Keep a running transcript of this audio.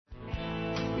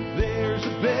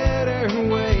better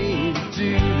way to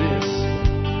do this.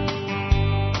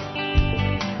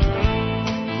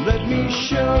 Let me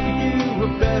show you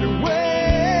a better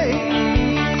way.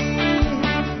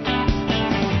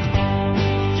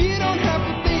 You don't have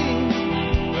to be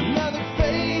another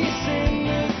face in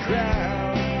the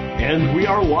crowd. And we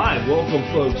are live. Welcome,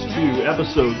 folks, to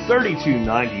episode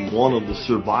 3291 of the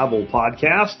Survival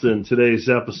Podcast. And today's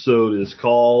episode is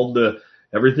called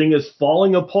Everything is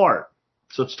Falling Apart,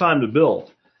 so it's time to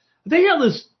build. I think how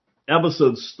this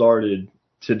episode started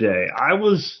today, I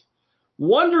was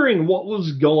wondering what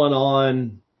was going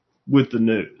on with the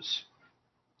news.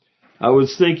 I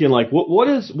was thinking, like, what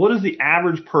is the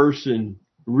average person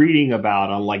reading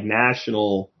about on, like,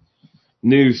 national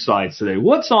news sites today?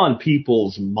 What's on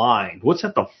people's mind? What's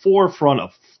at the forefront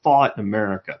of thought in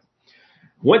America?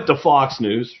 Went to Fox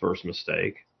News, first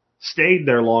mistake. Stayed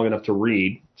there long enough to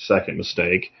read, second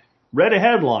mistake. Read a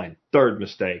headline, third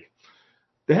mistake.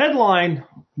 The headline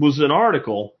was an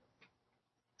article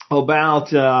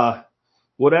about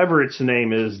whatever its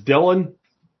name is, Dylan,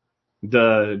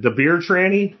 the beer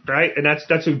tranny, right? And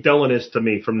that's who Dylan is to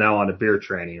me from now on, a beer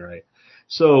tranny, right?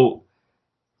 So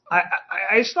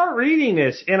I start reading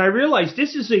this, and I realize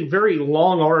this is a very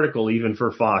long article even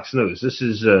for Fox News. This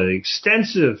is an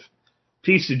extensive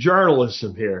piece of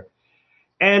journalism here.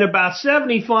 And about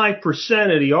 75%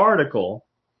 of the article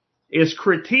is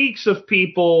critiques of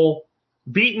people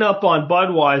beating up on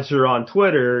Budweiser on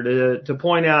Twitter to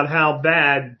point out how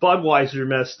bad Budweiser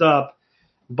messed up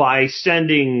by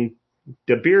sending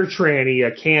the beer tranny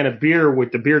a can of beer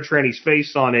with the beer tranny's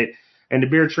face on it, and the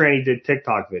beer tranny did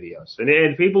TikTok videos.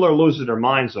 And people are losing their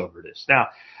minds over this. Now,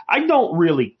 I don't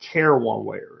really care one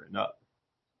way or another.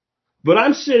 But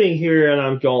I'm sitting here and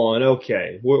I'm going,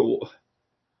 okay,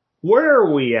 where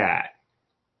are we at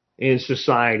in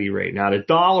society right now? The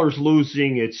dollar's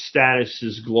losing its status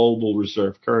as global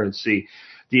reserve currency.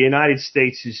 The United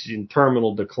States is in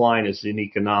terminal decline as an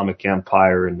economic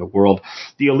empire in the world.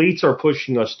 The elites are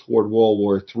pushing us toward World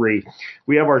War III.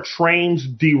 We have our trains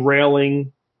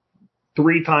derailing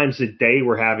 3 times a day.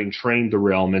 We're having train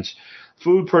derailments.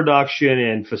 Food production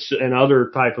and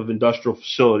other type of industrial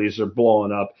facilities are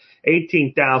blowing up.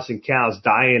 18,000 cows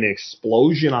die in an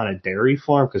explosion on a dairy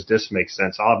farm, because this makes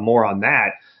sense. I'll have more on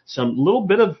that. Some little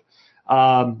bit of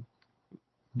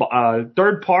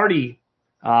third-party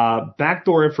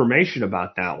backdoor information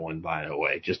about that one, by the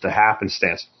way, just a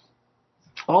happenstance.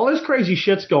 All this crazy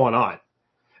shit's going on.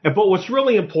 But what's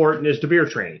really important is the beer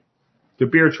tranny. The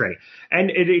beer tranny. And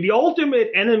the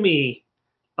ultimate enemy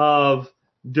of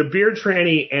the beer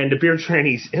tranny and the beer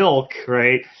tranny's ilk,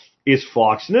 right, is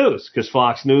Fox News, because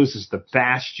Fox News is the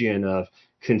bastion of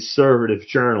conservative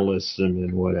journalism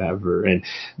and whatever. And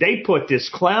they put this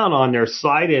clown on their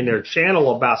site and their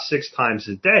channel about 6 times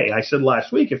a day. I said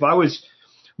last week, if I was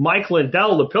Mike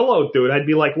Lindell, the pillow dude, I'd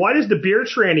be like, why does the beer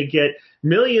tranny get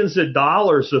millions of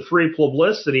dollars of free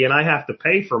publicity and I have to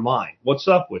pay for mine? What's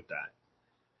up with that?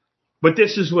 But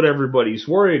this is what everybody's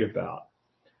worried about.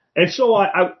 And so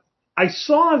I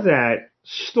saw that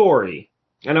story,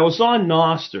 and I was on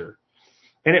Nostr,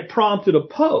 and it prompted a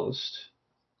post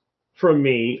from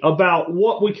me about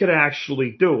what we could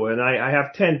actually do. And I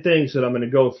have 10 things that I'm going to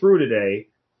go through today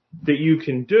that you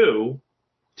can do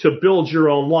to build your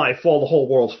own life while the whole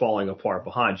world's falling apart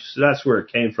behind you. So that's where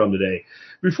it came from today.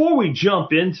 Before we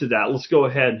jump into that, let's go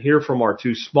ahead and hear from our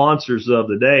 2 sponsors of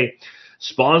the day.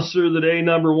 Sponsor of the day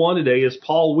number 1 today is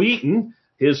Paul Wheaton.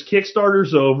 His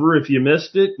Kickstarter's over. If you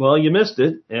missed it, well, you missed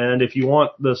it. And if you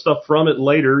want the stuff from it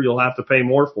later, you'll have to pay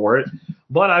more for it.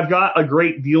 But I've got a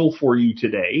great deal for you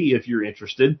today if you're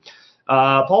interested.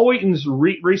 Paul Wheaton's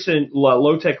recent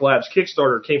Low Tech Labs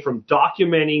Kickstarter came from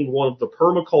documenting one of the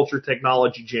permaculture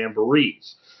technology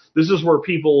jamborees. This is where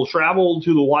people travel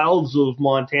to the wilds of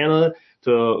Montana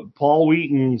to Paul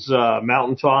Wheaton's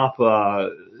mountaintop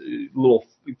little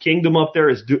kingdom up there,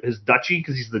 his duchy,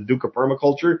 because he's the Duke of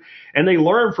Permaculture, and they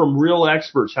learn from real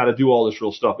experts how to do all this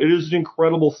real stuff. It is an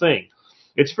incredible thing.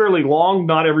 It's fairly long.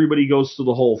 Not everybody goes through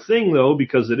the whole thing, though,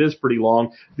 because it is pretty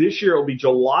long. This year it will be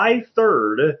July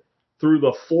 3rd through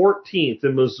the 14th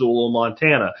in Missoula,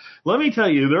 Montana. Let me tell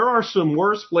you, there are some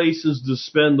worse places to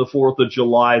spend the 4th of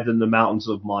July than the mountains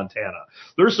of Montana.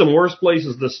 There's some worse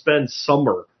places to spend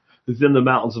summer than the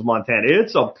mountains of Montana.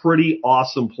 It's a pretty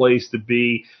awesome place to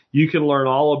be. You can learn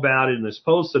all about it in this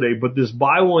post today, but this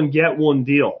buy one, get one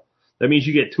deal. That means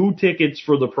you get 2 tickets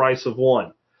for the price of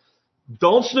 1.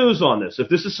 Don't snooze on this. If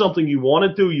this is something you want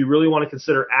to do, you really want to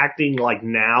consider acting like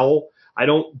now. I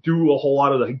don't do a whole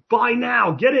lot of the buy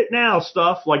now, get it now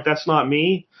stuff. Like, that's not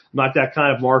me. I'm not that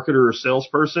kind of marketer or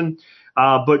salesperson.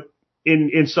 But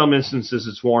in some instances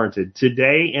it's warranted.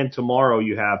 Today and tomorrow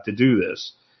you have to do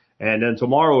this. And then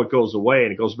tomorrow it goes away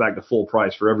and it goes back to full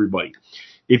price for everybody.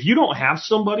 If you don't have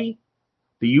somebody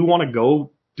that you want to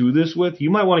go do this with,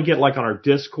 you might want to get like on our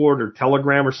Discord or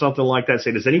Telegram or something like that.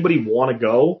 Say, does anybody want to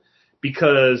go?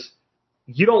 Because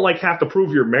you don't like have to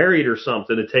prove you're married or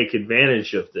something to take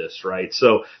advantage of this, right?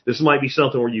 So this might be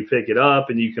something where you pick it up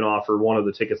and you can offer one of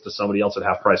the tickets to somebody else at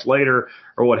half price later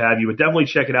or what have you. But definitely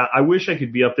check it out. I wish I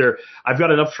could be up there. I've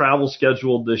got enough travel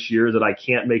scheduled this year that I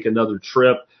can't make another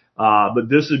trip. But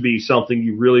this would be something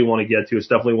you really want to get to. It's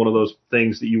definitely one of those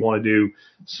things that you want to do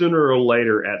sooner or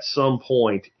later at some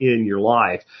point in your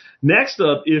life. Next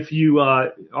up, if you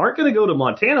aren't going to go to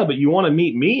Montana, but you want to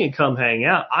meet me and come hang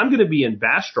out, I'm going to be in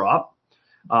Bastrop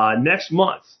next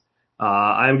month.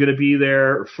 I'm going to be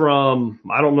there from,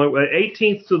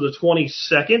 18th to the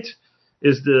 22nd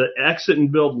is the Exit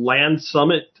and Build Land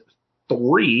Summit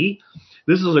 3.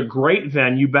 This is a great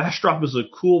venue. Bastrop is a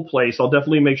cool place. I'll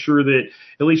definitely make sure that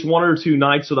at least one or two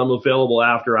nights that I'm available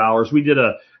after hours. We did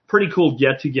a pretty cool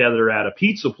get-together at a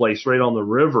pizza place right on the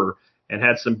river and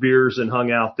had some beers and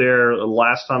hung out there. The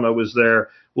last time I was there,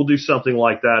 we'll do something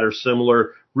like that or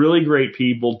similar. Really great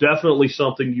people. Definitely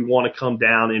something you want to come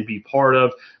down and be part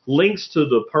of. Links to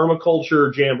the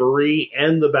Permaculture Jamboree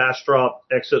and the Bastrop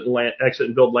Exit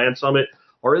and Build Land Summit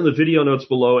are in the video notes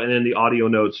below and in the audio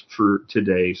notes for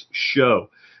today's show.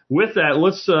 With that,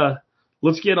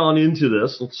 let's get on into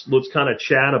this. Let's kind of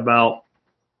chat about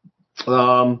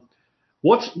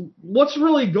what's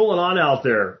really going on out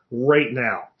there right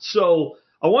now. So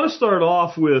I want to start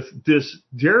off with this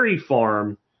dairy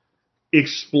farm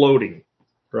exploding,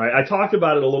 right? I talked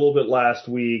about it a little bit last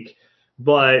week,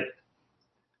 but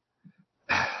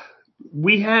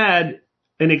we had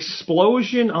an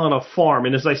explosion on a farm.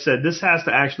 And as I said, this has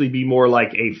to actually be more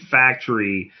like a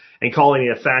factory, and calling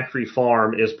it a factory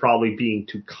farm is probably being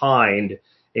too kind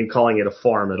in calling it a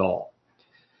farm at all.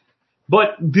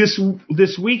 But this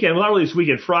weekend, well, not really this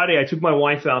weekend, Friday, I took my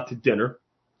wife out to dinner,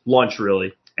 lunch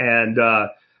really, and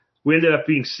we ended up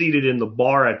being seated in the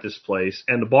bar at this place,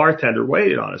 and the bartender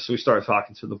waited on us. So we started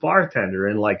talking to the bartender,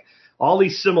 and like all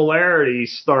these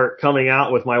similarities start coming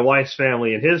out with my wife's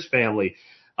family and his family.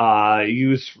 He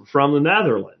was from the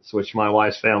Netherlands, which my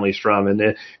wife's family's from, and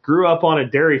then grew up on a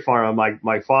dairy farm.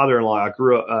 My father-in-law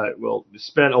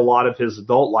spent a lot of his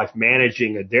adult life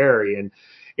managing a dairy, and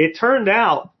it turned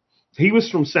out he was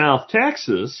from South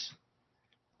Texas,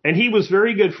 and he was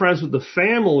very good friends with the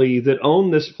family that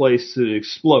owned this place that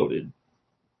exploded.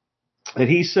 And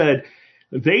he said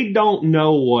they don't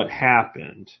know what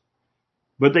happened,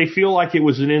 but they feel like it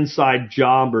was an inside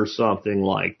job or something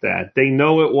like that. They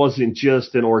know it wasn't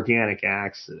just an organic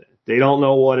accident. They don't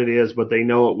know what it is, but they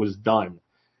know it was done.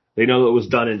 They know it was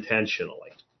done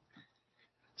intentionally.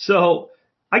 So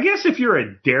I guess if you're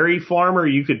a dairy farmer,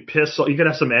 you could have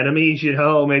some enemies,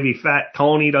 maybe Fat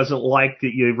Tony doesn't like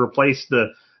that you replace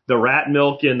the rat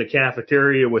milk in the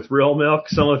cafeteria with real milk.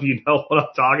 Some of you know what I'm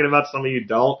talking about. Some of you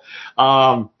don't.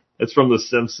 It's from The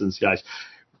Simpsons, guys.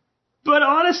 But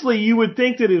honestly, you would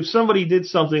think that if somebody did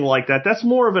something like that, that's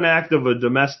more of an act of a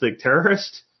domestic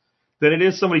terrorist than it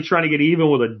is somebody trying to get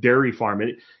even with a dairy farm.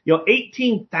 And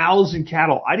 18,000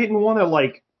 cattle. I didn't want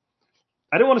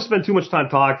to spend too much time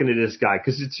talking to this guy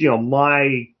because it's,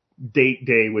 my date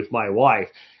day with my wife.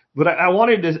 But I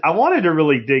wanted to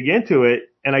really dig into it,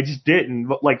 and I just didn't.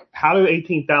 But like, how do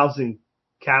 18,000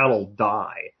 cattle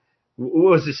die?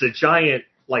 Was this a giant,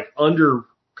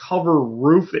 undercover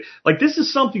roof? Like, this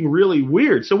is something really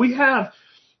weird. So we have,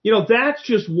 that's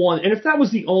just one. And if that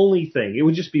was the only thing, it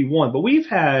would just be one. But we've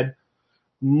had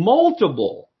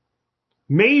multiple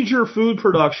major food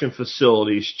production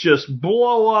facilities just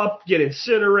blow up, get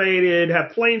incinerated,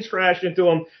 have planes crash into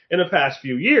them in the past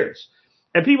few years.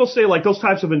 And people say, those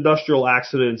types of industrial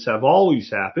accidents have always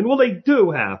happened. Well, they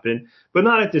do happen, but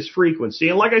not at this frequency.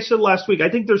 And like I said last week, I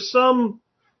think there's some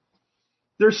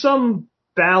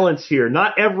balance here.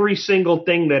 Not every single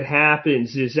thing that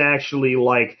happens is actually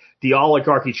like the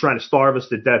oligarchy trying to starve us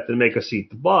to death and make us eat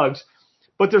the bugs.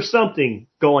 But there's something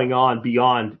going on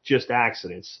beyond just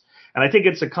accidents. And I think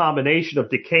it's a combination of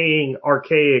decaying,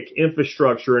 archaic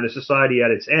infrastructure in a society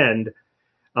at its end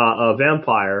of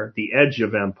empire, the edge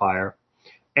of empire.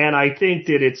 And I think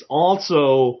that it's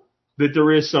also that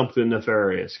there is something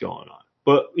nefarious going on.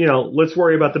 But, let's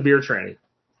worry about the beer tranny.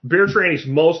 Beer tranny is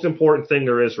the most important thing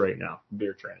there is right now,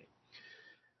 beer tranny.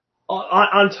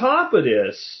 On top of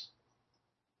this,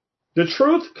 the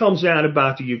truth comes out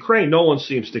about the Ukraine. No one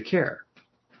seems to care.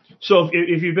 So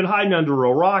if you've been hiding under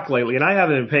a rock lately, and I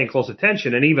haven't been paying close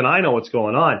attention, and even I know what's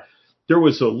going on, there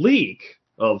was a leak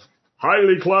of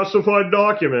highly classified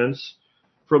documents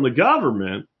from the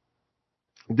government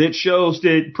that shows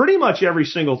that pretty much every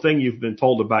single thing you've been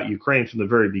told about Ukraine from the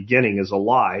very beginning is a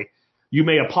lie. You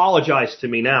may apologize to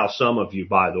me now, some of you,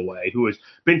 by the way, who has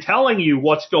been telling you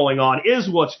what's going on is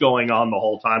what's going on the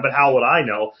whole time. But how would I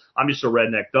know? I'm just a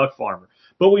redneck duck farmer.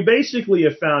 But we basically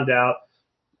have found out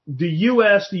the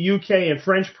U.S., the UK, and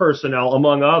French personnel,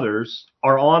 among others,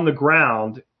 are on the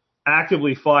ground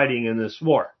actively fighting in this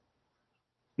war.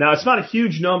 Now, it's not a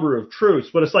huge number of troops,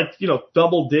 but it's like,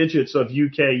 double digits of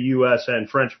UK, US, and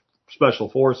French special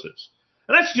forces.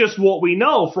 And that's just what we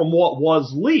know from what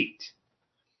was leaked.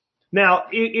 Now,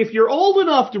 if you're old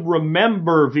enough to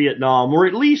remember Vietnam, or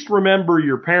at least remember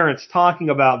your parents talking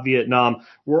about Vietnam,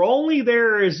 we're only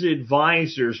there as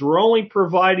advisors. We're only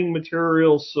providing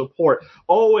material support.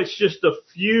 Oh, it's just a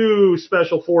few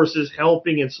special forces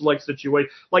helping in select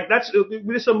situations. Like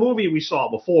it's a movie we saw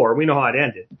before. We know how it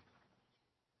ended.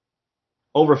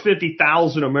 Over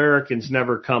 50,000 Americans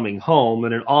never coming home,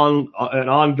 and an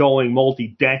ongoing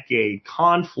multi-decade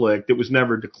conflict that was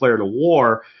never declared a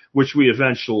war, which we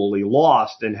eventually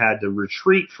lost and had to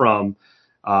retreat from,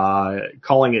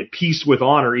 calling it peace with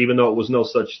honor, even though it was no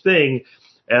such thing,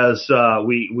 as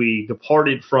we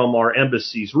departed from our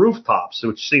embassy's rooftops,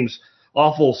 which seems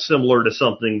awful similar to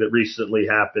something that recently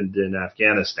happened in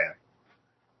Afghanistan.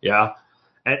 Yeah,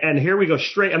 and here we go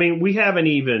straight. I mean, we haven't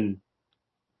even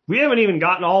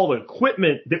gotten all the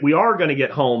equipment that we are going to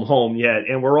get home yet,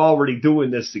 and we're already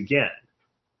doing this again.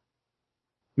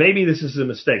 Maybe this is a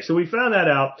mistake. So we found that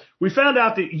out. We found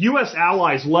out that U.S.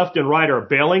 allies left and right are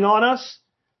bailing on us,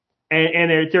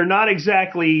 and they're not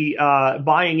exactly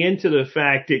buying into the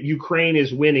fact that Ukraine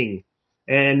is winning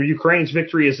and Ukraine's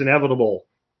victory is inevitable.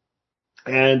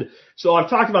 And so I've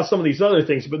talked about some of these other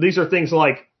things, but these are things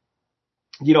like,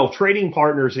 trading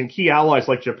partners and key allies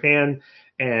like Japan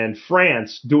and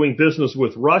France doing business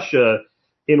with Russia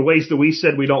in ways that we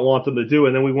said we don't want them to do,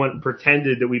 and then we went and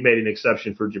pretended that we made an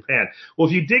exception for Japan. Well,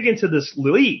 if you dig into this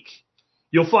leak,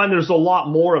 you'll find there's a lot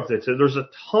more of it. There's a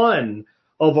ton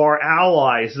of our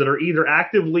allies that are either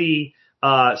actively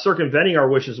circumventing our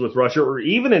wishes with Russia, or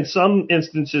even in some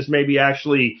instances maybe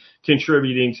actually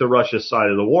contributing to Russia's side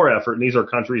of the war effort. And these are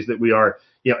countries that we are,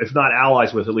 if not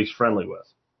allies with, at least friendly with.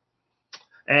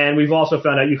 And we've also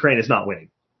found out Ukraine is not winning,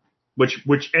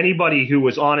 which anybody who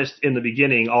was honest in the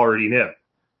beginning already knew.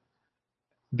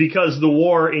 Because the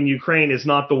war in Ukraine is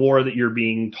not the war that you're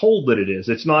being told that it is.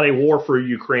 It's not a war for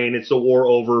Ukraine. It's a war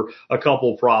over a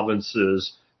couple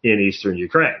provinces in eastern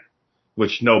Ukraine,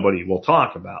 which nobody will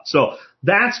talk about. So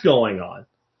that's going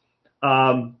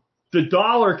on. The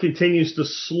dollar continues to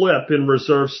slip in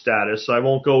reserve status. I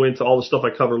won't go into all the stuff I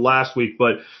covered last week,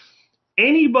 but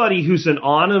anybody who's an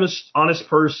honest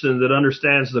person that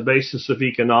understands the basics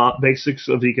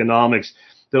of economics,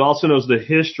 that also knows the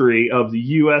history of the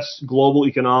U.S. global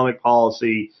economic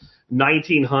policy,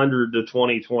 1900 to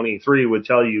 2023, would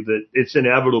tell you that it's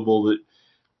inevitable that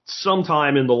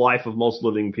sometime in the life of most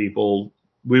living people,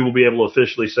 we will be able to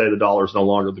officially say the dollar is no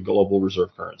longer the global reserve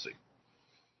currency.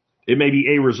 It may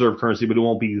be a reserve currency, but it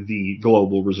won't be the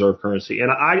global reserve currency. And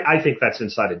I think that's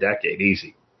inside a decade,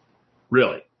 easy.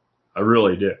 Really. I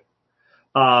really do.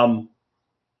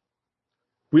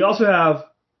 We also have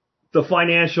the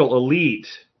financial elite,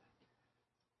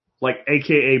 like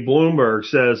AKA Bloomberg,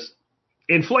 says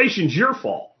inflation's your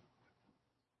fault,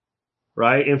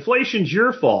 right? Inflation's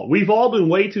your fault. We've all been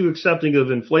way too accepting of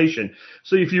inflation.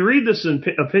 So if you read this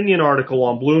opinion article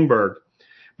on Bloomberg,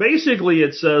 basically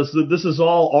it says that this is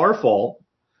all our fault,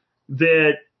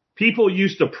 that people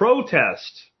used to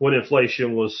protest when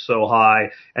inflation was so high,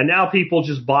 and now people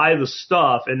just buy the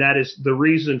stuff, and that is the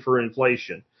reason for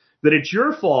inflation. That it's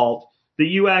your fault that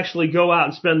you actually go out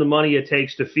and spend the money it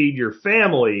takes to feed your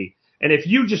family. And if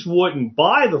you just wouldn't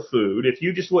buy the food, if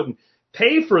you just wouldn't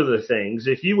pay for the things,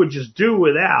 if you would just do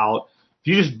without, if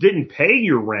you just didn't pay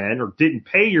your rent or didn't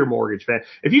pay your mortgage payment,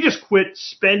 if you just quit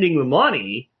spending the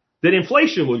money, then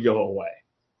inflation would go away.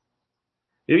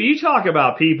 If you talk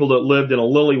about people that lived in a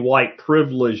lily-white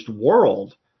privileged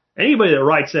world, anybody that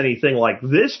writes anything like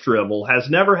this dribble has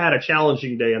never had a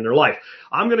challenging day in their life.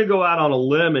 I'm going to go out on a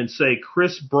limb and say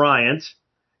Chris Bryant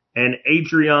and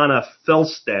Adriana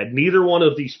Felstead, neither one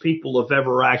of these people have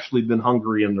ever actually been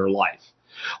hungry in their life.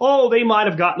 Oh, they might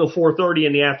have gotten to 4:30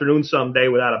 in the afternoon someday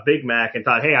without a Big Mac and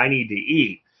thought, hey, I need to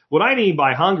eat. What I mean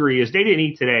by hungry is they didn't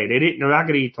eat today. They're not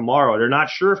going to eat tomorrow. They're not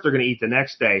sure if they're going to eat the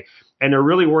next day. And they're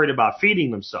really worried about feeding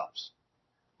themselves.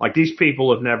 Like, these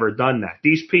people have never done that.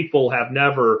 These people have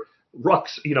never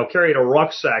carried a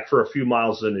rucksack for a few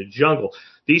miles in the jungle.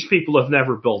 These people have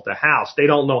never built a house. They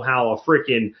don't know how a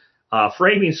freaking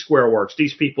framing square works.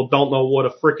 These people don't know what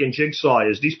a freaking jigsaw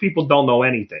is. These people don't know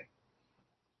anything.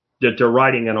 that they're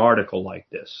writing an article like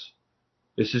this.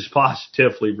 This is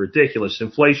positively ridiculous.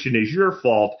 Inflation is your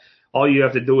fault. All you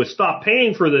have to do is stop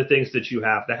paying for the things that you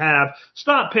have to have.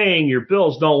 Stop paying your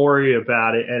bills. Don't worry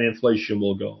about it, and inflation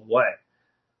will go away.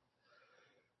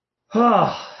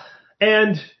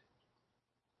 And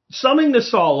summing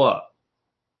this all up,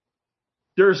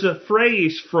 there's a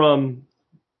phrase from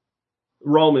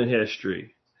Roman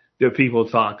history that people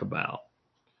talk about.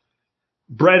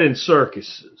 Bread and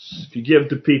circuses. If you give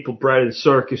the people bread and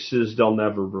circuses, they'll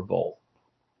never revolt.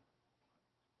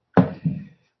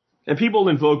 And people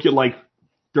invoke it like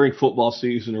during football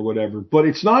season or whatever, but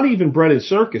it's not even bread and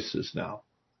circuses now.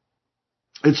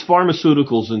 It's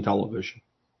pharmaceuticals and television.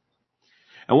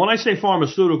 And when I say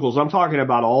pharmaceuticals, I'm talking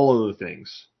about all of the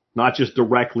things, not just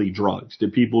directly drugs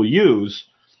that people use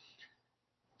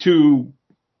to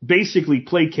basically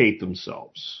placate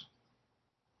themselves,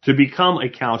 to become a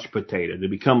couch potato, to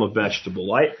become a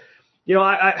vegetable. I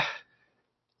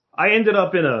ended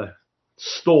up in a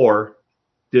store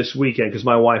this weekend because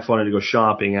my wife wanted to go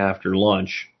shopping after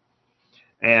lunch.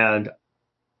 And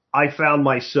I found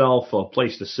myself a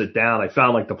place to sit down. I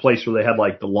found like the place where they had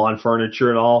like the lawn furniture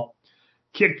and all.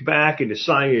 Kicked back and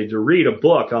decided to read a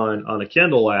book on a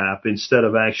Kindle app instead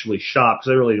of actually shop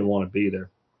because I really didn't want to be there.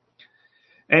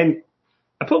 And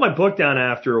I put my book down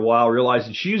after a while,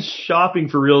 realizing she's shopping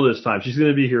for real this time. She's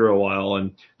going to be here a while,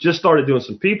 and just started doing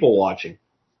some people watching.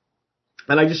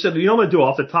 And I just said, you know what I'm going to do?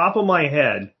 Off the top of my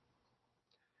head,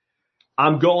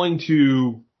 I'm going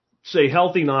to say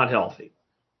healthy, not healthy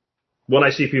when I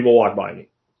see people walk by me.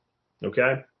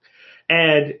 Okay?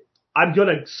 And I'm going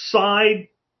to side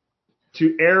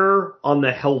to err on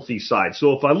the healthy side.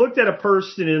 So if I looked at a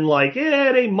person and like,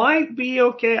 they might be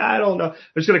okay, I don't know, I'm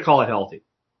just going to call it healthy.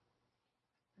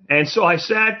 And so I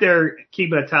sat there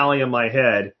keeping a tally in my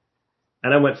head,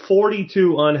 and I went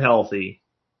 42 unhealthy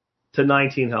to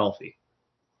 19 healthy.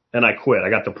 And I quit. I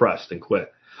got depressed and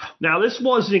quit. Now, this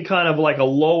wasn't kind of like a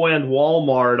low-end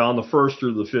Walmart on the 1st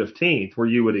or the 15th where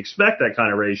you would expect that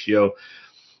kind of ratio.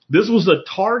 This was a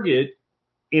Target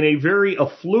in a very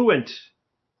affluent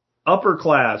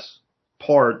upper-class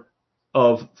part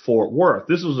of Fort Worth.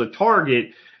 This was a Target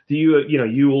that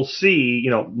you will see,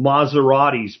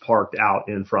 Maseratis parked out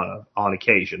in front of on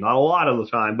occasion. Not a lot of the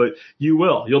time, but you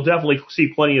will. You'll definitely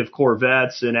see plenty of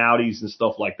Corvettes and Audis and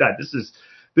stuff like that.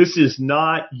 This is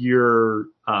not your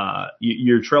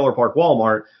trailer park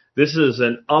Walmart. This is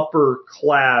an upper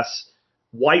class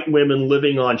white women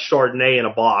living on Chardonnay in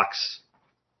a box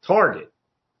Target.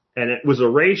 And it was a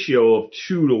ratio of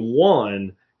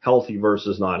 2-to-1 healthy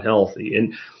versus not healthy.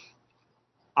 And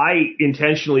I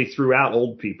intentionally threw out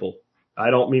old people. I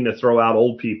don't mean to throw out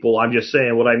old people. I'm just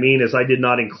saying what I mean is I did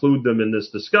not include them in this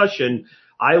discussion.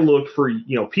 I looked for,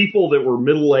 people that were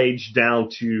middle-aged down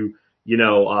to,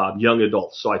 young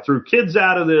adults. So I threw kids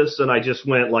out of this, and I just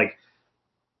went like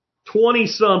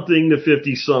 20-something to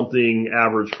 50-something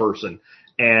average person.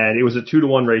 And it was a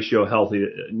 2-to-1 ratio, healthy,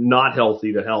 not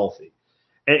healthy to healthy.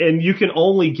 And you can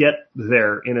only get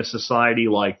there in a society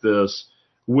like this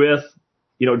with,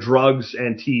 drugs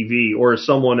and TV, or as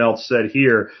someone else said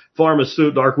here,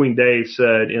 Darkwing Dave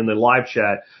said in the live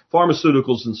chat,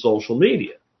 pharmaceuticals and social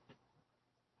media.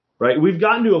 Right? We've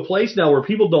gotten to a place now where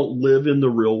people don't live in the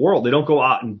real world. They don't go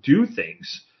out and do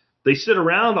things. They sit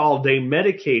around all day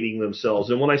medicating themselves.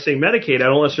 And when I say medicate, I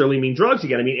don't necessarily mean drugs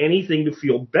again. I mean anything to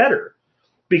feel better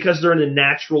because they're in a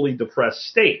naturally depressed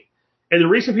state. And the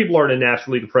reason people are in a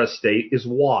naturally depressed state is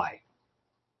why?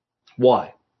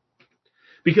 Why?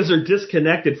 Because they're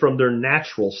disconnected from their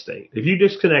natural state. If you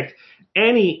disconnect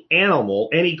any animal,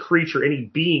 any creature, any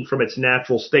being from its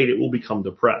natural state, it will become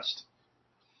depressed.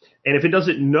 And if it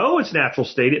doesn't know its natural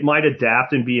state, it might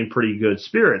adapt and be in pretty good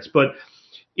spirits. But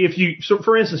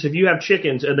for instance, if you have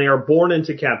chickens and they are born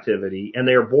into captivity and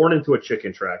they are born into a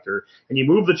chicken tractor and you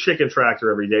move the chicken tractor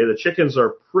every day, the chickens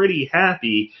are pretty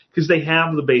happy because they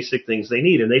have the basic things they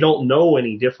need and they don't know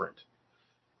any different.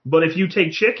 But if you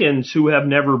take chickens who have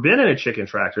never been in a chicken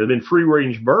tractor, they've been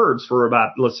free-range birds for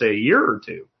about, let's say, a year or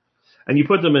two, and you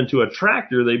put them into a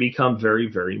tractor, they become very,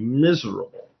 very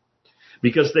miserable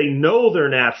because they know their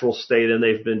natural state and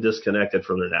they've been disconnected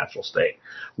from their natural state.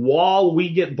 While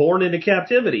we get born into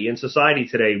captivity in society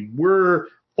today, we're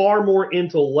far more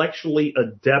intellectually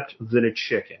adept than a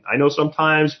chicken. I know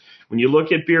sometimes when you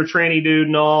look at Beer Tranny Dude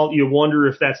and all, you wonder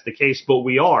if that's the case, but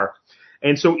we are.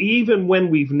 And so even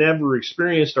when we've never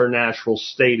experienced our natural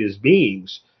state as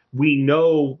beings, we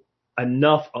know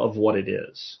enough of what it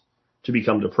is to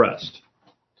become depressed.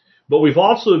 But we've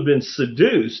also been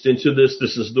seduced into this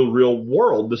is the real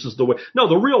world. This is the way. No,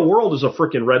 the real world is a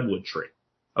freaking redwood tree.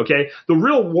 Okay? The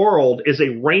real world is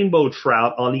a rainbow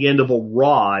trout on the end of a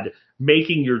rod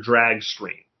making your drag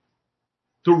stream.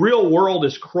 The real world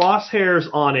is crosshairs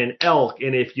on an elk,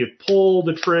 and if you pull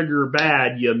the trigger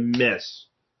bad, you miss,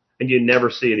 and you never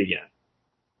see it again.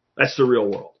 That's the real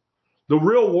world. The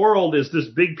real world is this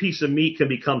big piece of meat can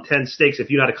become 10 steaks if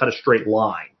you know how to cut a straight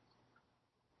line.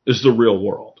 This is the real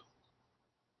world.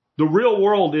 The real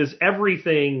world is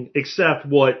everything except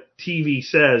what TV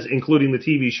says, including the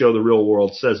TV show The Real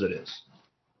World says it is.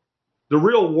 The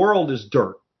real world is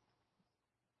dirt.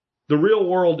 The real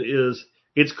world is,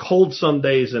 it's cold some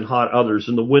days and hot others,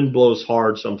 and the wind blows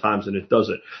hard sometimes and it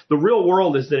doesn't. The real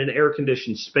world is in an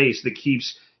air-conditioned space that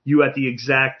keeps you at the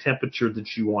exact temperature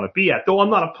that you want to be at. Though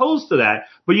I'm not opposed to that,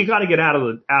 but you got to get out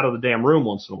of the damn room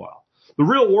once in a while. The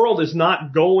real world is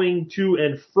not going to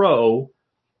and fro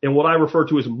in what I refer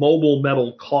to as mobile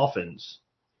metal coffins.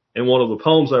 In one of the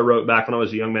poems I wrote back when I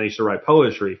was a young man, I used to write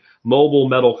poetry, mobile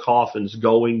metal coffins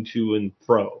going to and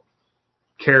fro,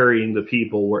 carrying the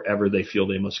people wherever they feel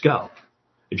they must go.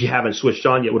 If you haven't switched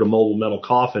on yet what a mobile metal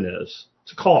coffin is,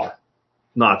 it's a car,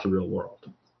 not the real world.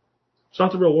 It's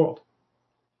not the real world.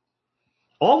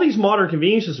 All these modern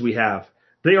conveniences we have,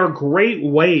 they are great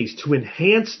ways to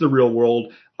enhance the real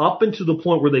world up into the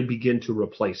point where they begin to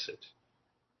replace it.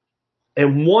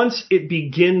 And once it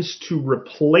begins to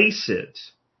replace it,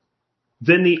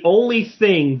 then the only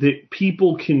thing that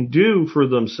people can do for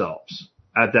themselves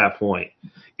at that point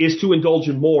is to indulge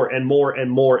in more and more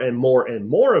and more and more and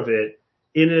more of it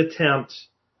in an attempt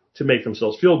to make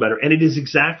themselves feel better. And it is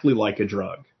exactly like a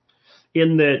drug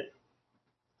in that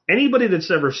anybody that's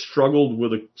ever struggled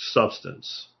with a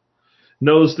substance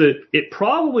knows that it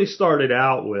probably started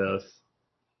out with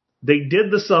they did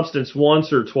the substance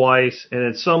once or twice, and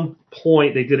at some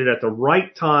point they did it at the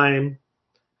right time,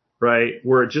 right,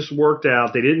 where it just worked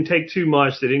out. They didn't take too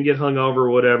much. They didn't get hungover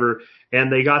or whatever,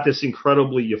 and they got this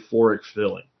incredibly euphoric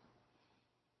feeling.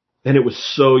 And it was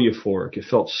so euphoric. It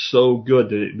felt so good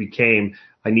that it became,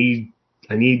 I need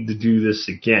to do this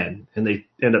again. And they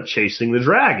end up chasing the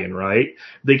dragon, right?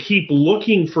 They keep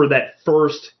looking for that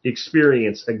first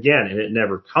experience again, and it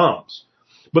never comes.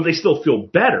 But they still feel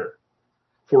better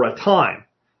for a time.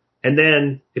 And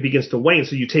then it begins to wane.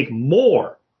 So you take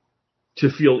more to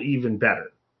feel even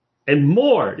better and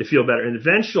more to feel better. And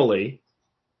eventually,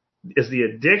 as the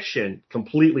addiction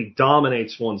completely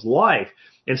dominates one's life,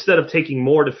 instead of taking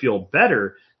more to feel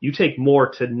better, you take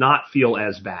more to not feel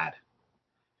as bad.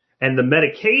 And the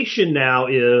medication now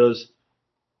is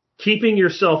keeping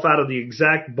yourself out of the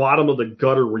exact bottom of the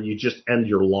gutter where you just end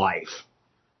your life.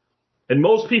 And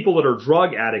most people that are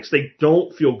drug addicts, they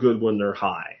don't feel good when they're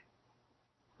high,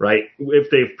 right? If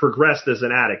they've progressed as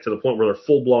an addict to the point where they're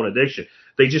full-blown addiction,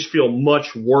 they just feel much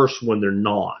worse when they're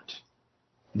not.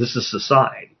 This is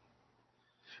society.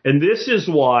 And this is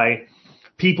why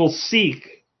people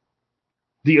seek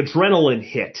the adrenaline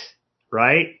hit,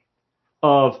 right?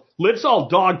 Of let's all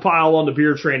dogpile on the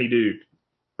beer tranny dude,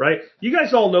 right? You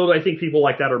guys all know that I think people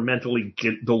like that are mentally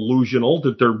delusional,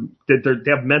 that they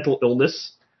have mental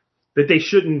illness, that they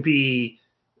shouldn't be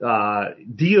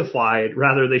deified.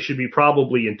 Rather, they should be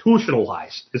probably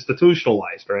institutionalized,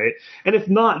 right? And if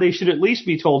not, they should at least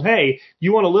be told, hey,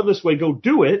 you want to live this way, go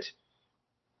do it,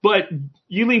 but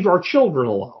you leave our children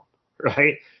alone,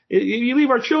 right? You leave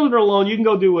our children alone, you can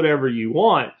go do whatever you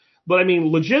want. But I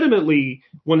mean, legitimately,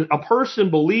 when a person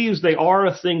believes they are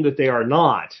a thing that they are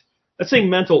not, that's a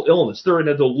mental illness. They're in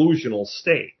a delusional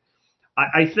state.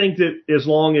 I think that as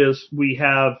long as we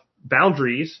have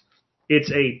boundaries,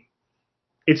 it's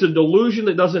a delusion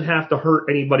that doesn't have to hurt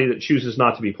anybody that chooses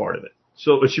not to be part of it.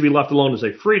 So it should be left alone as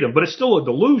a freedom, but it's still a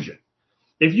delusion.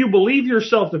 If you believe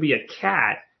yourself to be a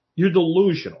cat, you're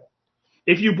delusional.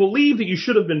 If you believe that you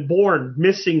should have been born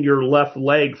missing your left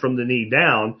leg from the knee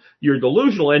down, you're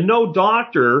delusional. And no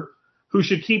doctor who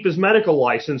should keep his medical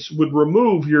license would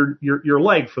remove your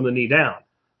leg from the knee down.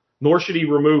 Nor should he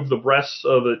remove the breasts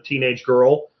of a teenage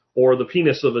girl or the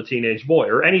penis of a teenage boy,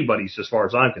 or anybody's as far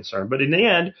as I'm concerned. But in the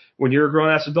end, when you're a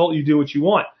grown-ass adult, you do what you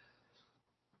want.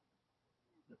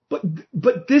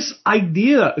 But this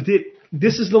idea that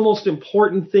this is the most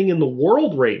important thing in the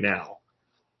world right now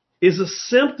is a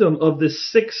symptom of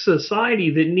this sick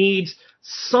society that needs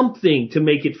something to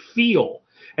make it feel.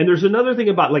 And there's another thing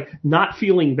about like not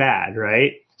feeling bad,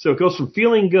 right? So it goes from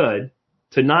feeling good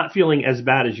to not feeling as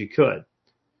bad as you could,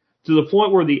 to the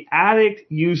point where the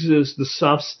addict uses the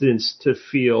substance to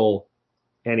feel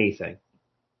anything.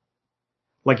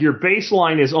 Like your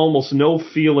baseline is almost no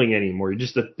feeling anymore. You're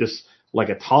just this like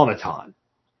automaton.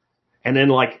 And then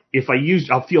like if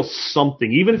I'll feel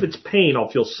something. Even if it's pain, I'll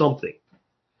feel something.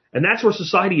 And that's where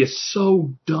society is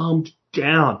so dumbed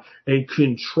down and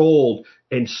controlled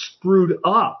and screwed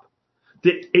up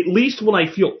that at least when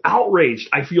I feel outraged,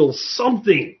 I feel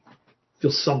something.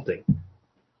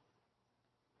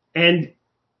 And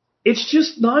it's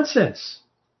just nonsense.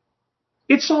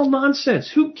 It's all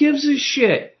nonsense. Who gives a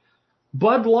shit?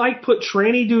 Bud Light put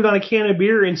tranny dude on a can of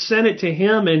beer and sent it to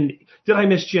him, and did I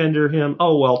misgender him?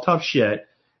 Oh, well, tough shit.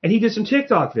 And he did some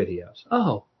TikTok videos.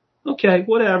 Oh, okay,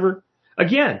 whatever.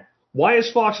 Again, why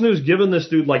is Fox News giving this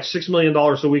dude like $6 million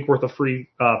a week worth of free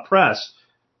press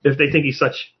if they think he's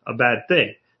such a bad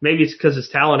thing? Maybe it's because his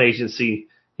talent agency,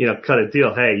 cut a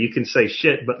deal. Hey, you can say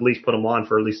shit, but at least put him on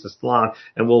for at least this long,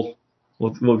 and we'll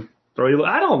throw you.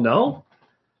 I don't know.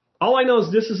 All I know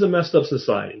is this is a messed up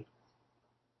society.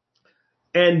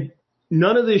 And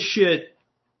none of this shit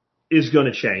is going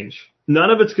to change.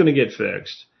 None of it's going to get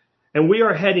fixed. And we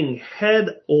are heading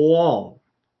headlong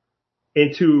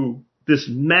into this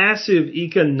massive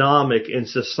economic and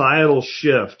societal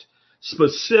shift,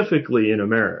 specifically in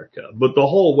America, but the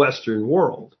whole Western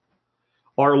world.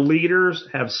 Our leaders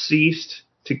have ceased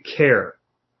to care,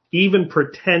 even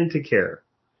pretend to care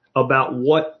about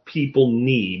what people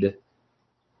need,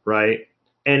 right?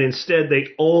 And instead they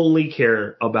only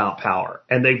care about power.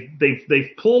 And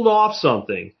they've pulled off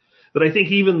something that I think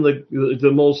even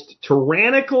the most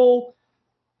tyrannical,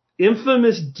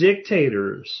 infamous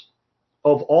dictators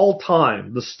of all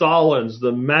time, the Stalins,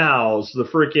 the Maos, the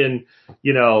frickin',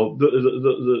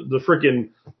 the frickin'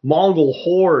 Mongol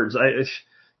hordes,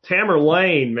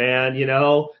 Tamerlane, man,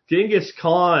 Genghis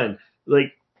Khan,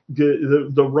 like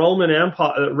the Roman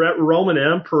Empire, Roman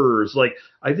emperors, like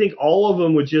I think all of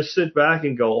them would just sit back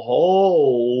and go,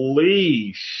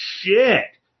 holy shit,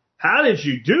 how did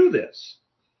you do this?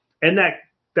 And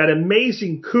that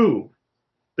amazing coup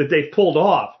that they've pulled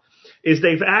off is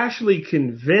they've actually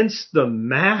convinced the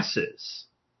masses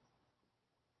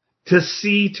to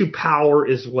see to power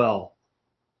as well.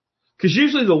 Because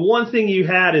usually the one thing you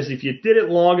had is if you did it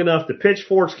long enough, the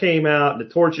pitchforks came out and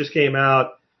the torches came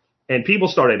out and people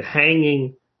started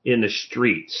hanging in the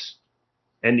streets.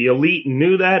 And the elite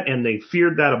knew that and they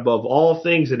feared that above all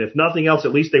things. And if nothing else,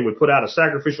 at least they would put out a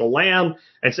sacrificial lamb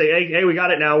and say, hey, we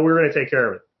got it now. We're going to take care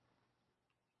of it.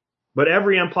 But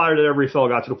every empire that ever fell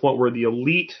got to the point where the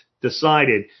elite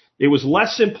decided it was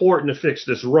less important to fix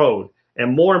this road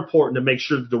and more important to make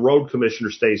sure that the road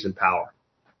commissioner stays in power.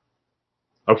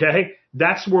 Okay?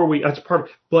 That's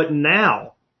perfect. But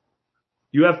now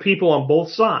you have people on both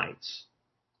sides,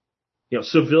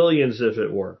 civilians, if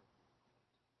it were,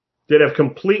 that have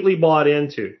completely bought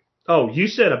into, oh, you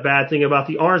said a bad thing about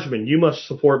the Orangemen, you must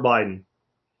support Biden.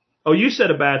 Oh, you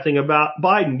said a bad thing about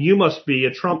Biden, you must be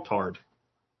a Trump-tard.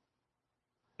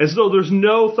 As though there's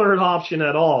no third option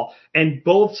at all. And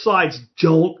both sides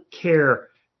don't care.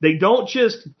 They don't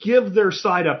just give their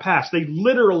side a pass. They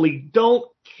literally don't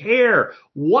care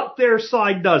what their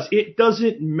side does. It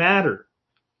doesn't matter.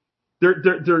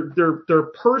 Their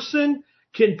person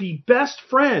can be best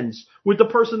friends with the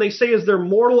person they say is their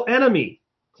mortal enemy,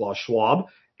 Klaus Schwab,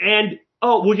 and,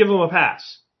 we'll give them a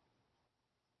pass.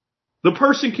 The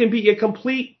person can be a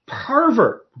complete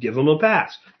pervert. Give him a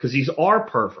pass, because he's our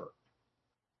pervert.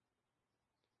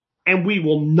 And we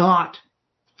will not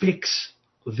fix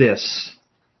this.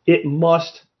 It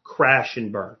must crash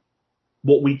and burn.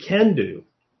 What we can do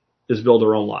is build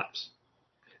our own lives.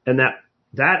 And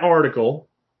that article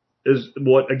is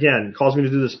what, again, caused me to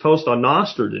do this post on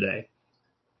Nostr today.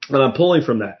 And I'm pulling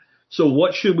from that. So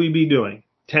what should we be doing?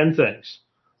 10 things.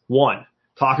 1,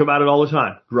 talk about it all the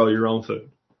time. Grow your own food.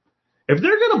 If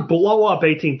they're going to blow up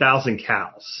 18,000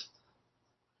 cows,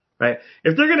 right?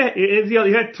 If they're going to,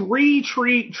 you had 3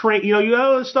 train, you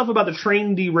know stuff about the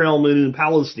train derailment in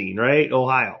Palestine, right?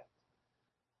 Ohio.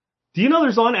 Do you know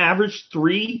there's on average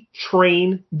 3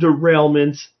 train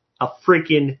derailments a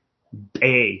freaking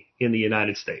day in the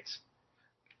United States?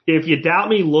 If you doubt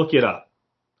me, look it up.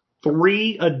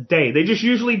 3 a day. They just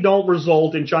usually don't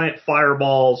result in giant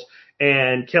fireballs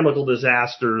and chemical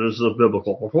disasters of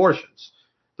biblical proportions.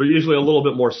 They're usually a little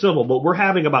bit more simple, but we're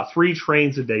having about 3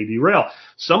 trains a day derail.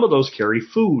 Some of those carry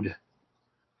food.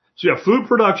 So you have food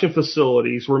production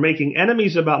facilities. We're making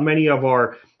enemies about many of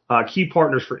our key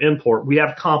partners for import. We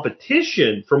have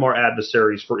competition from our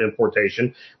adversaries for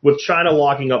importation, with China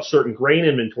locking up certain grain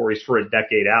inventories for a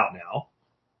decade out now.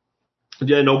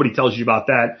 Yeah, nobody tells you about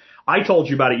that. I told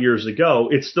you about it years ago.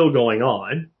 It's still going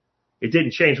on. It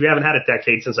didn't change. We haven't had a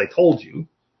decade since I told you.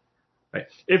 Right.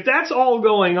 If that's all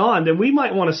going on, then we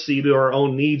might want to see to our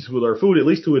own needs with our food, at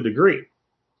least to a degree.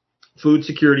 Food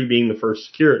security being the first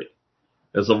security,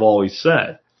 as I've always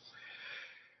said.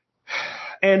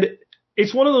 And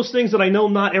it's one of those things that I know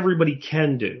not everybody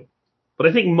can do, but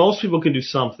I think most people can do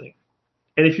something.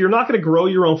 And if you're not going to grow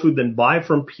your own food, then buy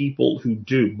from people who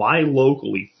do. Buy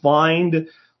locally. Find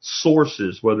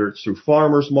sources, whether it's through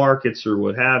farmers markets or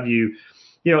what have you.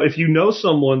 You know, if you know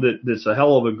someone that's a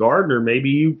hell of a gardener,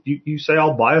 maybe you say,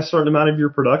 I'll buy a certain amount of your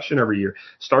production every year.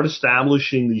 Start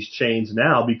establishing these chains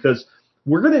now, because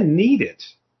we're going to need it.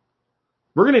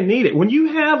 We're going to need it. When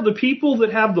you have the people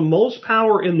that have the most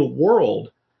power in the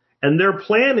world and their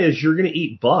plan is you're going to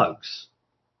eat bugs,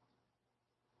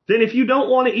 then if you don't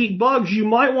want to eat bugs, you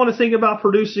might want to think about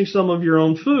producing some of your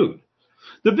own food.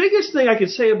 The biggest thing I could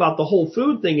say about the whole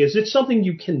food thing is it's something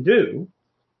you can do.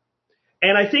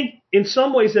 And I think in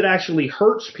some ways it actually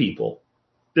hurts people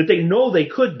that they know they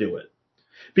could do it,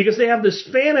 because they have this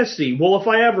fantasy, well, if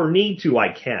I ever need to,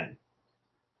 I can.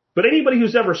 But anybody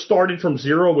who's ever started from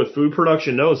zero with food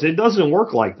production knows it doesn't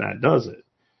work like that, does it?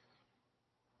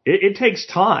 It takes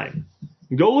time.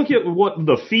 Go look at what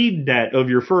the feed debt of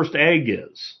your first egg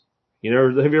is. You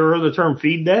know, have you ever heard the term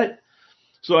feed debt?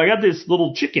 So I got this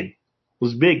little chicken. It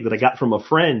was big that I got from a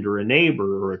friend or a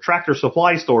neighbor or a Tractor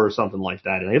Supply store or something like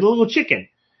that. And I had a little chicken.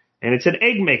 And it's an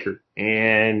egg maker.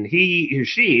 And he or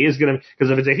she is going to,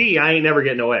 because if it's a he, I ain't never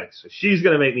getting no eggs. So she's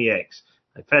going to make me eggs.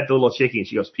 I pet the little chickie and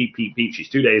she goes, peep, peep, peep. She's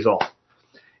 2 days old.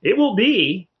 It will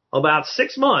be about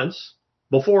 6 months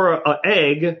before an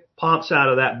egg pops out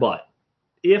of that butt.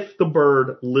 If the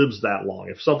bird lives that long,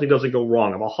 if something doesn't go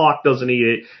wrong, if a hawk doesn't eat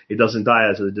it, it doesn't die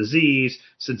as a disease.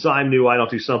 Since I'm new, I don't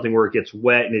do something where it gets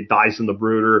wet and it dies in the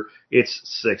brooder. It's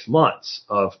 6 months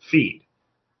of feed.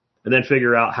 And then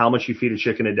figure out how much you feed a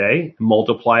chicken a day,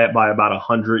 multiply it by about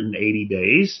 180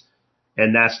 days.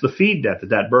 And that's the feed debt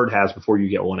that bird has before you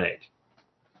get one egg.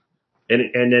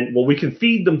 And then, well, we can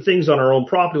feed them things on our own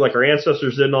property like our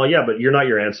ancestors did and all. Yeah, but you're not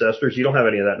your ancestors. You don't have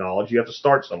any of that knowledge. You have to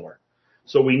start somewhere.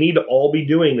 So we need to all be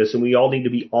doing this, and we all need to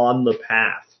be on the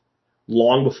path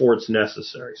long before it's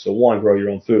necessary. So one, grow your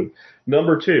own food.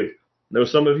 Number two, I know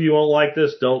some of you won't like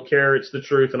this. Don't care. It's the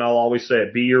truth. And I'll always say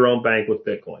it. Be your own bank with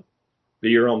Bitcoin.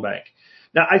 Be your own bank.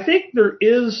 Now, I think there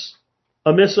is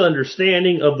a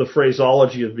misunderstanding of the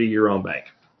phraseology of be your own bank.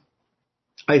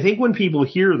 I think when people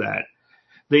hear that,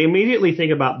 they immediately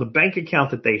think about the bank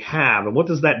account that they have and what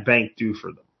does that bank do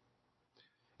for them.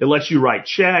 It lets you write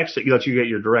checks. It lets you get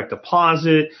your direct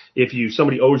deposit. If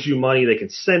somebody owes you money, they can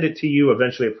send it to you.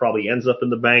 Eventually, it probably ends up in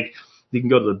the bank. You can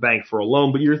go to the bank for a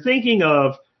loan. But you're thinking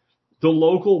of the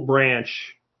local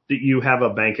branch that you have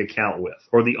a bank account with,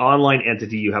 or the online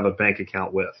entity you have a bank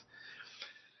account with.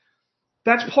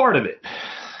 That's part of it,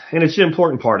 and it's an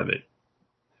important part of it.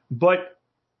 But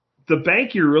the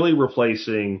bank you're really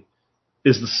replacing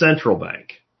is the central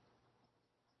bank.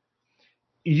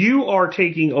 You are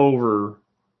taking over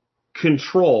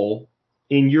control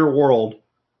in your world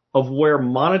of where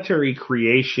monetary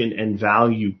creation and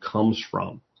value comes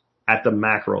from at the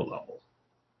macro level.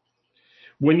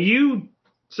 When you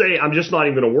say, I'm just not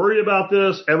even going to worry about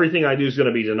this, everything I do is going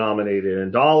to be denominated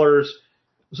in dollars,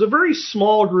 there's a very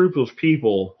small group of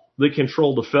people that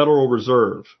control the Federal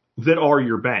Reserve that are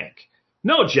your bank.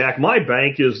 No, Jack, my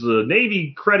bank is the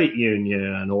Navy Credit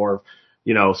Union or,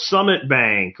 Summit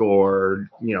Bank or,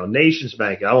 Nations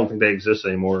Bank. I don't think they exist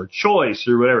anymore. Choice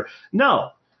or whatever. No,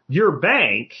 your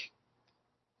bank,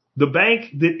 the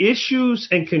bank that issues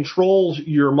and controls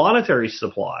your monetary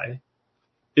supply,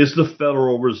 is the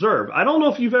Federal Reserve. I don't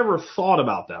know if you've ever thought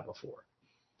about that before.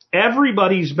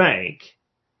 Everybody's bank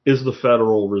is the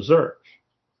Federal Reserve.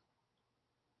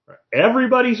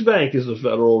 Everybody's bank is the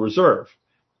Federal Reserve.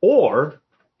 Or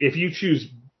if you choose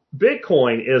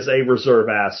Bitcoin as a reserve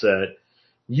asset,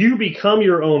 you become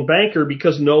your own banker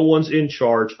because no one's in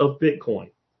charge of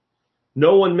Bitcoin.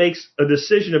 No one makes a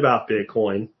decision about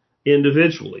Bitcoin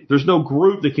individually. There's no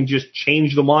group that can just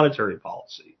change the monetary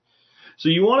policy. So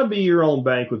you want to be your own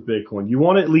bank with Bitcoin. You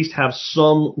want to at least have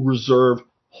some reserve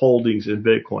holdings in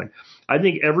Bitcoin. I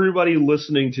think everybody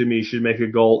listening to me should make a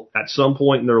goal at some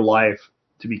point in their life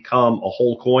to become a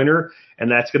whole coiner, and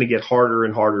that's going to get harder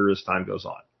and harder as time goes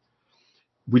on.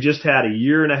 We just had a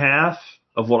year and a half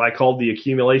of what I called the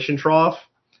accumulation trough.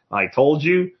 I told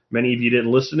you, many of you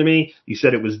didn't listen to me. You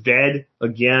said it was dead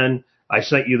again. I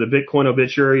sent you the Bitcoin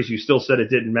obituaries. You still said it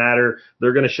didn't matter.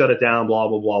 They're going to shut it down, blah,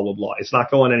 blah, blah, blah, blah. It's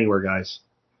not going anywhere, guys.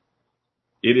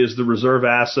 It is the reserve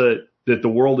asset that the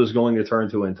world is going to turn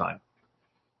to in time.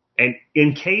 And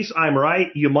in case I'm right,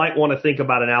 you might want to think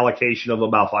about an allocation of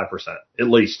about 5%, at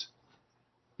least,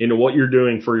 into what you're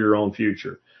doing for your own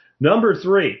future. Number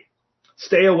 3,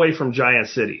 stay away from giant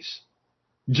cities.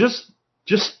 Just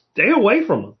stay away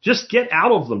from them. Just get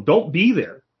out of them. Don't be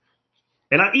there.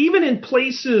 And even in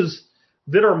places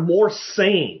that are more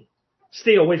sane,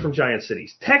 stay away from giant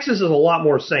cities. Texas is a lot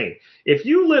more sane. If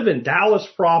you live in Dallas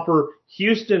proper,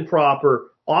 Houston proper,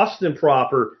 Austin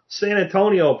proper, San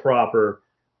Antonio proper.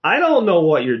 I don't know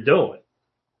what you're doing.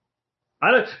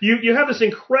 You have this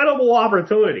incredible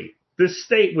opportunity, this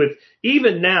state with,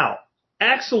 even now,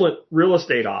 excellent real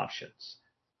estate options.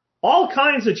 All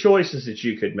kinds of choices that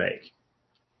you could make.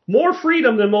 More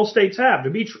freedom than most states have, to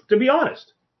be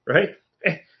honest, right?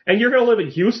 And you're going to live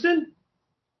in Houston?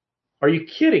 Are you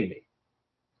kidding me?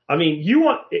 I mean,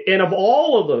 and of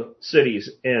all of the cities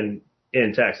in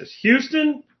Texas,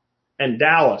 Houston and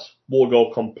Dallas will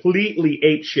go completely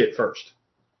apeshit first.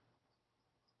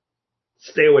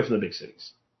 Stay away from the big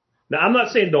cities. Now, I'm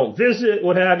not saying don't visit,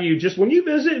 what have you. Just when you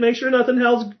visit, make sure nothing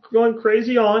else going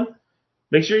crazy on.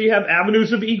 Make sure you have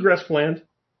avenues of egress planned.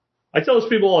 I tell those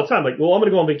people all the time, like, well, I'm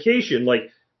going to go on vacation. Like,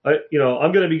 I'm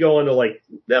going to be going to like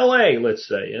LA, let's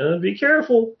say. Be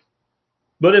careful.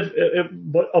 But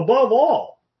but above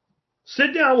all,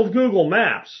 sit down with Google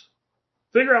Maps.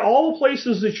 Figure out all the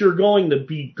places that you're going to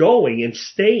be going and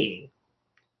staying.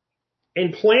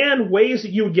 And plan ways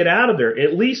that you would get out of there.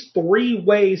 At least 3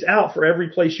 ways out for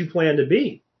every place you plan to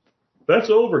be. That's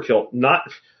overkill. Not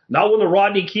when the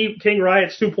Rodney King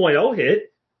Riots 2.0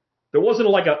 hit. There wasn't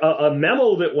like a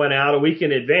memo that went out a week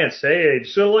in advance. Hey,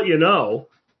 just to let you know.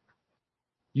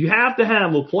 You have to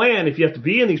have a plan if you have to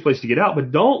be in these places to get out,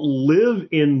 but don't live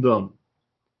in them.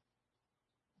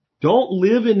 Don't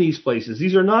live in these places.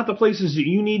 These are not the places that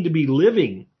you need to be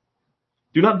living.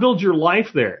 Do not build your life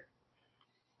there.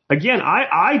 Again,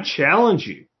 I challenge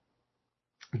you.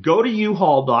 Go to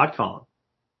U-Haul.com.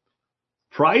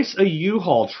 Price a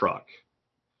U-Haul truck.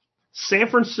 San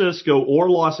Francisco or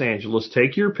Los Angeles,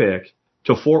 take your pick,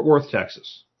 to Fort Worth,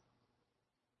 Texas.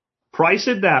 Price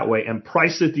it that way and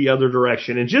price it the other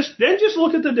direction. And just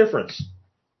look at the difference.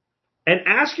 And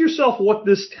ask yourself what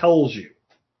this tells you.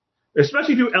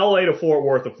 Especially do LA to Fort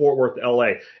Worth to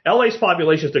LA. LA's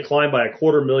population has declined by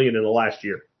 250,000 in the last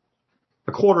year.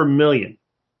 250,000.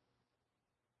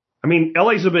 I mean,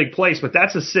 LA's a big place, but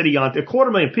that's a city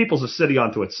 250,000 people is a city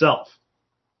unto itself.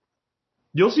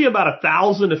 You'll see about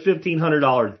 $1,000 to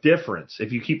 $1,500 difference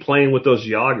if you keep playing with those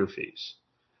geographies.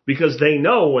 Because they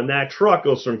know when that truck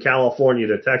goes from California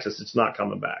to Texas, it's not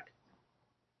coming back.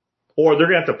 Or they're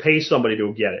going to have to pay somebody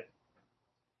to get it.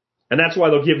 And that's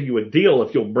why they'll give you a deal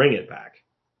if you'll bring it back.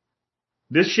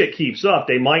 This shit keeps up.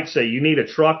 They might say, you need a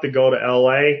truck to go to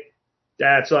LA?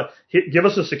 Give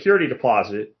us a security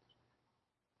deposit.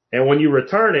 And when you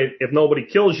return it, if nobody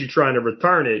kills you trying to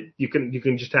return it, you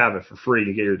can just have it for free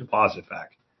to get your deposit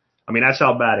back. I mean, that's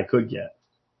how bad it could get,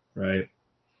 right?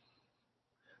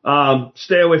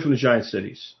 Stay away from the giant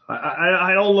cities.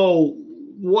 I don't know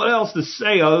what else to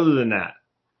say other than that.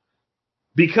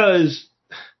 Because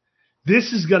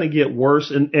this is going to get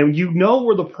worse, and you know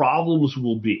where the problems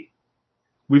will be.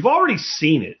 We've already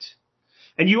seen it.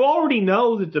 And you already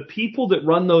know that the people that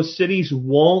run those cities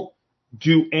won't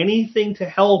do anything to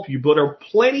help you, but are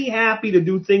plenty happy to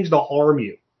do things to harm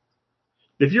you.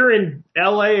 If you're in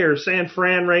LA or San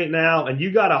Fran right now and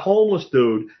you got a homeless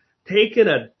dude taking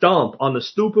a dump on the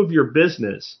stoop of your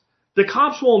business, the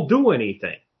cops won't do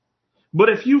anything. But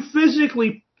if you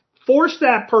physically force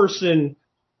that person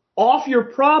off your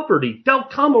property, they'll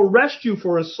come arrest you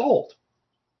for assault.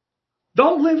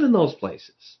 Don't live in those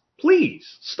places.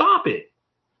 Please, stop it.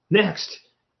 Next.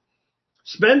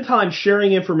 Spend time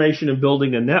sharing information and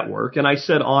building a network. And I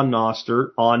said on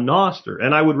Nostr.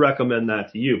 And I would recommend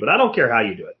that to you. But I don't care how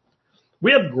you do it.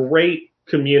 We have great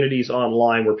communities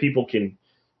online where people can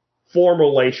form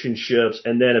relationships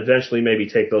and then eventually maybe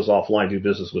take those offline, do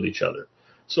business with each other.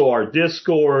 So our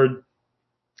Discord,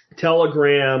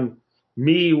 Telegram,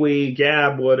 MeWe,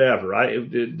 Gab, whatever.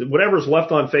 Whatever's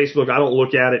left on Facebook, I don't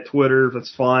look at it. Twitter,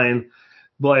 that's fine.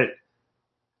 But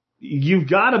you've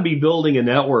got to be building a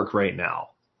network right now.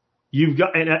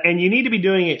 And you need to be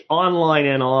doing it online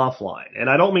and offline. And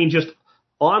I don't mean just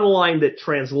online that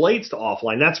translates to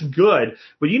offline. That's good.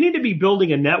 But you need to be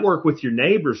building a network with your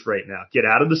neighbors right now. Get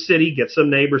out of the city, get some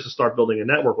neighbors to start building a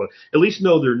network with. At least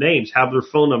know their names, have their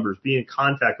phone numbers, be in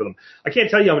contact with them. I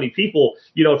can't tell you how many people,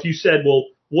 if you said, well,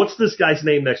 what's this guy's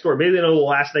name next door? Maybe they know the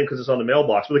last name because it's on the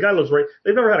mailbox. But the guy lives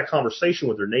they've never had a conversation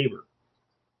with their neighbor.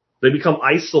 They become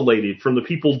isolated from the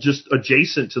people just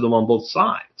adjacent to them on both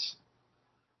sides.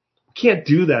 We can't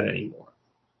do that anymore.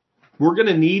 We're going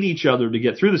to need each other to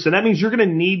get through this. And that means you're going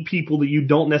to need people that you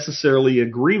don't necessarily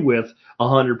agree with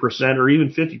 100% or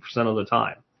even 50% of the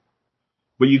time.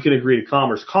 But you can agree to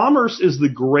commerce. Commerce is the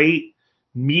great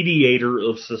mediator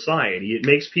of society. It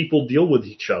makes people deal with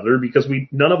each other because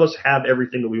none of us have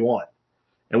everything that we want.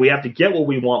 And we have to get what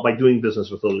we want by doing business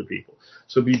with other people.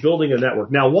 So be building a network.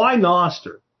 Now, why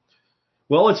Nostr?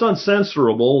 Well, it's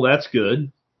uncensorable. That's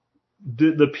good.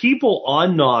 the people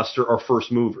on Nostr are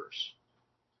first movers.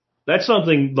 That's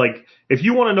something like, if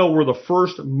you want to know where the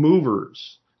first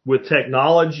movers with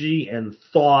technology and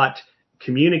thought,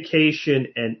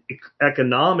 communication and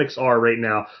economics are right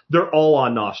now, they're all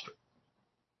on Nostr.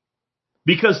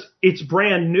 Because it's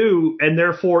brand new, and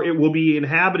therefore it will be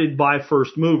inhabited by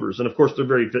first movers. And of course, they're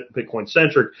very Bitcoin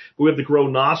centric. But we have the Grow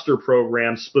Nostr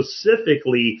program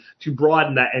specifically to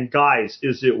broaden that. And guys,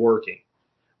 is it working?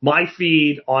 My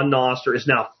feed on Nostr is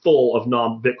now full of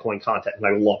non-Bitcoin content, and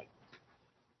I love it.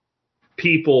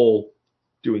 People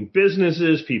doing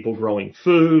businesses, people growing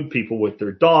food, people with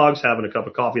their dogs, having a cup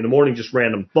of coffee in the morning, just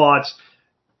random thoughts.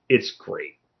 It's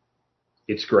great.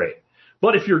 It's great.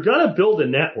 But if you're going to build a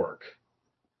network,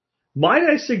 might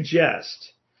I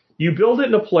suggest you build it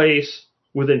in a place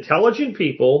with intelligent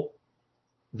people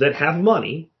that have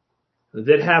money,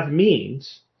 that have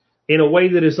means, in a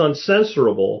way that is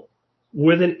uncensorable,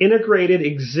 with an integrated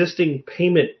existing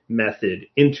payment method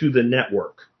into the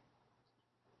network.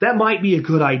 That might be a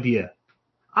good idea.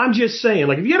 I'm just saying,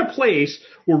 like, if you had a place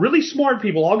where really smart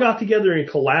people all got together and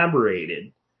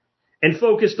collaborated and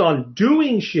focused on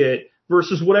doing shit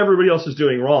versus what everybody else is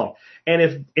doing wrong.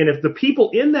 And if the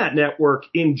people in that network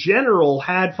in general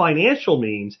had financial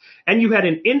means, and you had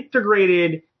an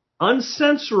integrated,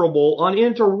 uncensorable,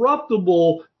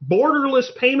 uninterruptible,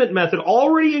 borderless payment method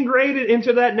already integrated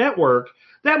into that network,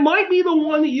 that might be the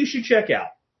one that you should check out.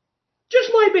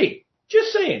 Just might be.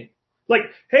 Just saying. Like,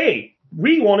 hey,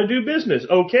 we want to do business.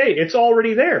 Okay, it's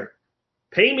already there.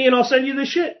 Pay me and I'll send you the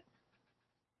shit.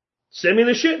 Send me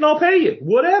the shit and I'll pay you.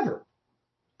 Whatever.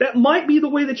 That might be the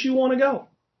way that you want to go.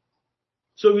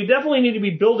 So we definitely need to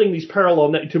be building these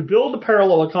parallel to build a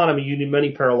parallel economy, you need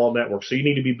many parallel networks. So you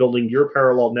need to be building your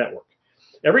parallel network.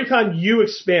 Every time you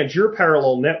expand your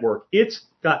parallel network, it's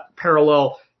got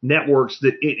parallel networks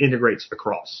that it integrates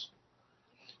across.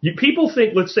 People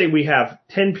think, let's say we have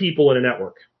 10 people in a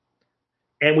network,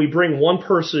 and we bring one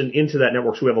person into that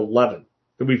network, so we have 11,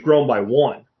 and we've grown by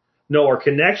 1. No, our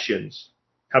connections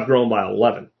have grown by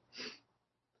 11.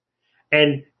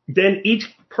 And then each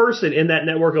person in that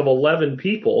network of 11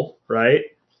 people, right,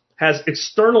 has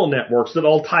external networks that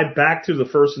all tie back to the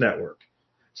first network.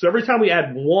 So every time we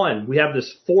add 1, we have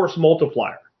this force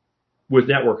multiplier with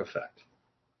network effect.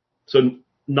 So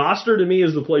Nostr to me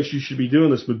is the place you should be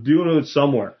doing this, but doing it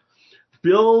somewhere.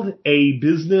 Build a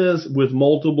business with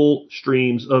multiple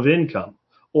streams of income.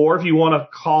 Or if you want to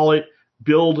call it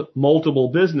build multiple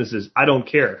businesses, I don't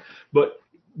care. But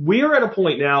we are at a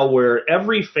point now where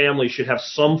every family should have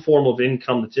some form of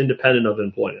income that's independent of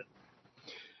employment.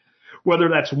 Whether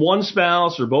that's one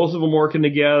spouse or both of them working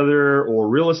together or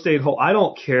real estate, I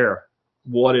don't care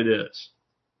what it is.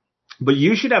 But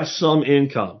you should have some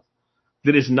income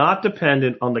that is not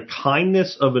dependent on the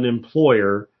kindness of an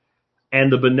employer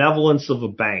and the benevolence of a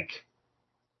bank.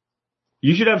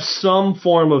 You should have some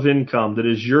form of income that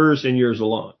is yours and yours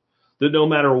alone. That no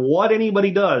matter what anybody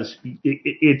does,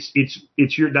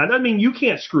 it's your. That doesn't mean you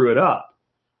can't screw it up.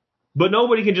 But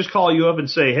nobody can just call you up and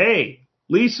say, hey,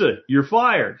 Lisa, you're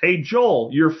fired. Hey, Joel,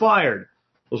 you're fired.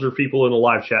 Those are people in the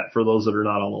live chat for those that are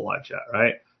not on the live chat,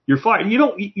 right? You're fired.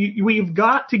 We've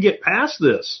got to get past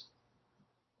this.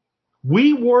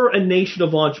 We were a nation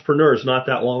of entrepreneurs not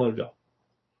that long ago.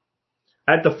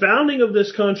 At the founding of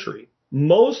this country,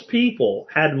 most people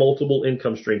had multiple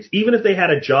income streams, even if they had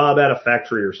a job at a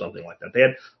factory or something like that. They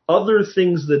had other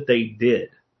things that they did.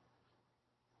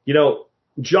 You know,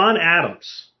 John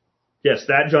Adams, yes,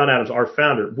 that John Adams, our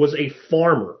founder, was a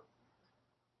farmer.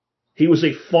 He was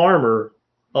a farmer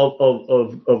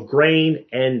of grain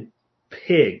and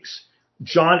pigs.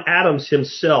 John Adams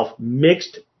himself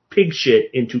mixed pig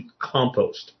shit into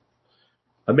compost.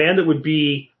 A man that would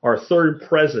be our third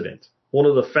president, one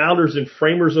of the founders and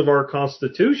framers of our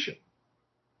Constitution,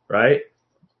 right?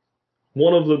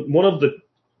 One of the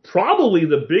probably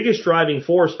the biggest driving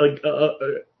force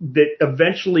that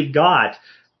eventually got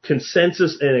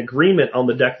consensus and agreement on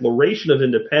the Declaration of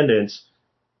Independence,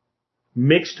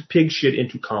 mixed pig shit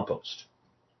into compost.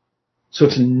 So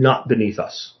it's not beneath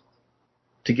us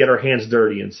to get our hands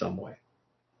dirty in some way,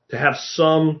 to have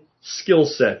some skill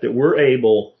set that we're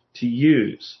able to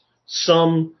use,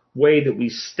 some way that we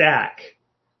stack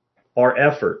our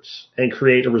efforts and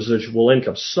create a residual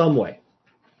income, some way.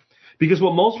 Because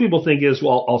what most people think is,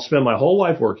 well, I'll spend my whole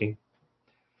life working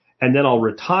and then I'll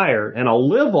retire and I'll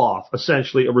live off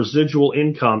essentially a residual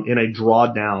income in a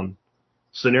drawdown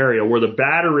scenario where the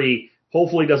battery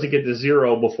hopefully doesn't get to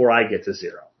zero before I get to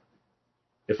zero.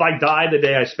 If I die the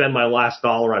day I spend my last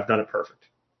dollar, I've done it perfect.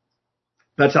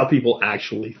 That's how people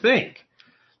actually think.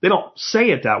 They don't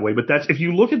say it that way, but that's, if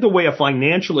you look at the way a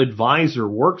financial advisor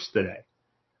works today,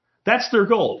 That's their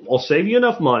goal. We'll save you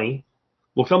enough money.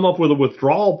 We'll come up with a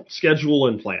withdrawal schedule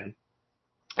and plan.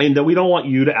 And then we don't want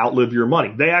you to outlive your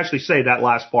money. They actually say that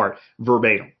last part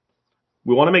verbatim.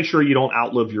 We want to make sure you don't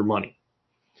outlive your money.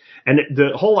 And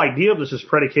the whole idea of this is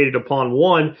predicated upon,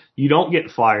 one, you don't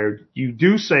get fired. You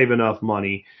do save enough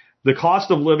money. The cost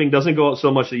of living doesn't go up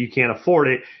so much that you can't afford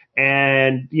it.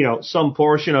 And, some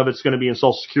portion of it's going to be in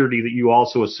Social Security that you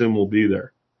also assume will be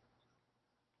there.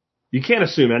 You can't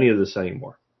assume any of this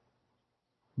anymore.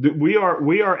 We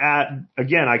are at,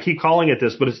 again, I keep calling it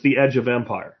this, but it's the edge of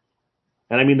empire.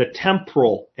 And I mean the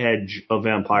temporal edge of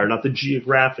empire, not the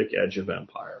geographic edge of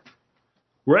empire.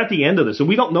 We're at the end of this, and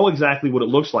we don't know exactly what it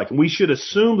looks like. And we should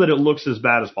assume that it looks as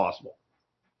bad as possible.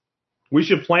 We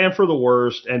should plan for the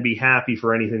worst and be happy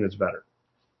for anything that's better.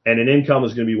 And an income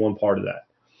is going to be one part of that.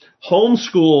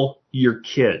 Homeschool your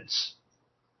kids.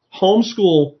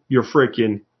 Homeschool your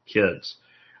freaking kids.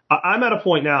 I'm at a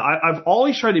point now, I've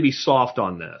always tried to be soft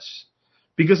on this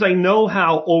because I know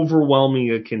how overwhelming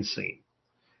it can seem.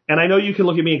 And I know you can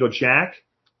look at me and go, Jack,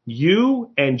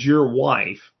 you and your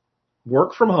wife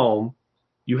work from home.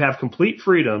 You have complete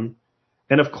freedom.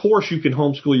 And of course you can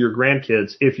homeschool your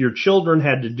grandkids. If your children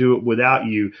had to do it without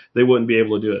you, they wouldn't be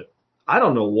able to do it. I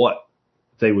don't know what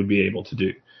they would be able to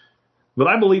do, but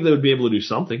I believe they would be able to do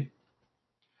something.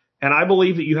 And I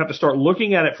believe that you have to start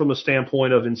looking at it from the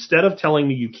standpoint of, instead of telling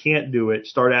me you can't do it,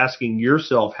 start asking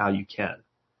yourself how you can.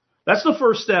 That's the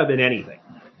first step in anything.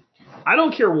 I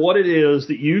don't care what it is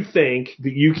that you think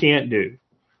that you can't do.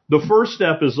 The first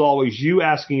step is always you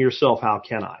asking yourself, how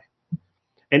can I?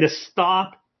 And to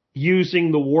stop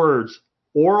using the words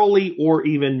orally or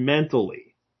even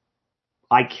mentally,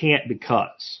 I can't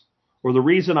because, or the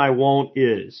reason I won't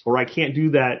is, or I can't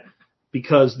do that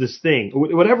because this thing,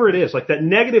 whatever it is, like that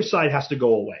negative side has to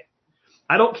go away.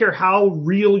 I don't care how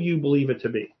real you believe it to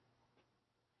be,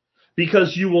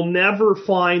 because you will never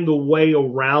find the way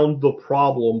around the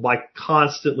problem by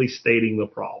constantly stating the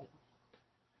problem.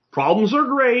 Problems are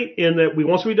great in that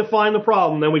once we define the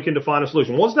problem, then we can define a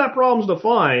solution. Once that problem's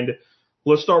defined,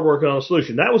 let's start working on a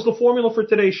solution. That was the formula for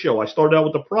today's show. I started out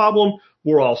with the problem.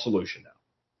 We're all solution now.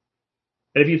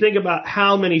 And if you think about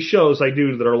how many shows I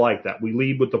do that are like that, we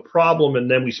lead with the problem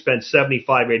and then we spend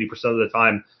 75, 80% of the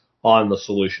time on the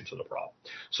solution to the problem.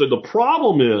 So the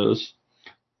problem is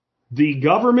the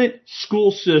government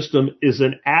school system is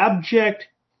an abject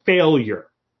failure.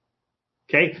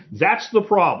 Okay? That's the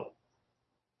problem.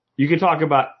 You can talk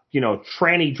about,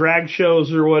 tranny drag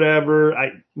shows or whatever.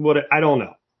 I don't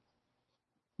know.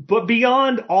 But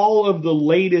beyond all of the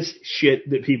latest shit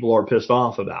that people are pissed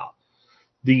off about,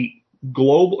 the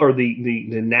global or the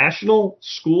national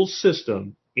school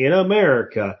system in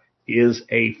America is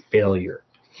a failure.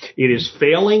 It is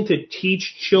failing to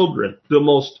teach children the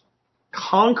most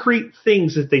concrete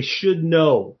things that they should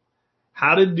know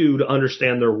how to do to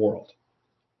understand their world.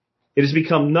 It has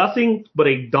become nothing but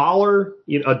a dollar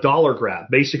grab.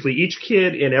 Basically, each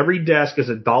kid in every desk has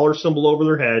a dollar symbol over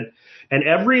their head, and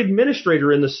every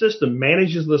administrator in the system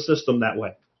manages the system that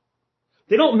way.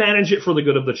 They don't manage it for the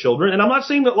good of the children. And I'm not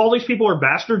saying that all these people are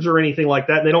bastards or anything like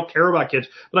that, and they don't care about kids.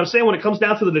 But I'm saying when it comes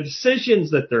down to the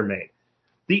decisions that they're made,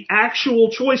 the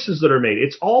actual choices that are made,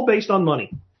 it's all based on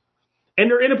money. And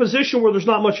they're in a position where there's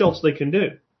not much else they can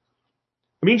do.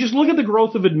 I mean, just look at the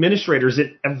growth of administrators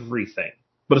in everything,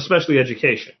 but especially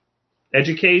education.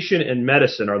 Education and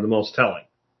medicine are the most telling.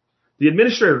 The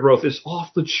administrator growth is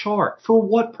off the chart. For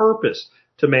what purpose?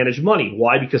 To manage money.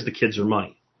 Why? Because the kids are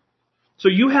money. So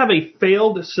you have a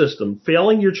failed system,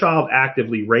 failing your child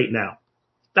actively right now.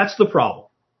 That's the problem.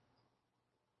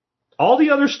 All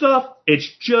the other stuff,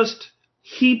 it's just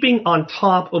heaping on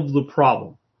top of the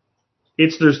problem.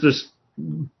 There's this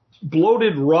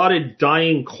bloated, rotted,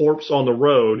 dying corpse on the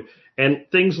road, and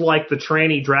things like the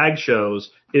tranny drag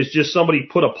shows is just somebody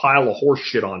put a pile of horse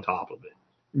shit on top of it.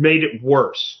 Made it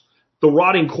worse. The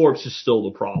rotting corpse is still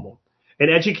the problem.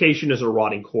 And education is a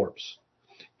rotting corpse.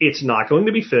 It's not going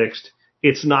to be fixed.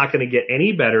 It's not going to get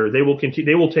any better. They will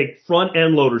continue. They will take front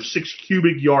end loaders, 6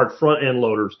 cubic yard front end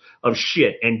loaders of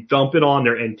shit and dump it on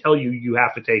there and tell you you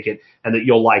have to take it and that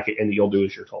you'll like it and that you'll do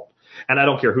as you're told. And I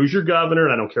don't care who's your governor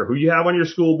and I don't care who you have on your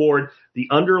school board. The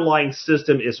underlying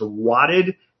system is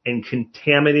rotted and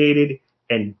contaminated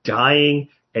and dying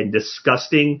and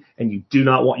disgusting, and you do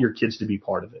not want your kids to be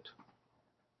part of it.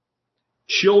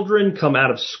 Children come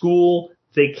out of school,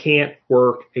 they can't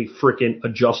work a frickin'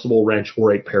 adjustable wrench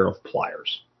or a pair of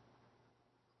pliers.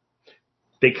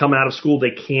 They come out of school,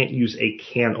 they can't use a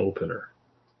can opener.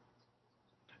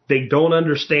 They don't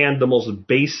understand the most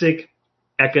basic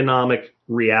economic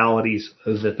realities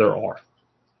that there are.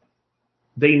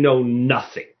 They know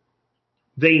nothing.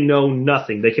 They know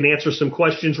nothing. They can answer some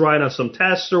questions right on some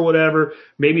tests or whatever.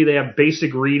 Maybe they have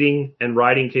basic reading and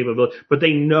writing capability, but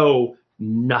they know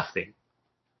nothing.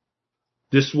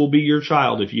 This will be your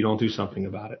child if you don't do something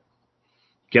about it.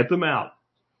 Get them out.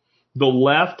 The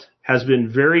left has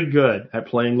been very good at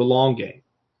playing the long game.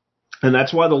 And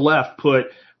that's why the left put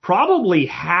probably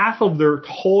half of their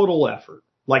total effort,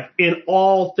 like in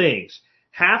all things,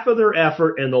 half of their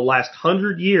effort in the last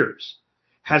 100 years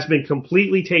has been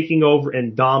completely taking over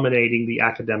and dominating the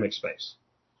academic space.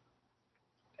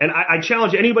 And I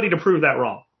challenge anybody to prove that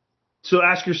wrong. So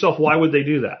ask yourself, why would they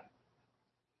do that?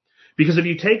 Because if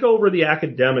you take over the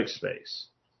academic space,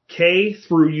 K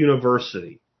through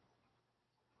university,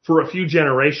 for a few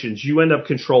generations, you end up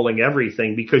controlling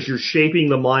everything because you're shaping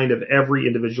the mind of every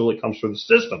individual that comes through the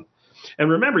system.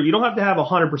 And remember, you don't have to have a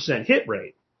 100% hit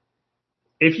rate.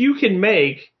 If you can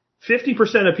make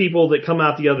 50% of people that come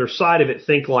out the other side of it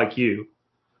think like you,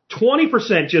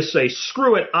 20% just say,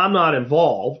 screw it, I'm not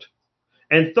involved,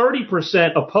 and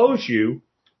 30% oppose you,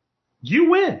 you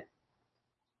win.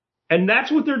 And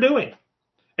that's what they're doing.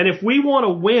 And if we want to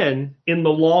win in the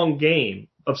long game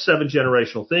of 7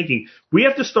 generational thinking, we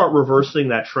have to start reversing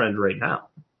that trend right now.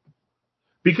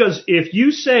 Because if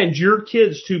you send your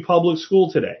kids to public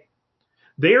school today,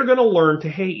 they are going to learn to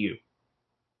hate you.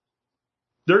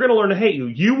 They're going to learn to hate you.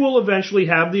 You will eventually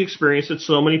have the experience that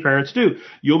so many parents do.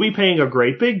 You'll be paying a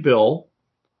great big bill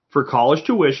for college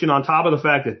tuition on top of the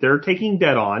fact that they're taking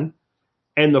debt on.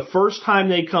 And the first time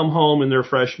they come home in their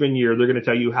freshman year, they're going to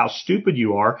tell you how stupid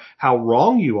you are, how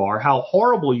wrong you are, how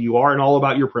horrible you are, and all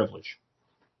about your privilege.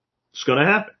 It's going to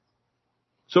happen.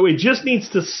 So it just needs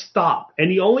to stop.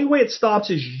 And the only way it stops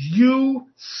is you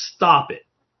stop it.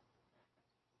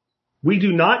 We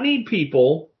do not need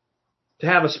people to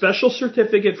have a special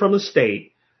certificate from the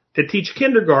state to teach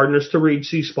kindergartners to read,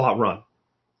 see, spot, run.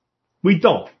 We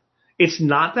don't. It's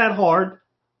not that hard.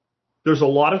 There's a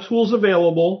lot of tools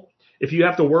available if you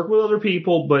have to work with other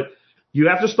people, but you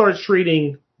have to start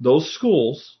treating those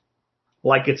schools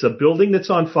like it's a building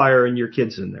that's on fire and your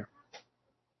kid's in there.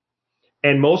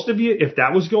 And most of you, if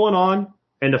that was going on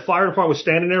and the fire department was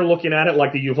standing there looking at it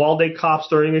like the Uvalde cops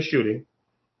during a shooting,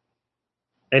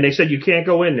 and they said you can't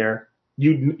go in there,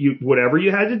 you whatever you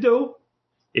had to do,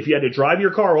 if you had to drive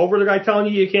your car over the guy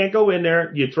telling you can't go in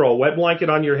there, you'd throw a wet blanket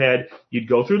on your head, you'd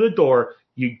go through the door,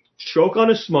 you'd choke on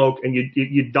his smoke, and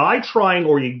you'd die trying,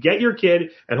 or you'd get your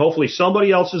kid and hopefully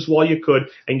somebody else's while you could,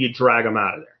 and you'd drag him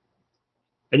out of there.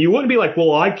 And you wouldn't be like,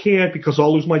 well, I can't because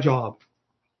I'll lose my job.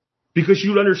 Because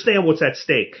you'd understand what's at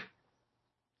stake.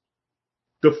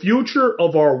 The future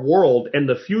of our world and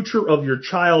the future of your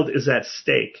child is at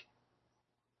stake.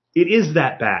 It is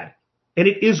that bad. And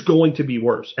it is going to be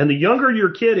worse. And the younger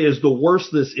your kid is, the worse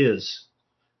this is.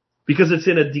 Because it's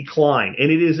in a decline.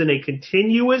 And it is in a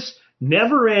continuous,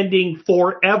 never-ending,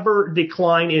 forever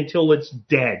decline until it's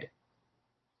dead.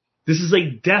 This is a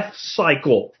death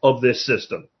cycle of this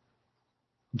system.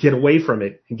 Get away from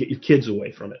it and get your kids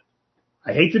away from it.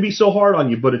 I hate to be so hard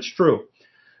on you, but it's true.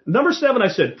 Number 7, I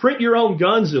said, print your own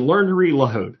guns and learn to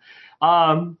reload.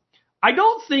 I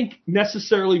don't think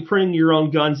necessarily printing your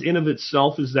own guns in of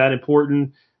itself is that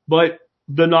important, but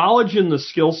the knowledge and the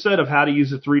skill set of how to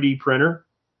use a 3D printer,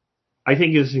 I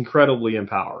think is incredibly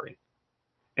empowering.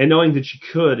 And knowing that you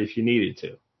could if you needed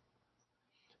to.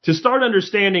 To start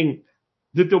understanding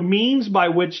that the means by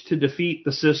which to defeat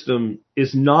the system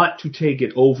is not to take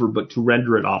it over, but to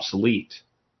render it obsolete.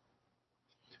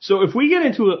 So if we get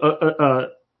into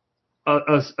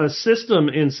a system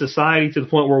in society to the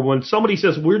point where when somebody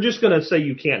says, we're just going to say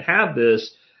you can't have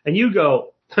this, and you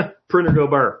go, printer go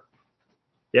burr.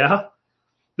 Yeah?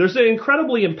 There's an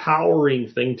incredibly empowering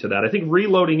thing to that. I think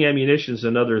reloading ammunition is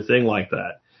another thing like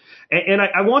that. And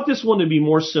I want this one to be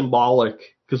more symbolic,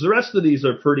 because the rest of these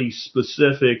are pretty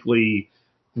specifically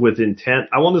with intent.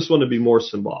 I want this one to be more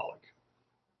symbolic.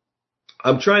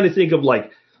 I'm trying to think of like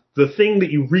the thing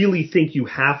that you really think you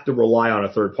have to rely on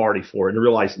a third party for, and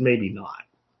realize maybe not.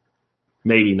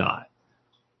 Maybe not.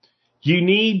 You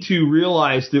need to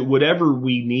realize that whatever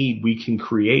we need, we can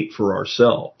create for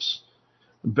ourselves.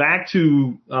 Back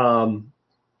to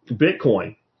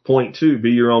Bitcoin, point 2,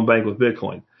 be your own bank with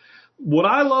Bitcoin. What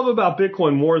I love about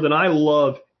Bitcoin more than I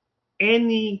love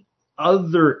any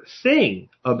other thing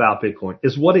about Bitcoin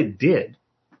is what it did.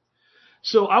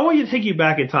 So I want you to take you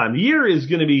back in time. The year is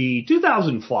going to be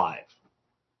 2005.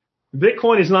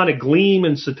 Bitcoin is not a gleam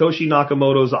in Satoshi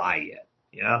Nakamoto's eye yet.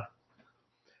 Yeah.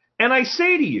 And I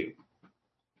say to you,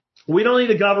 we don't need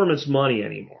the government's money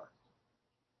anymore.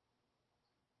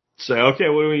 Say, okay,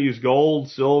 what do we use? Gold,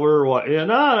 silver, what? Yeah,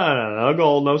 no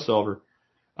gold, no silver.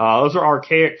 Those are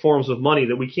archaic forms of money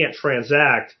that we can't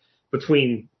transact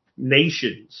between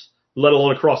nations, let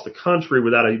alone across the country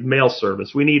without a mail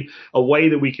service. We need a way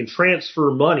that we can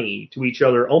transfer money to each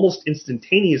other almost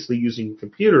instantaneously using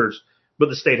computers, but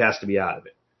the state has to be out of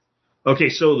it. Okay,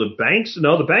 so the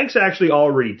banks actually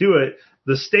already do it.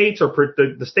 The states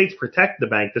protect the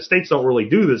bank. The states don't really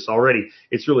do this already.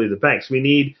 It's really the banks. We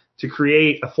need to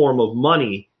create a form of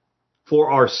money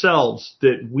for ourselves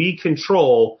that we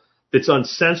control, that's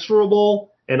uncensorable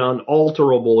and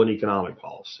unalterable in economic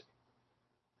policy.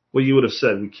 Well, you would have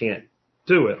said we can't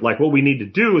do it. Like, what we need to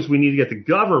do is we need to get the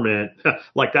government,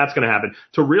 like that's going to happen,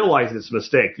 to realize it's a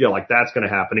mistake. Yeah, like that's going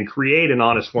to happen, and create an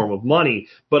honest form of money,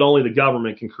 but only the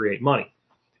government can create money.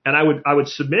 And I would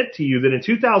submit to you that in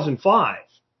 2005,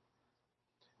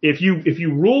 if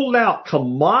you ruled out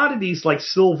commodities like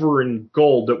silver and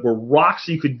gold that were rocks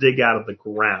you could dig out of the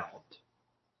ground,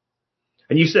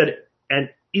 and you said an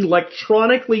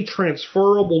electronically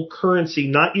transferable currency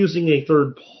not using a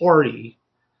third party,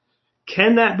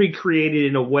 can that be created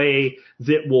in a way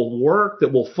that will work,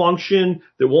 that will function,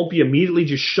 that won't be immediately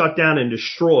just shut down and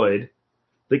destroyed,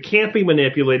 that can't be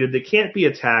manipulated, that can't be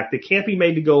attacked, that can't be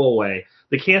made to go away,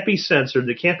 that can't be censored,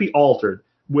 that can't be altered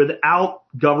without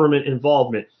government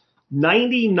involvement?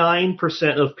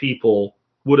 99% of people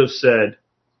would have said,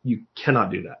 you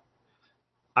cannot do that.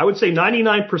 I would say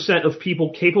 99% of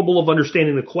people capable of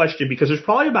understanding the question, because there's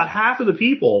probably about half of the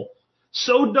people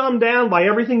so dumbed down by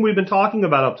everything we've been talking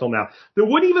about up till now that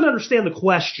wouldn't even understand the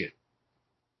question.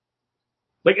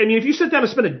 Like, I mean, if you sit down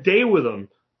and spend a day with them,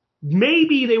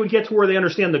 maybe they would get to where they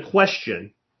understand the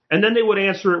question, and then they would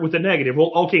answer it with a negative.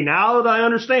 Well, okay, now that I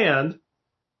understand,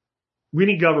 we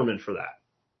need government for that.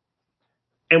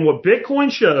 And what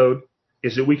Bitcoin showed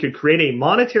is that we could create a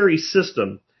monetary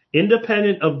system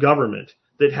independent of government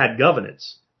that had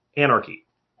governance, anarchy.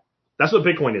 That's what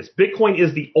Bitcoin is. Bitcoin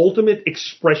is the ultimate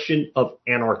expression of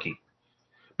anarchy,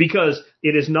 because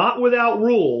it is not without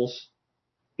rules.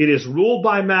 It is ruled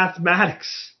by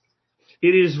mathematics.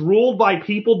 It is ruled by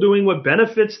people doing what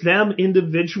benefits them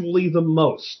individually the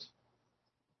most.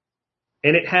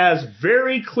 And it has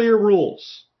very clear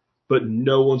rules, but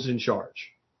no one's in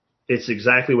charge. It's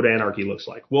exactly what anarchy looks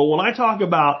like. Well, when I talk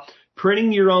about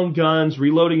printing your own guns,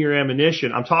 reloading your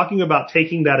ammunition, I'm talking about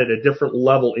taking that at a different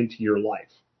level into your life.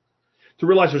 To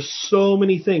realize there's so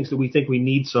many things that we think we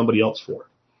need somebody else for.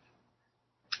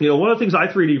 You know, one of the things I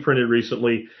 3D printed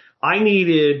recently, I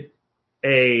needed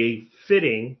a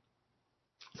fitting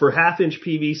for 1/2-inch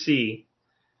PVC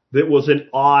that was an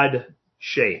odd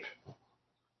shape.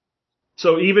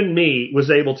 So even me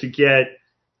was able to get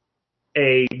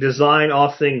a design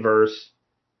off Thingiverse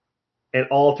and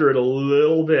alter it a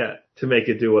little bit to make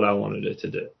it do what I wanted it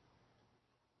to do.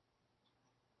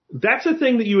 That's a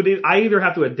thing that I either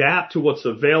have to adapt to what's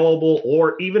available,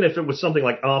 or even if it was something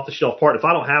like an off-the-shelf part, if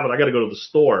I don't have it, I got to go to the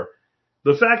store.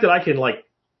 The fact that I can like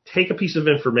take a piece of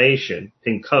information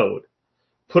in code,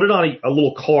 put it on a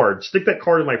little card, stick that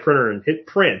card in my printer and hit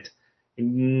print,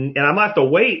 and I might have to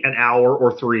wait an hour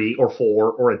or 3 or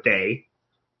 4 or a day,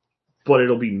 but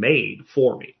it'll be made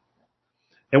for me.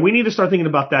 And we need to start thinking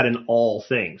about that in all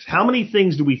things. How many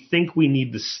things do we think we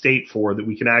need the state for that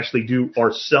we can actually do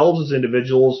ourselves as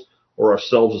individuals or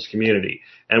ourselves as community?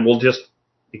 And we'll just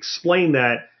explain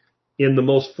that in the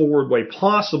most forward way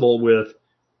possible with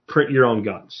print your own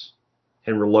guns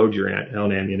and reload your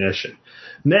own ammunition.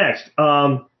 Next,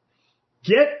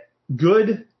 get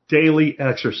good daily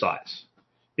exercise.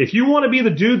 If you want to be the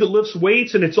dude that lifts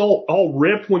weights and it's all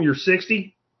ripped when you're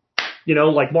 60, you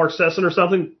know, like Mark Sesson or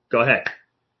something, go ahead.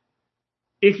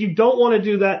 If you don't want to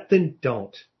do that, then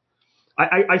don't.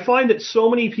 I find that so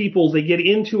many people, they get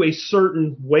into a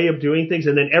certain way of doing things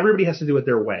and then everybody has to do it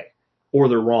their way or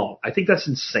they're wrong. I think that's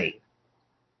insane.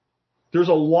 There's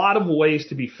a lot of ways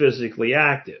to be physically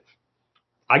active.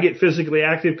 I get physically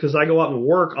active because I go out and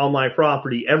work on my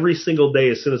property every single day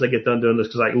as soon as I get done doing this,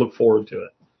 because I look forward to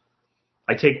it.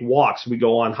 I take walks, we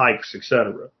go on hikes,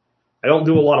 etc. I don't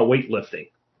do a lot of weightlifting,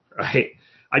 right?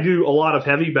 I do a lot of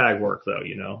heavy bag work, though,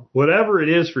 you know, whatever it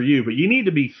is for you, but you need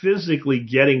to be physically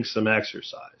getting some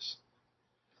exercise.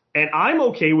 And I'm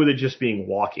okay with it just being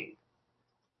walking,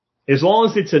 as long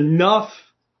as it's enough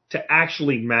to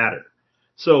actually matter.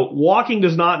 So walking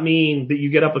does not mean that you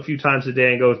get up a few times a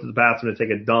day and go to the bathroom and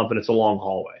take a dump and it's a long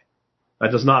hallway.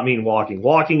 That does not mean walking.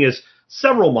 Walking is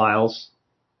several miles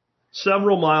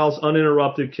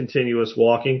uninterrupted, continuous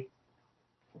walking.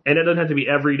 And it doesn't have to be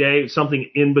every day, something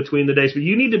in between the days, but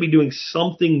you need to be doing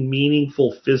something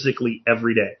meaningful physically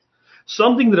every day.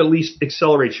 Something that at least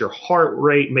accelerates your heart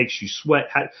rate, makes you sweat,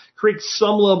 creates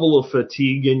some level of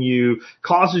fatigue in you,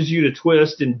 causes you to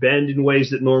twist and bend in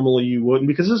ways that normally you wouldn't,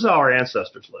 because this is how our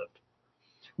ancestors lived.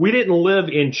 We didn't live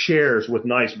in chairs with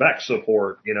nice back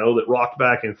support, that rocked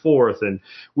back and forth. And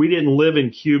we didn't live in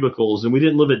cubicles, and we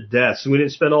didn't live at desks, and we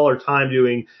didn't spend all our time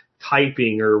doing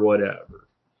typing or whatever.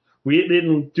 We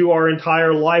didn't do our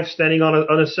entire life standing on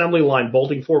an assembly line,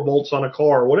 bolting 4 bolts on a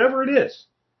car, whatever it is.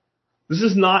 This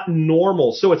is not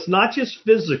normal. So it's not just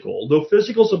physical, though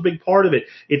physical is a big part of it.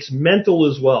 It's mental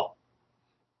as well.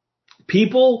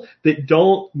 People that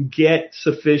don't get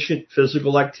sufficient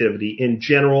physical activity in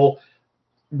general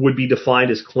would be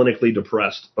defined as clinically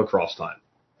depressed across time.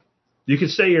 You could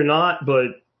say you're not, but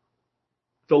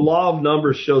the law of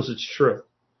numbers shows it's true.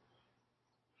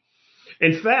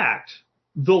 In fact,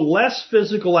 the less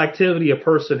physical activity a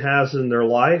person has in their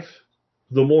life,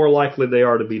 the more likely they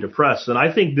are to be depressed. And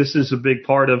I think this is a big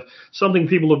part of something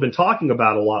people have been talking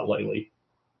about a lot lately.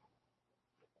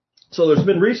 So there's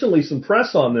been recently some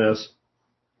press on this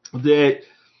that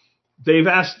they've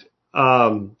asked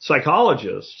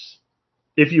psychologists,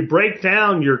 if you break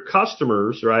down your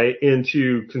customers, right,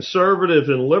 into conservative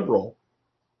and liberal,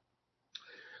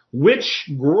 which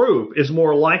group is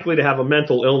more likely to have a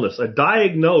mental illness, a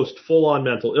diagnosed full-on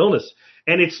mental illness?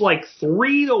 And it's like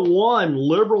 3-1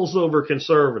 liberals over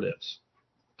conservatives.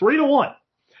 3-1.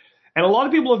 And a lot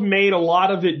of people have made a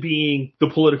lot of it being the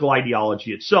political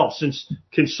ideology itself. Since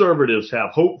conservatives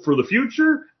have hope for the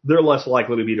future, they're less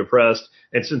likely to be depressed.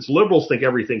 And since liberals think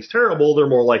everything's terrible, they're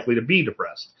more likely to be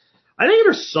depressed. I think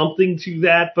there's something to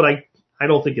that, but I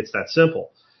don't think it's that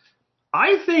simple.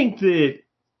 I think that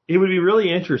it would be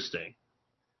really interesting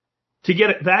to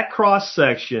get that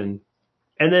cross-section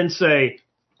and then say,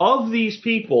 of these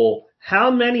people, how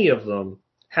many of them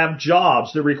have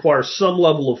jobs that require some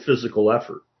level of physical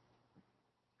effort?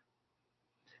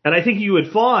 And I think you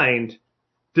would find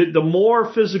that the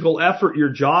more physical effort your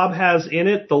job has in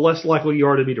it, the less likely you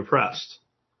are to be depressed.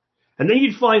 And then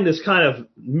you'd find this kind of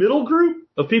middle group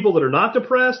of people that are not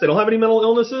depressed, they don't have any mental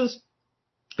illnesses,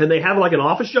 and they have like an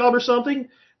office job or something,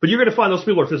 but you're going to find those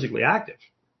people are physically active.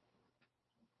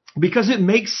 Because it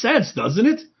makes sense, doesn't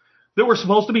it? That we're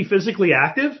supposed to be physically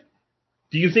active?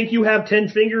 Do you think you have 10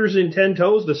 fingers and 10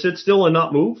 toes to sit still and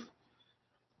not move?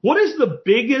 What is the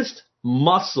biggest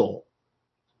muscle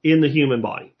in the human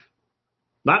body?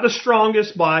 Not the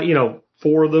strongest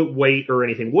for the weight or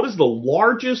anything. What is the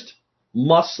largest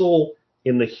muscle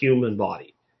in the human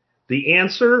body? The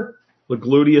answer, the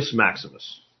gluteus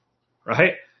maximus.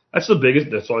 Right? That's the biggest,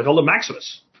 that's why I call it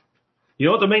maximus. You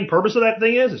know what the main purpose of that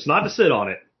thing is? It's not to sit on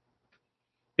it.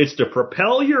 It's to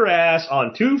propel your ass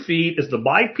on 2 feet as the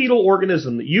bipedal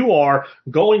organism that you are,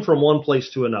 going from one place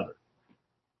to another.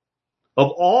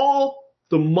 Of all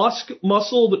the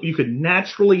muscle that you could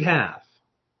naturally have,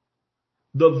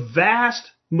 the vast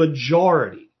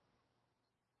majority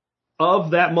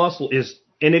of that muscle is,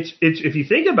 and it's if you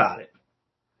think about it,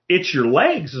 it's your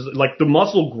legs. Like the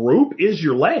muscle group is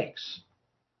your legs.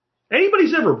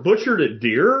 Anybody's ever butchered a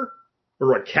deer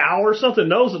or a cow or something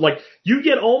knows that, like, you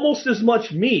get almost as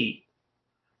much meat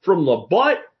from the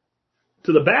butt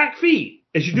to the back feet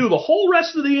as you do the whole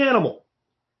rest of the animal.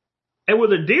 And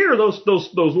with a deer, those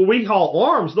what we call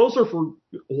arms, those are for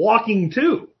walking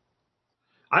too.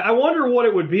 I wonder what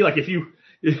it would be like if you,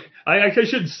 I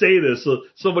shouldn't say this, so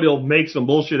somebody will make some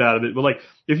bullshit out of it, but like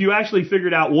if you actually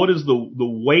figured out what is the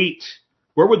weight,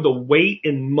 where would the weight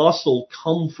and muscle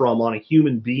come from on a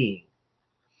human being?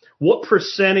 What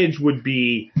percentage would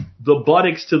be the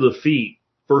buttocks to the feet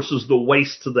versus the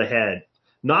waist to the head?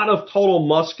 Not of total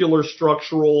muscular,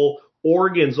 structural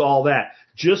organs, all that.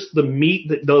 Just the meat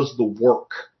that does the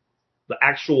work, the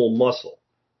actual muscle.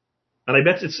 And I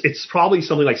bet it's probably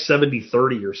something like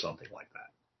 70-30 or something like that.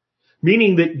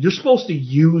 Meaning that you're supposed to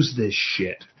use this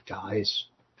shit, guys.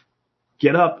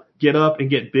 Get up and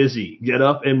get busy. Get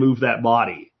up and move that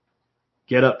body.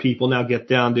 Get up, people, now get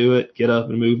down, do it. Get up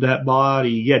and move that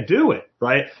body. Yeah, do it,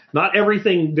 right? Not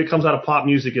everything that comes out of pop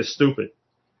music is stupid.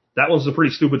 That was a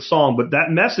pretty stupid song, but that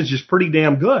message is pretty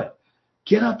damn good.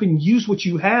 Get up and use what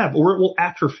you have, or it will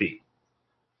atrophy.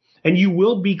 And you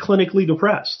will be clinically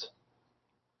depressed.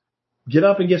 Get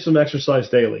up and get some exercise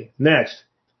daily. Next,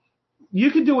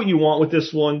 you can do what you want with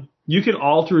this one. You can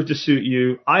alter it to suit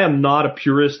you. I am not a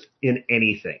purist in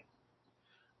anything.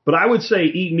 But I would say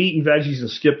eat meat and veggies and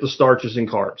skip the starches and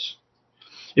carbs.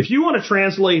 If you want to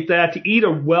translate that to eat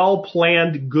a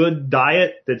well-planned, good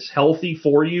diet that's healthy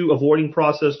for you, avoiding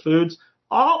processed foods,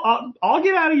 I'll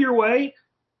get out of your way.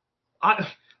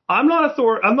 I'm not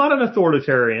an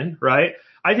authoritarian, right?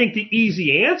 I think the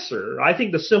easy answer, I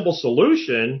think the simple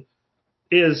solution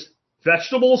is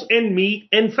vegetables and meat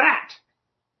and fat.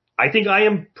 I think I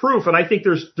am proof, and I think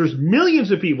there's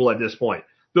millions of people at this point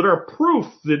that are proof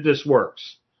that this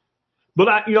works. But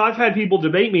I've had people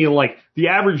debate me and like the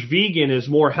average vegan is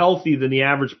more healthy than the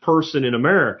average person in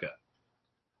America.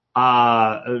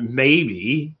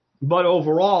 Maybe, but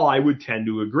overall I would tend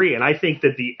to agree. And I think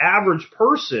that the average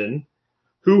person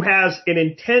who has an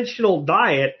intentional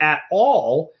diet at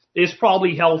all is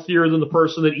probably healthier than the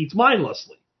person that eats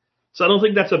mindlessly. So I don't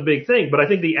think that's a big thing, but I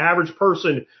think the average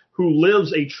person who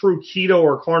lives a true keto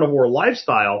or carnivore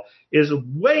lifestyle is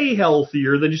way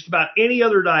healthier than just about any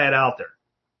other diet out there.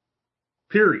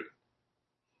 Period.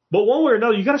 But one way or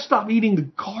another, you got to stop eating the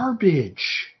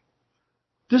garbage.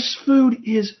 This food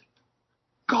is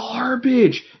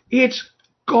garbage.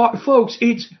 Folks,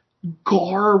 it's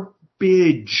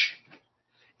garbage.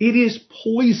 It is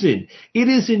poison. It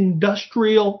is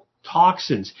industrial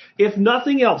toxins. If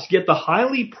nothing else, get the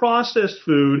highly processed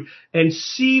food and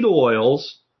seed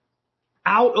oils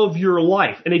out of your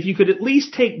life. And if you could at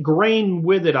least take grain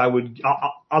with it,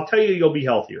 I'll tell you, you'll be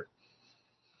healthier.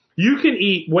 You can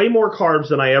eat way more carbs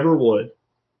than I ever would,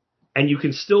 and you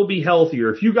can still be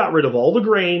healthier if you got rid of all the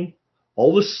grain,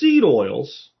 all the seed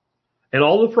oils, and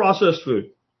all the processed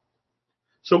food.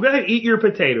 So go ahead, eat your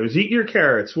potatoes, eat your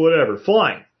carrots, whatever,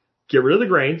 fine. Get rid of the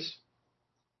grains.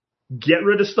 Get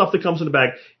rid of stuff that comes in the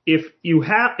bag. If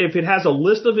it has a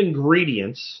list of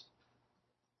ingredients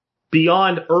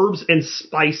beyond herbs and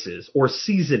spices or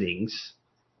seasonings,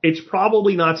 it's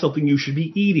probably not something you should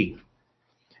be eating.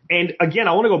 And again,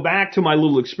 I want to go back to my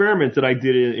little experiment that I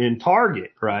did in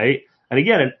Target, right? And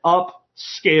again, an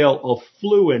upscale,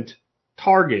 affluent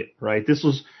Target, right? This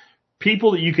was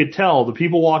people that you could tell, the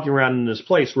people walking around in this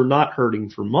place were not hurting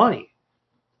for money.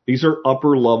 These are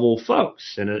upper level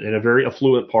folks in a very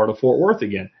affluent part of Fort Worth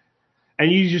again. And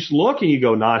you just look and you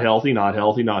go, not healthy, not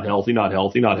healthy, not healthy, not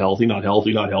healthy, not healthy, not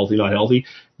healthy, not healthy, not healthy.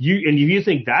 And if you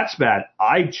think that's bad,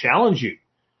 I challenge you.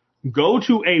 Go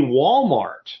to a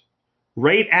Walmart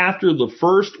right after the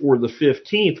 1st or the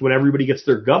 15th when everybody gets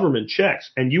their government checks.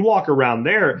 And you walk around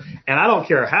there, and I don't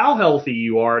care how healthy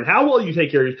you are and how well you take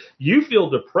care of you feel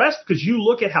depressed because you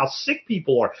look at how sick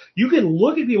people are. You can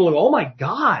look at people and go, oh my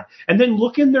God, and then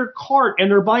look in their cart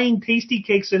and they're buying tasty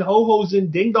cakes and ho-hos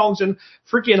and ding-dongs and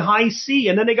freaking high C.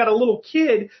 And then they got a little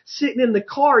kid sitting in the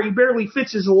car. He barely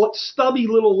fits his stubby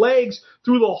little legs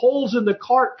through the holes in the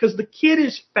cart because the kid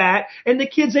is fat and the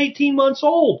kid's 18 months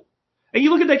old. And you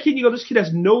look at that kid and you go, this kid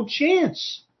has no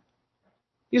chance.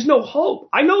 There's no hope.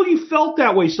 I know you felt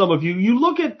that way, some of you. You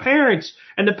look at parents,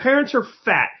 and the parents are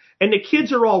fat, and the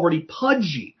kids are already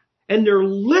pudgy, and they're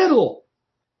little.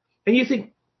 And you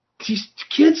think, these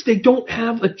kids, they don't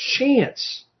have a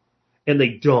chance. And they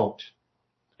don't.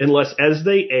 Unless, as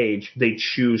they age, they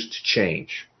choose to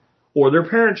change. Or their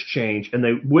parents change, and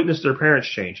they witness their parents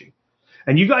changing.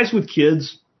 And you guys with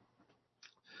kids,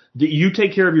 you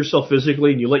take care of yourself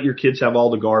physically and you let your kids have all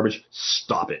the garbage,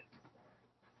 stop it.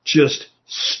 Just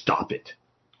stop it.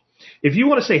 If you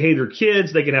want to say, hey, they're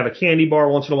kids, they can have a candy bar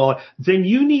once in a while, then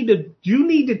you need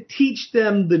to teach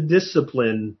them the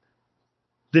discipline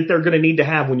that they're going to need to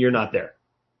have when you're not there.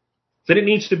 Then it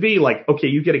needs to be like, okay,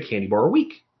 you get a candy bar a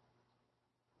week.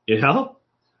 You know?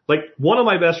 Like one of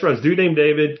my best friends, dude named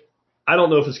David, I don't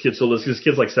know if his kid still lives, his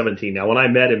kid's like 17 now. When I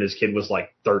met him, his kid was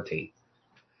like 13.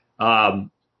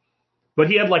 But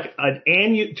he had like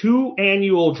two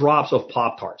annual drops of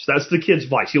Pop-Tarts. That's the kid's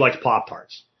vice. He likes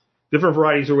Pop-Tarts, different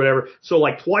varieties or whatever. So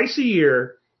like twice a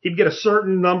year, he'd get a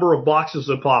certain number of boxes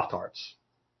of Pop-Tarts.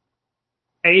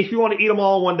 And if you want to eat them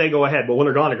all one day, go ahead. But when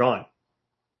they're gone, they're gone.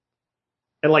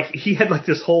 And like he had like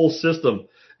this whole system.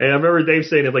 And I remember Dave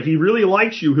saying, if like he really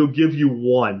likes you, he'll give you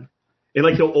one. And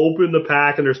like he'll open the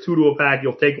pack and there's 2 to a pack.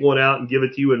 He'll take one out and give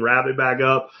it to you and wrap it back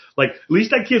up. Like at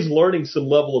least that kid's learning some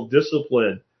level of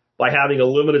discipline by having a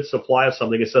limited supply of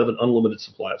something instead of an unlimited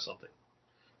supply of something.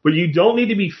 But you don't need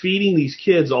to be feeding these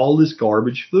kids all this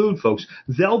garbage food, folks.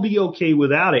 They'll be okay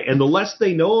without it. And the less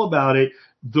they know about it,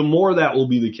 the more that will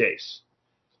be the case.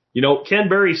 You know, Ken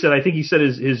Berry said, I think he said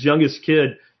his youngest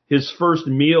kid, his first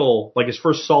meal, like his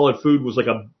first solid food was like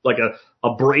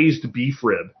a braised beef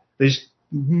rib. They just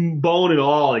bone and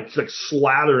all, like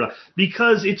slathered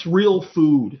because it's real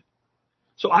food.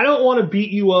 So I don't want to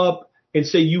beat you up and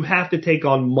say you have to take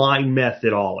on my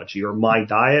methodology or my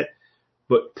diet,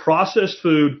 but processed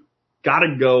food,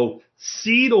 gotta go.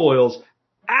 Seed oils,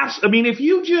 I mean, if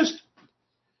you just,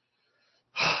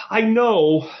 I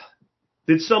know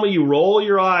that some of you roll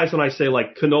your eyes when I say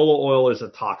like canola oil is a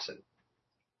toxin.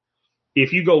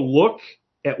 If you go look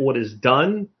at what is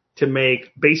done to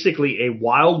make basically a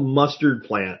wild mustard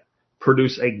plant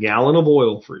produce a gallon of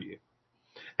oil for you,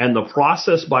 and the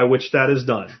process by which that is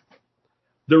done,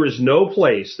 there is no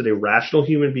place that a rational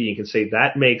human being can say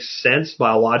that makes sense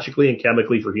biologically and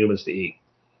chemically for humans to eat.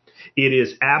 It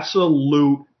is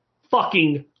absolute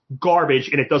fucking garbage,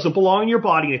 and it doesn't belong in your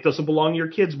body, and it doesn't belong in your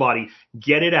kid's body.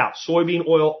 Get it out. Soybean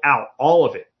oil out. All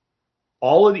of it.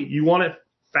 All of it. You want it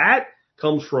fat?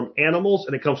 Comes from animals,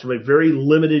 and it comes from a very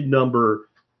limited number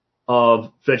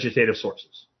of vegetative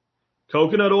sources.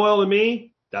 Coconut oil to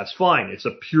me, that's fine. It's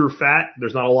a pure fat.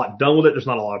 There's not a lot done with it. There's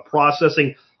not a lot of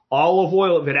processing. Olive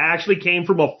oil, if it actually came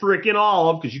from a freaking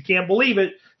olive, because you can't believe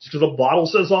it, just because a bottle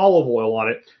says olive oil on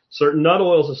it, certain nut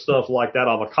oils and stuff like that,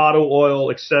 avocado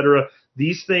oil, etc.,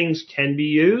 these things can be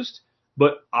used,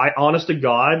 but honest to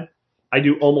God, I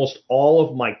do almost all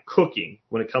of my cooking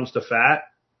when it comes to fat,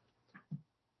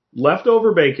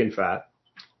 leftover bacon fat,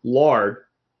 lard,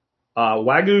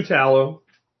 Wagyu tallow,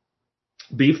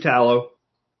 beef tallow,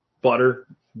 butter,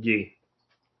 ghee.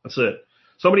 That's it.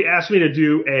 Somebody asked me to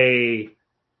do a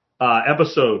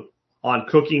episode on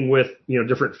cooking with,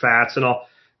 different fats and all.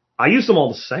 I use them all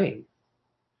the same.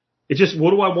 It's just,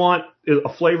 what do I want?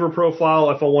 A flavor profile.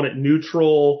 If I want it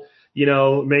neutral,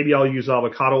 maybe I'll use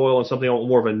avocado oil and something I want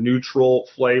more of a neutral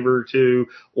flavor to,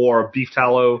 or beef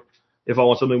tallow. If I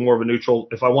want something more of a neutral,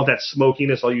 if I want that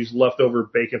smokiness, I'll use leftover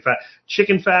bacon fat.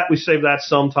 Chicken fat, we save that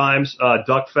sometimes.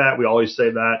 Duck fat, we always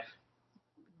save that.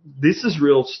 This is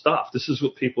real stuff. This is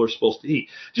what people are supposed to eat.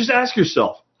 Just ask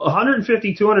yourself,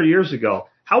 150, 200 years ago,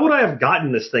 how would I have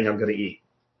gotten this thing I'm going to eat?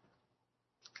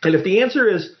 And if the answer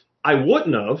is, I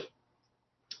wouldn't have,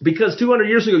 because 200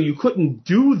 years ago you couldn't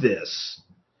do this,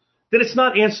 then it's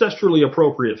not ancestrally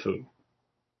appropriate food.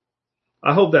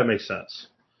 I hope that makes sense.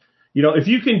 If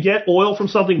you can get oil from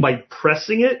something by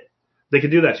pressing it, they could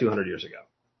do that 200 years ago.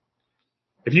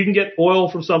 If you can get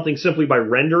oil from something simply by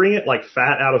rendering it, like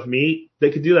fat out of meat,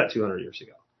 they could do that 200 years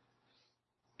ago.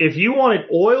 If you wanted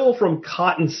oil from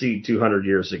cottonseed 200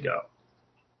 years ago,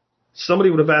 somebody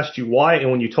would have asked you why, and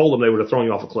when you told them, they would have thrown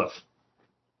you off a cliff.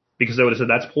 Because they would have said,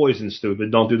 that's poison,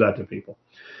 stupid. Don't do that to people.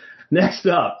 Next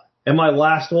up, and my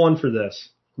last one for this,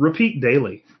 repeat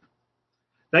daily.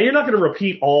 Now, you're not going to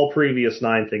repeat all previous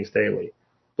 9 things daily.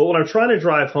 But what I'm trying to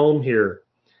drive home here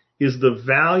is the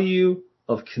value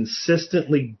of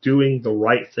consistently doing the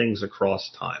right things across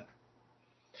time.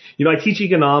 I teach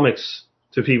economics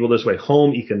to people this way,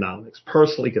 home economics,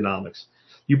 personal economics.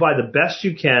 You buy the best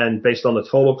you can based on the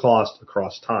total cost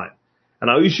across time. And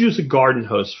I always use a garden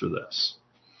hose for this.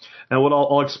 And what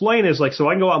I'll explain is so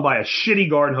I can go out and buy a shitty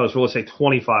garden hose for, let's say,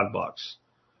 $25.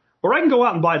 Or I can go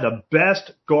out and buy the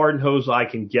best garden hose I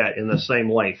can get in the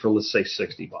same length for, let's say,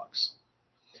 $60.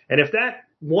 And if that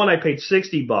one I paid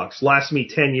 $60 lasts me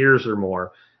 10 years or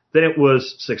more, then it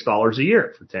was $6 a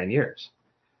year for 10 years.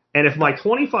 And if my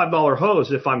 $25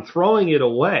 hose, if I'm throwing it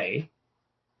away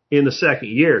in the second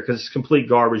year because it's complete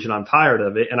garbage and I'm tired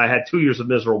of it, and I had 2 years of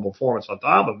miserable performance on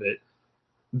top of it,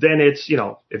 then it's,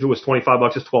 if it was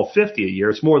 $25, it's $12.50 a year.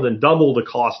 It's more than double the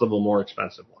cost of a more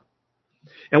expensive one.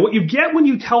 And what you get when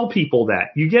you tell people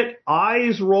that, you get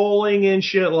eyes rolling and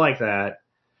shit like that.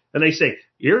 And they say,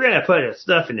 you're going to put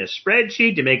stuff in a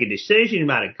spreadsheet to make a decision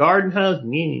about a garden hose?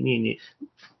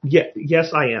 Yeah,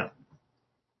 yes, I am.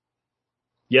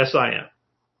 Yes, I am.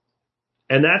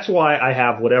 And that's why I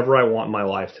have whatever I want in my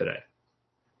life today.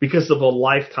 Because of a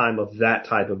lifetime of that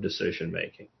type of decision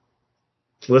making.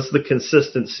 What's the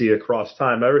consistency across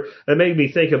time? It made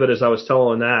me think of it as I was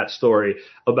telling that story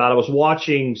about I was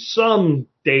watching some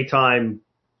daytime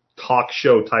talk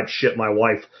show type shit my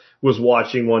wife was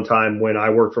watching one time when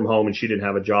I worked from home and she didn't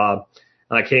have a job.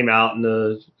 And I came out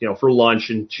for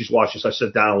lunch and she's watching, so I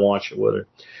sat down and watched it with her.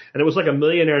 And it was like a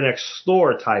Millionaire Next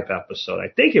Door type episode. I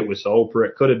think it was Oprah.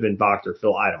 It could have been Dr.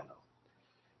 Phil. I don't know.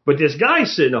 But this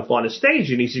guy's sitting up on the stage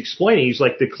and he's explaining, he's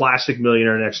like the classic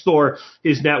Millionaire Next Door,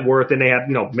 his net worth, and they had,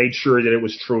 made sure that it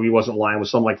was true. He wasn't lying. It was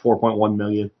something like 4.1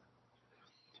 million.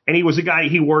 And he was a guy,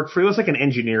 he worked for, he was like an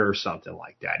engineer or something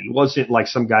like that. He wasn't like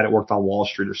some guy that worked on Wall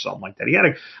Street or something like that. He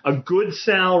had a good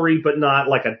salary, but not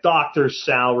like a doctor's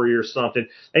salary or something.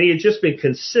 And he had just been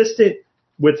consistent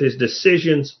with his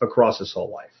decisions across his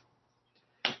whole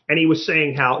life. And he was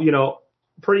saying how,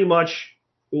 pretty much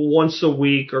once a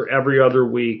week or every other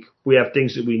week, we have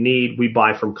things that we need. We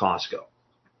buy from Costco,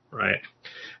 right?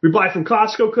 We buy from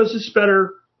Costco because it's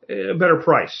a better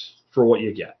price for what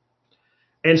you get.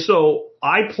 And so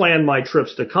I plan my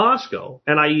trips to Costco,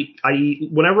 and I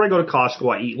eat, whenever I go to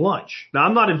Costco, I eat lunch. Now,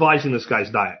 I'm not advising this guy's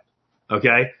diet,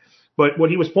 okay? But what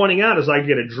he was pointing out is I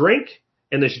get a drink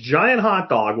and this giant hot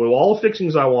dog with all the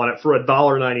fixings I want it for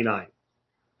 $1.99.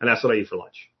 And that's what I eat for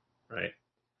lunch, right?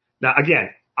 Now, again,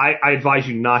 I advise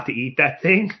you not to eat that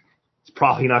thing. It's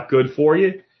probably not good for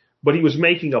you. But he was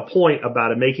making a point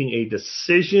about it, making a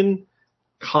decision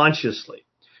consciously.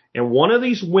 And one of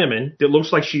these women that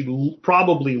looks like she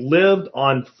probably lived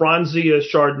on Franzia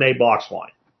Chardonnay box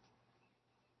wine.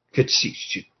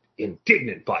 She's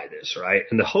indignant by this, right?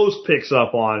 And the host picks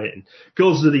up on it and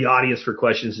goes to the audience for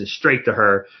questions and straight to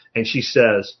her. And she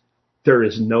says, there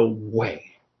is no way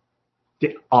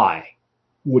that I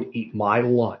would eat my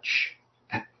lunch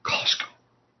at Costco.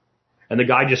 And the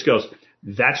guy just goes,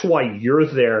 that's why you're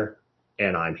there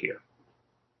and I'm here.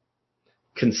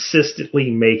 Consistently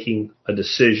making a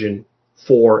decision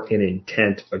for an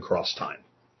intent across time.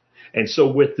 And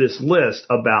so with this list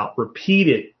about repeat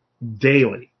it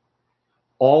daily,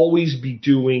 always be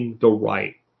doing the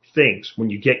right things. When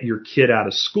you get your kid out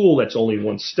of school, that's only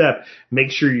one step.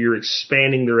 Make sure you're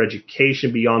expanding their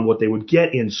education beyond what they would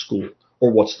get in school,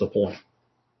 or what's the point?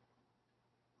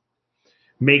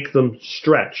 Make them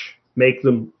stretch. Make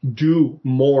them do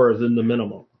more than the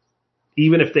minimum.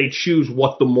 Even if they choose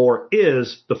what the more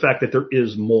is, the fact that there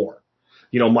is more.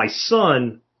 You know, my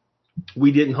son,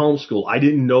 we didn't homeschool. I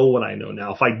didn't know what I know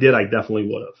now. If I did, I definitely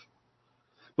would have.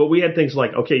 But we had things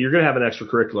like, okay, you're going to have an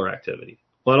extracurricular activity.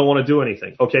 Well, I don't want to do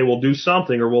anything. Okay, we'll do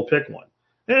something or we'll pick one.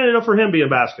 And it ended up for him being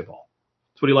basketball.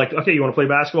 That's what he liked. Okay, you want to play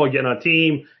basketball, you get on a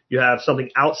team, you have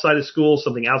something outside of school,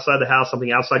 something outside the house,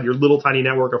 something outside your little tiny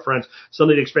network of friends,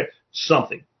 something to expect,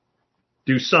 something.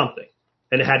 Do something.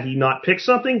 And had he not picked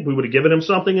something, we would have given him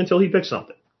something until he picked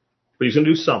something. But he's going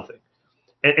to do something.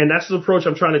 And that's the approach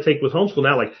I'm trying to take with homeschool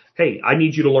now. Like, hey, I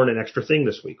need you to learn an extra thing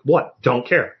this week. What? Don't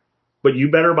care. But you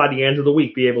better by the end of the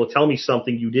week be able to tell me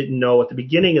something you didn't know at the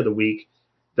beginning of the week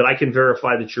that I can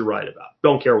verify that you're right about.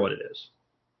 Don't care what it is.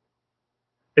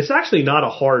 It's actually not a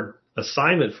hard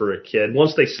assignment for a kid.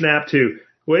 Once they snap to,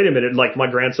 wait a minute, like my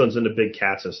grandson's into big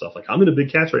cats and stuff. Like, I'm into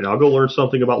big cats right now. I'll go learn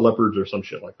something about leopards or some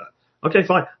shit like that. Okay,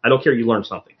 fine. I don't care. You learn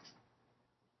something.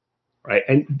 Right?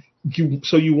 And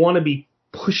so you want to be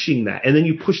pushing that. And then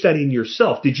you push that in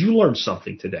yourself. Did you learn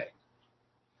something today?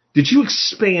 Did you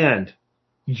expand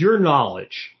your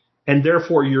knowledge and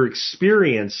therefore your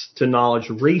experience to knowledge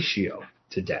ratio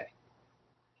today?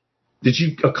 Did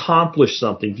you accomplish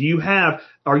something?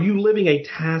 Are you living a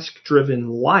task-driven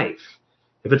life?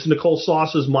 If it's Nicole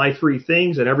Sauce's My 3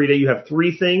 Things, and every day you have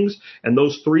 3 things, and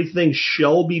those 3 things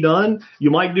shall be done,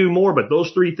 you might do more, but those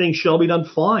 3 things shall be done,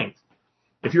 fine.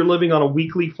 If you're living on a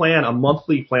weekly plan, a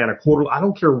monthly plan, a quarterly, I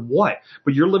don't care what,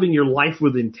 but you're living your life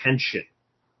with intention.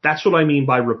 That's what I mean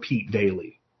by repeat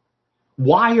daily.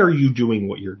 Why are you doing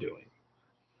what you're doing?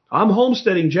 I'm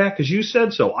homesteading, Jack, because you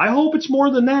said so. I hope it's more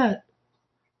than that.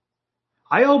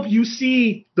 I hope you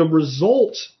see the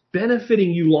results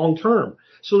benefiting you long term,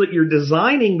 so that you're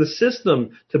designing the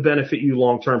system to benefit you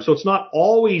long term. So it's not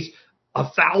always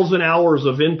 1,000 hours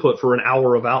of input for an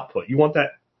hour of output. You want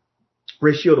that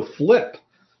ratio to flip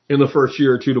in the first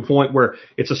year or two to the point where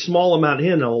it's a small amount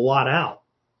in and a lot out,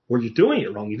 where you're doing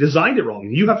it wrong. You designed it wrong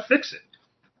and you have to fix it.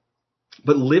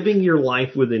 But living your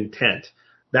life with intent,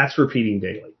 that's repeating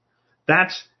daily.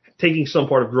 That's taking some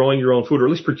part of growing your own food, or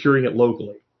at least procuring it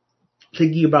locally.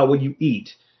 Thinking about what you eat,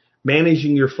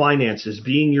 managing your finances,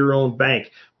 being your own bank,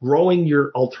 growing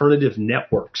your alternative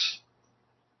networks.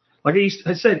 Like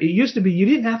I said, it used to be you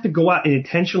didn't have to go out and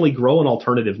intentionally grow an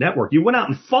alternative network. You went out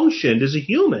and functioned as a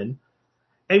human,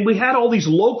 and we had all these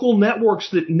local networks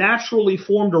that naturally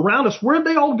formed around us. Where'd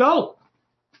they all go?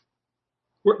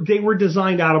 They were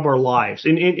designed out of our lives.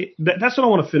 And that's what I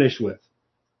want to finish with.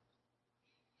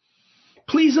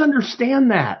 Please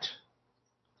understand that.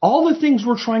 All the things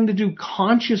we're trying to do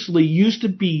consciously used to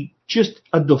be just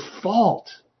a default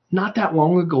not that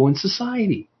long ago in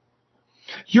society.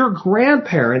 Your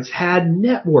grandparents had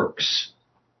networks.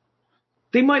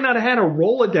 They might not have had a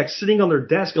Rolodex sitting on their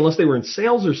desk unless they were in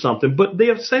sales or something, but they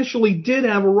essentially did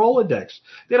have a Rolodex.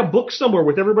 They had a book somewhere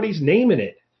with everybody's name in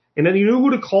it. And then they knew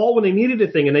who to call when they needed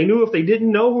a thing. And they knew if they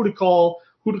didn't know who to call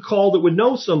that would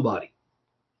know somebody.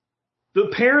 The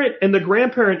parent and the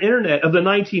grandparent internet of the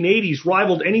 1980s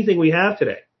rivaled anything we have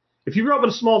today. If you grew up in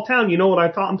a small town, you know what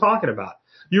I'm talking about.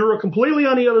 You were completely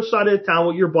on the other side of the town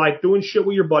with your bike, doing shit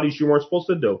with your buddies you weren't supposed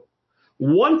to do.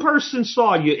 One person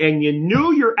saw you and you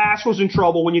knew your ass was in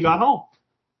trouble when you got home.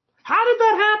 How did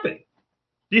that happen?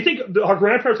 Do you think our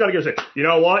grandparents got to go say, you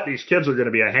know what? These kids are going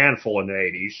to be a handful in the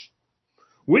 80s.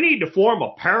 We need to form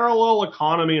a parallel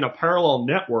economy and a parallel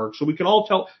network so we can all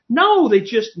tell. No, they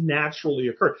just naturally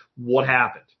occurred. What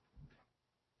happened?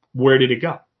 Where did it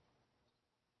go?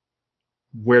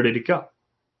 Where did it go?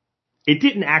 It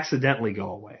didn't accidentally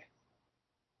go away.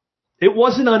 It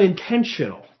wasn't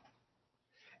unintentional.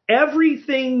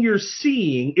 Everything you're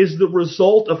seeing is the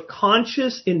result of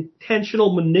conscious,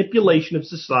 intentional manipulation of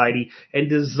society and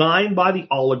designed by the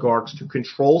oligarchs to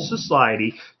control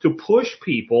society, to push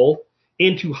people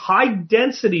into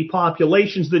high-density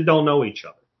populations that don't know each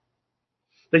other.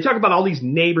 They talk about all these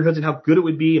neighborhoods and how good it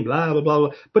would be and blah, blah, blah, blah.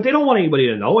 But they don't want anybody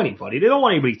to know anybody. They don't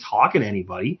want anybody talking to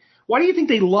anybody. Why do you think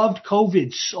they loved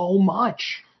COVID so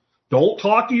much? Don't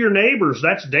talk to your neighbors.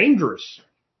 That's dangerous.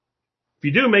 If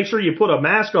you do, make sure you put a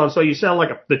mask on so you sound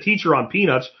like the teacher on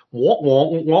Peanuts. Wonk,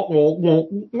 wonk, wonk, wonk,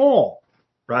 wonk, wonk.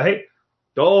 Right?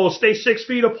 Oh, stay 6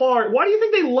 feet apart. Why do you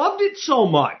think they loved it so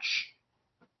much?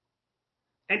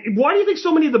 And why do you think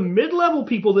so many of the mid-level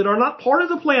people that are not part of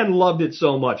the plan loved it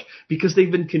so much? Because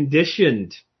they've been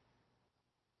conditioned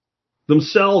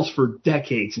themselves for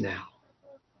decades now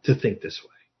to think this way.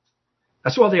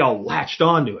 That's why they all latched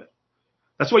onto it.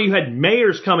 That's why you had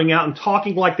mayors coming out and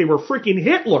talking like they were freaking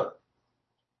Hitler.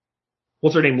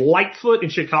 What's her name? Lightfoot in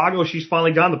Chicago. She's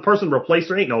finally gone. The person that replaced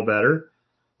her ain't no better.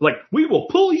 Like, we will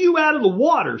pull you out of the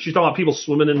water. She's talking about people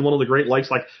swimming in one of the Great Lakes,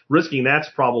 like risking that's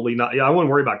probably not. Yeah, I wouldn't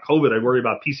worry about COVID. I'd worry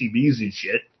about PCBs and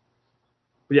shit.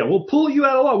 But yeah, we'll pull you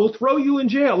out of the water. We'll throw you in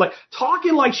jail. Like,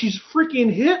 talking like she's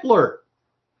freaking Hitler.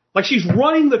 Like she's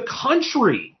running the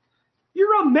country.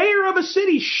 You're a mayor of a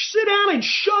city. Sit down and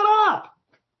shut up.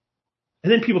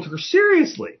 And then people took her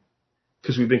seriously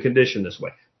because we've been conditioned this way.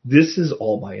 This is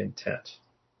all by intent.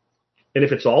 And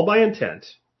if it's all by intent,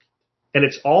 and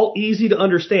it's all easy to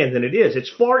understand, then it is. It's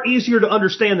far easier to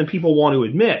understand than people want to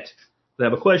admit. I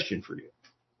have a question for you.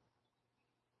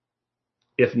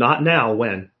 If not now,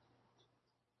 when?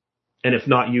 And if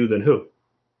not you, then who?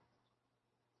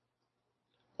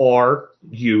 Are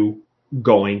you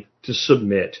going to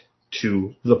submit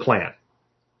to the plan?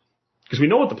 Because we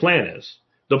know what the plan is.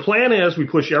 The plan is we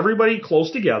push everybody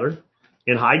close together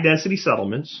in high-density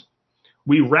settlements.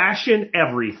 We ration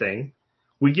everything.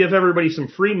 We give everybody some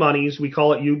free monies. We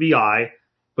call it UBI,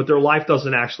 but their life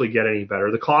doesn't actually get any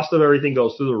better. The cost of everything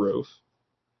goes through the roof.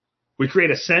 We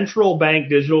create a central bank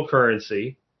digital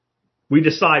currency. We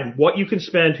decide what you can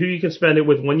spend, who you can spend it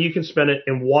with, when you can spend it,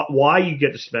 and why you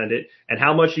get to spend it, and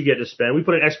how much you get to spend. We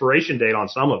put an expiration date on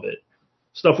some of it.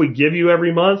 Stuff we give you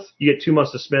every month, you get 2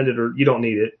 months to spend it or you don't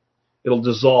need it. It'll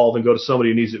dissolve and go to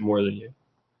somebody who needs it more than you.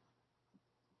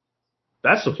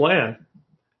 That's the plan.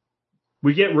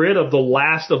 We get rid of the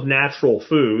last of natural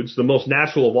foods. The most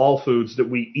natural of all foods that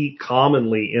we eat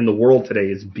commonly in the world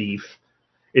today is beef.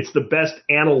 It's the best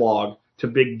analog to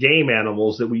big game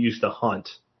animals that we used to hunt.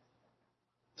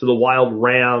 To the wild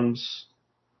rams,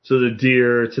 to the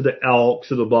deer, to the elk,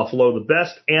 to the buffalo. The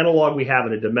best analog we have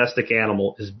in a domestic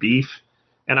animal is beef.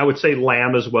 And I would say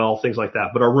lamb as well, things like that.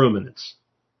 But our ruminants.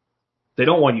 They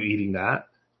don't want you eating that.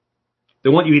 They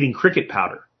want you eating cricket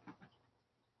powder.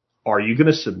 Are you going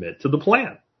to submit to the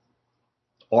plan?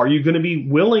 Are you going to be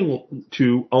willing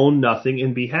to own nothing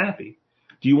and be happy?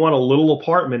 Do you want a little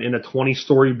apartment in a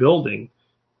 20-story building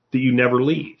that you never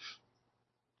leave?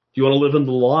 Do you want to live in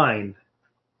the Line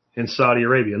in Saudi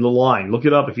Arabia? In the Line. Look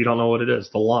it up if you don't know what it is.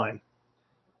 The Line.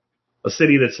 A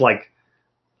city that's like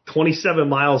 27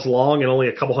 miles long and only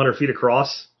a couple hundred feet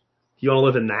across. You want to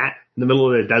live in that? In the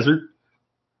middle of the desert?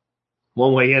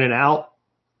 One way in and out?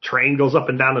 Train goes up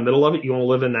and down the middle of it. You want to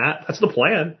live in that? That's the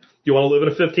plan. You want to live in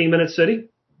a 15-minute city?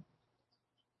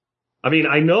 I mean,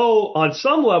 I know on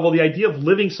some level the idea of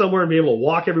living somewhere and being able to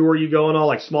walk everywhere you go and all,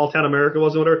 like small town America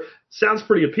was and whatever, sounds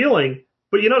pretty appealing.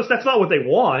 But you notice that's not what they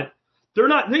want. You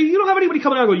don't have anybody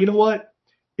coming out and go, you know what?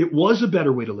 It was a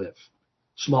better way to live.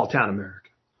 Small town America.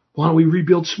 Why don't we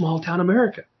rebuild small town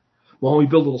America? Why don't we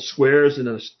build little squares and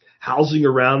a housing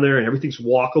around there and everything's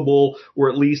walkable, or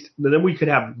at least then we could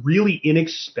have really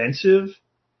inexpensive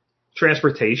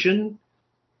transportation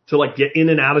to like get in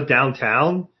and out of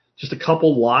downtown. Just a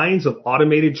couple lines of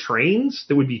automated trains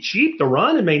that would be cheap to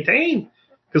run and maintain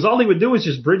because all they would do is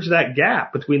just bridge that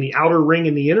gap between the outer ring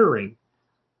and the inner ring.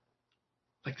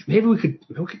 Like maybe we could,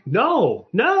 no.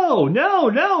 We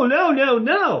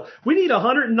need a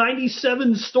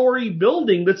 197-story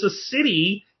building that's a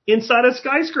city inside a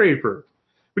skyscraper.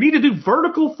 We need to do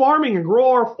vertical farming and grow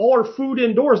all our food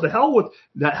indoors. The hell with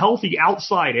that healthy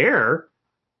outside air.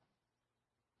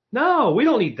 No, we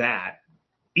don't need that.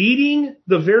 Eating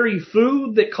the very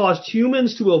food that caused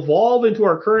humans to evolve into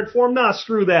our current form? Nah,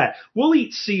 screw that. We'll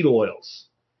eat seed oils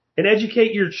and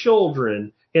educate your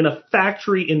children in a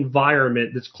factory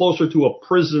environment that's closer to a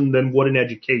prison than what an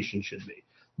education should be.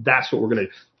 That's what we're going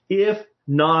to do. If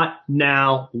not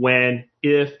now, when?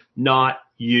 If not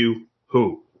you,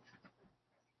 who?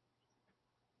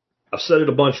 I've said it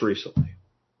a bunch recently.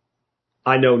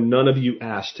 I know none of you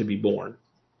asked to be born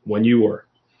when you were.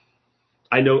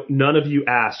 I know none of you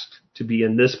asked to be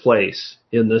in this place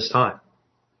in this time.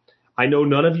 I know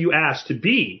none of you asked to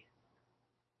be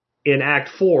in Act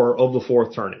 4 of the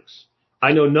Fourth Turnings.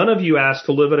 I know none of you asked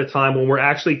to live at a time when we're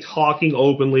actually talking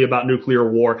openly about nuclear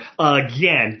war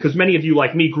again, because many of you,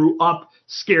 like me, grew up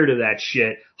scared of that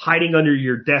shit, hiding under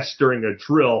your desk during a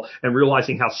drill and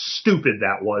realizing how stupid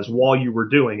that was while you were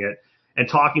doing it, and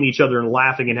talking to each other and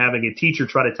laughing and having a teacher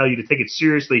try to tell you to take it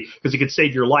seriously because it could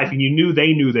save your life, and you knew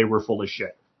they were full of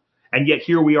shit. And yet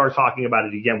here we are talking about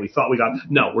it again. We thought we got,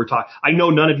 no, we're talking, I know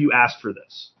none of you asked for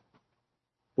this.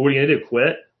 But what are you going to do?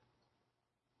 Quit?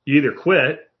 You either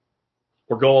quit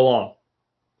or go along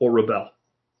or rebel.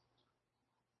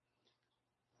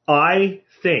 I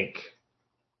think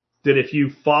that if you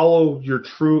follow your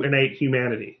true innate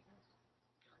humanity,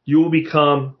 you will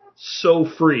become so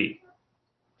free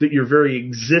that your very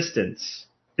existence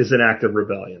is an act of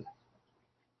rebellion.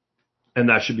 And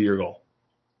that should be your goal.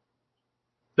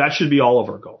 That should be all of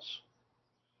our goals.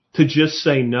 To just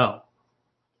say no.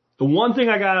 The one thing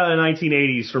I got out of the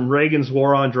 1980s from Reagan's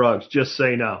war on drugs, just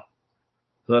say no.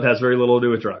 That has very little to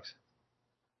do with drugs.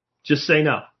 Just say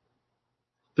no.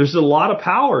 There's a lot of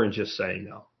power in just saying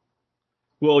no.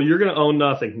 Well, you're going to own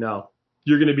nothing. No.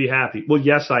 You're going to be happy. Well,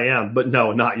 yes, I am, but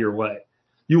no, not your way.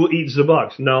 You will eat the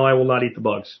bugs. No, I will not eat the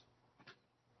bugs.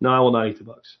 No, I will not eat the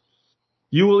bugs.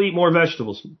 You will eat more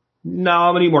vegetables. No,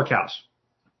 I'm going to eat more cows.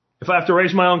 If I have to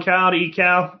raise my own cow to eat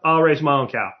cow, I'll raise my own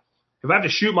cow. If I have to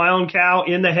shoot my own cow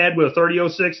in the head with a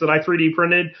 3006 that I 3D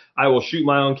printed, I will shoot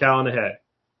my own cow in the head.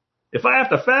 If I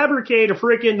have to fabricate a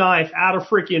freaking knife out of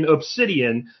freaking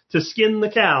obsidian to skin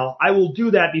the cow, I will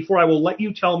do that before I will let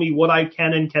you tell me what I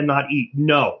can and cannot eat.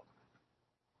 No.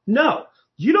 No.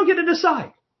 You don't get to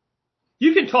decide.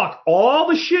 You can talk all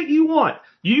the shit you want.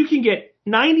 You can get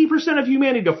 90% of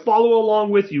humanity to follow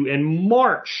along with you and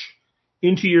march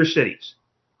into your cities.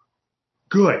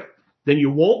 Good. Then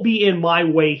you won't be in my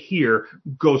way here.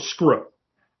 Go screw.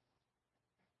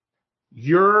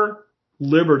 Your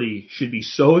liberty should be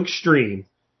so extreme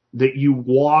that you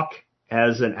walk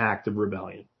as an act of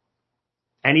rebellion.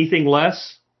 Anything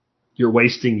less, you're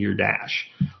wasting your dash.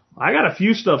 I got a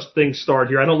few things starred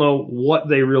here. I don't know what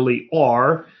they really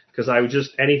are because I would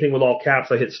just, anything with all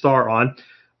caps I hit star on.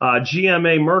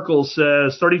 GMA Merkel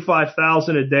says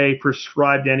 35,000 a day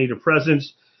prescribed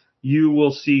antidepressants. You will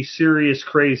see serious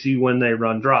crazy when they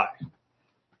run dry.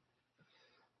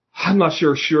 I'm not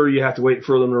sure you have to wait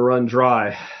for them to run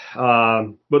dry.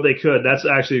 But they could. That's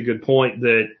actually a good point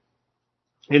that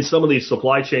in some of these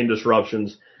supply chain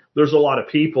disruptions, there's a lot of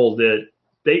people that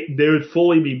they would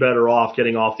fully be better off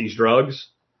getting off these drugs,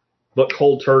 but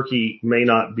cold turkey may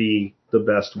not be the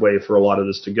best way for a lot of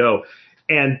this to go.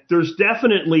 And there's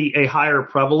definitely a higher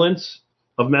prevalence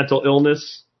of mental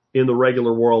illness in the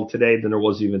regular world today than there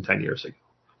was even 10 years ago.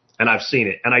 And I've seen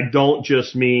it. And I don't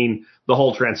just mean the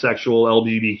whole transsexual,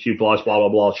 LGBTQ+, blah, blah,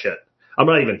 blah shit. I'm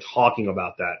not even talking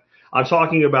about that. I'm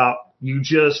talking about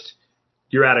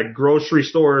you're at a grocery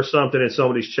store or something and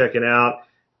somebody's checking out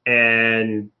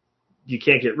and you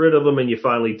can't get rid of them and you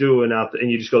finally do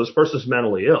and you just go, this person's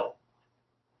mentally ill.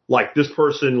 Like this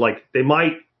person, like they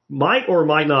might or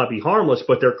might not be harmless,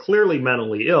 but they're clearly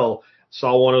mentally ill.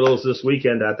 Saw one of those this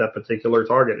weekend at that particular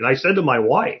Target. And I said to my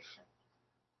wife,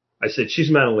 I said,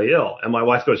 she's mentally ill. And my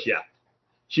wife goes, yeah.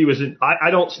 She was I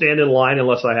don't stand in line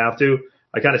unless I have to.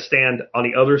 I kind of stand on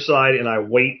the other side and I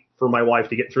wait for my wife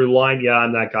to get through the line. Yeah,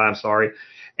 I'm that guy. I'm sorry.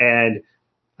 And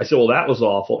I said, well, that was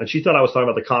awful. And she thought I was talking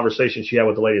about the conversation she had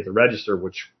with the lady at the register,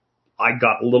 which I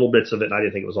got little bits of it and I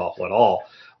didn't think it was awful at all.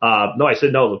 No, I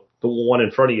said, no, the one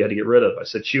in front of you had to get rid of. I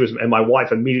said she was, and my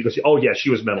wife immediately goes, oh yeah, she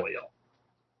was mentally ill.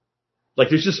 Like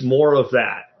there's just more of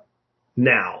that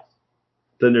now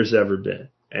than there's ever been.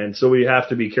 And so we have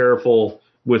to be careful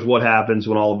with what happens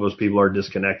when all of those people are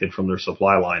disconnected from their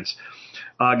supply lines.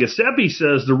 Giuseppe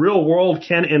says the real world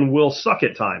can and will suck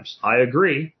at times. I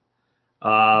agree.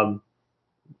 I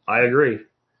agree.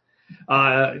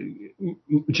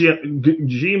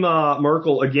 Gima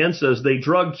Merkel again says they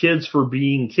drug kids for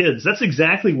being kids. That's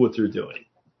exactly what they're doing.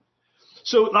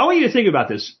 So I want you to think about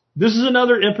this. This is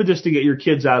another impetus to get your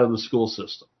kids out of the school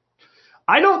system.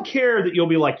 I don't care that you'll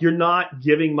be like, you're not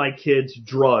giving my kids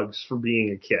drugs for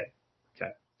being a kid.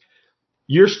 Okay.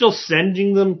 You're still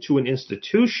sending them to an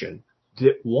institution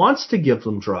that wants to give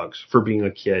them drugs for being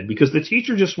a kid because the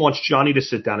teacher just wants Johnny to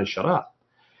sit down and shut up.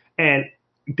 And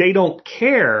they don't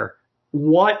care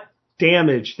what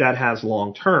damage that has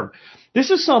long term. This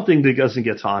is something that doesn't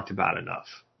get talked about enough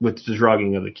with the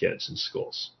drugging of the kids in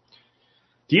schools.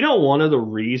 Do you know one of the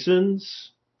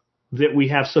reasons that we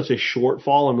have such a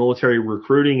shortfall in military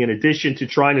recruiting, in addition to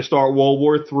trying to start World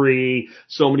War III,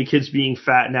 so many kids being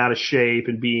fat and out of shape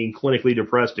and being clinically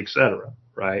depressed, et cetera,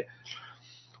 right?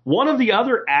 One of the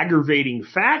other aggravating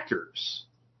factors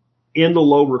in the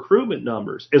low recruitment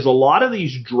numbers is a lot of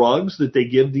these drugs that they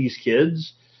give these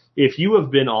kids, if you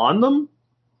have been on them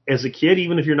as a kid,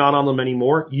 even if you're not on them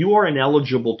anymore, you are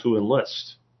ineligible to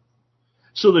enlist.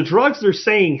 So the drugs they're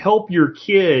saying help your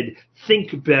kid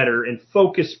think better and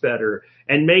focus better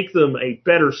and make them a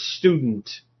better student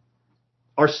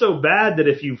are so bad that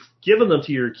if you've given them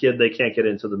to your kid, they can't get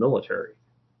into the military.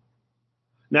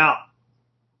 Now,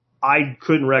 I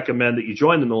couldn't recommend that you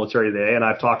join the military today, and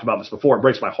I've talked about this before. It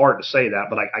breaks my heart to say that,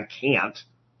 but I can't.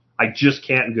 I just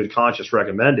can't in good conscience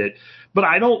recommend it. But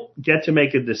I don't get to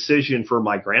make a decision for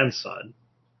my grandson.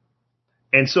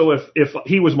 And so if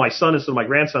he was my son instead of my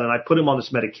grandson and I put him on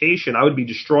this medication, I would be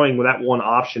destroying that one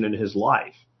option in his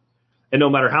life. And no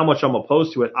matter how much I'm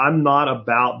opposed to it, I'm not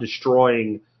about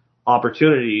destroying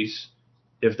opportunities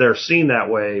if they're seen that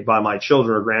way by my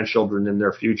children or grandchildren in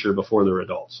their future before they're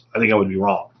adults. I think I would be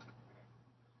wrong.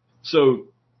 So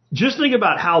just think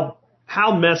about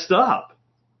how messed up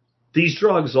these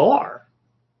drugs are.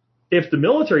 If the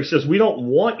military says, we don't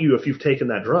want you if you've taken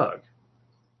that drug.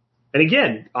 And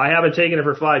again, I haven't taken it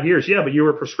for 5 years. Yeah, but you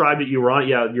were prescribed it. You were on it.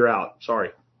 Yeah, you're out. Sorry.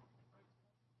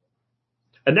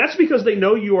 And that's because they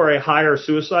know you are a higher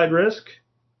suicide risk.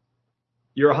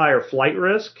 You're a higher flight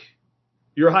risk.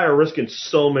 You're a higher risk in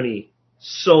so many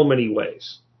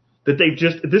ways that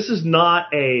this is not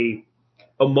a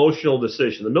emotional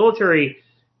decision. The military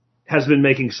has been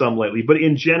making some lately, but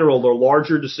in general, their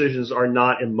larger decisions are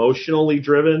not emotionally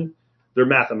driven. They're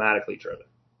mathematically driven.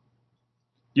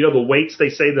 You know, the weights they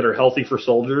say that are healthy for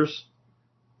soldiers,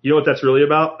 you know what that's really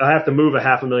about? I have to move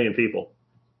 500,000 people.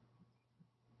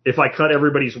 If I cut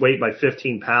everybody's weight by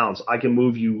 15 pounds, I can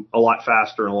move you a lot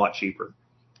faster and a lot cheaper.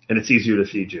 And it's easier to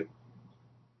feed you.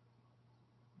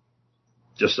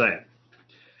 Just saying.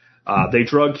 They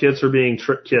drug kids for being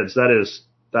kids. That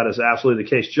is absolutely the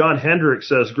case. John Hendrick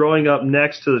says, growing up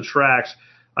next to the tracks,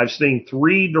 I've seen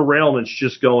 3 derailments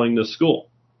just going to school.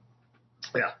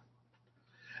 Yeah.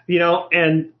 You know,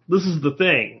 and this is the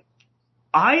thing.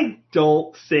 I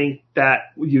don't think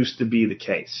that used to be the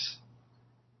case.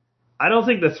 I don't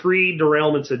think the 3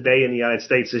 derailments a day in the United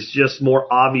States is just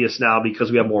more obvious now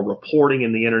because we have more reporting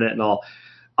in the internet and all.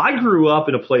 I grew up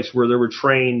in a place where there were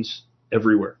trains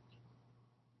everywhere.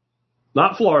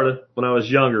 Not Florida when I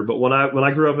was younger, but when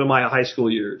I grew up in my high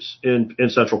school years in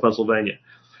central Pennsylvania,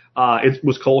 it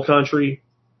was coal country,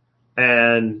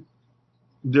 and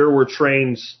there were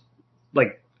trains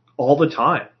like all the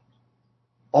time.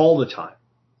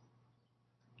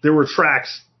 There were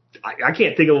tracks. I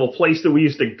can't think of a place that we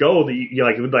used to go that you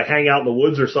like would hang out in the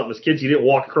woods or something as kids. You didn't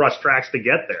walk across tracks to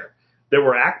get there. There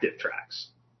were active tracks.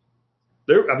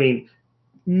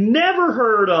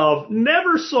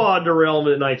 Never saw a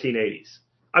derailment in the 1980s.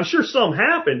 I'm sure some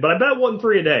happened, but I bet it wasn't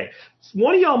 3 a day.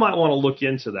 One of y'all might want to look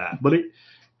into that. But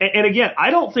and again,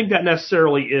 I don't think that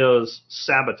necessarily is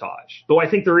sabotage, though I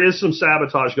think there is some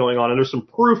sabotage going on, and there's some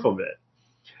proof of it.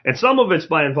 And some of it's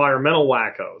by environmental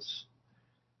wackos.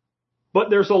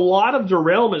 But there's a lot of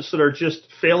derailments that are just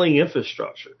failing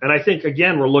infrastructure. And I think,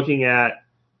 again, we're looking at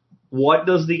what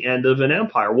does the end of an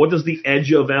empire, what does the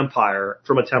edge of empire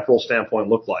from a temporal standpoint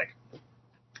look like?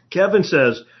 Kevin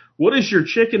says, what is your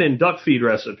chicken and duck feed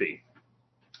recipe?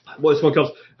 Well, this one comes,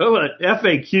 an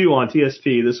FAQ on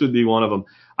TSP. This would be one of them.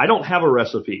 I don't have a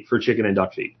recipe for chicken and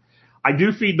duck feed. I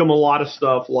do feed them a lot of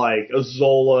stuff like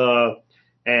Azola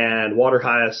and water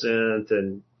hyacinth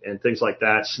and things like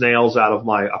that, snails out of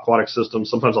my aquatic system.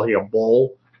 Sometimes I'll get a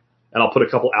bowl and I'll put a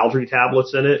couple algae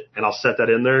tablets in it and I'll set that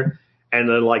in there. And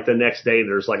then like the next day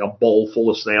there's like a bowl full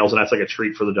of snails and that's like a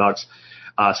treat for the ducks.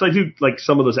 So I do like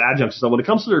some of those adjuncts and stuff. When it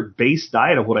comes to their base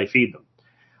diet of what I feed them,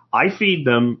 I feed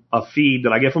them a feed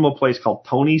that I get from a place called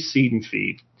Tony's Seed and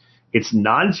Feed. It's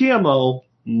non-GMO,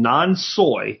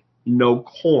 non-soy, no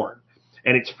corn.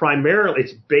 And its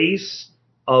base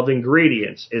of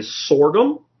ingredients is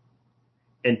sorghum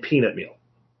and peanut meal.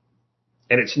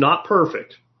 And it's not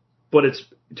perfect, but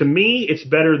to me, it's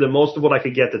better than most of what I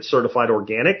could get that's certified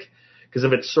organic. Because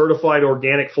if it's certified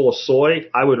organic full of soy,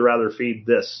 I would rather feed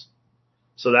this.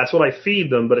 So that's what I feed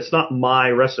them, but it's not my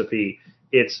recipe.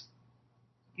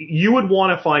 You would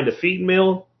want to find a feed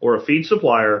mill or a feed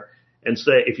supplier and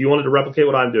say, if you wanted to replicate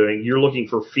what I'm doing, you're looking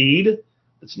for feed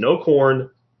that's no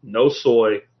corn, no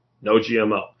soy, no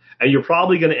GMO. And you're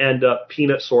probably going to end up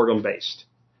peanut sorghum based.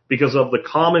 Because of the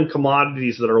common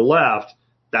commodities that are left,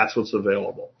 that's what's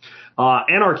available.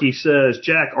 Anarchy says,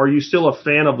 Jack, are you still a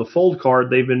fan of the fold card?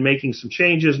 They've been making some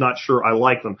changes. Not sure I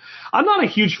like them. I'm not a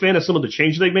huge fan of some of the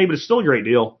changes they've made, but it's still a great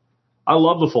deal. I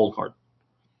love the fold card.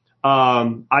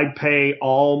 I pay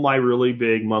all my really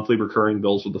big monthly recurring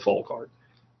bills with the fold card.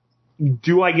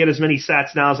 Do I get as many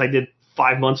sats now as I did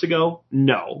 5 months ago?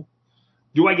 No.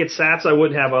 Do I get sats I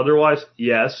wouldn't have otherwise?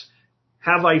 Yes.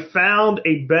 Have I found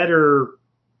a better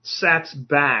sats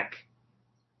back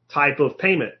type of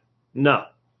payment? No.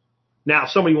 Now,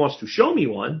 if somebody wants to show me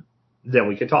one, then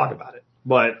we can talk about it.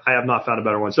 But I have not found a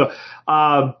better one. So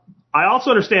I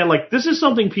also understand, like, this is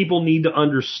something people need to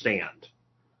understand.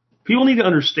 People need to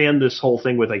understand this whole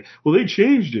thing with, like, well, they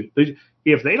changed it.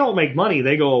 If they don't make money,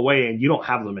 they go away and you don't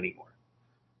have them anymore.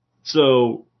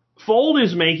 So Fold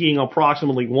is making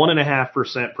approximately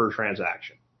 1.5% per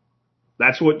transaction.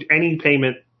 That's what any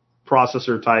payment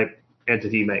processor type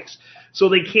entity makes. So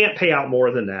they can't pay out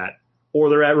more than that, or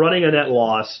they're running a net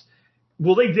loss.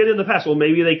 Well, they did in the past. Well,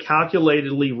 maybe they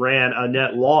calculatedly ran a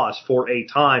net loss for a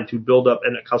time to build up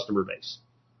a customer base.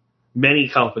 Many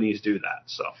companies do that.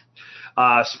 So,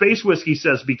 Space Whiskey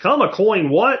says, become a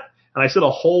coin what? And I said a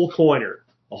whole coiner.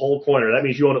 A whole coiner. That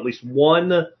means you own at least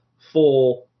one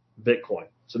full Bitcoin.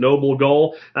 It's a noble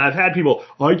goal. And I've had people,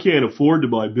 I can't afford to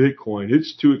buy Bitcoin.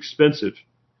 It's too expensive.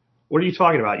 What are you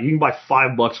talking about? You can buy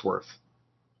 $5 worth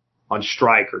on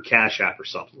Strike or Cash App or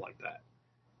something like that.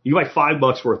 You buy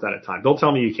 $5 worth at a time. Don't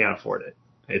tell me you can't afford it.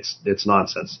 It's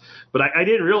nonsense. But I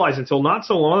didn't realize until not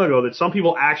so long ago that some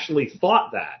people actually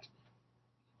thought that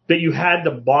you had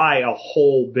to buy a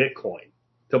whole Bitcoin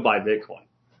to buy Bitcoin.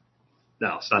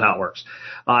 No, it's not how it works.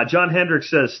 John Hendricks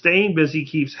says, staying busy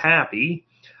keeps happy.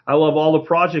 I love all the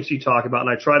projects you talk about, and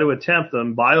I try to attempt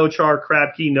them. Biochar,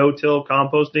 crabkey, no-till,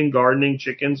 composting, gardening,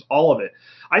 chickens, all of it.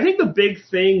 I think the big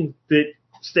thing that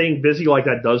staying busy like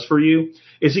that does for you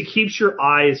is it keeps your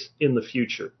eyes in the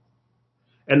future.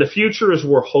 And the future is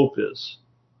where hope is.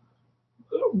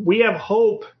 We have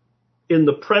hope in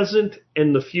the present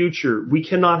and the future. We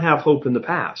cannot have hope in the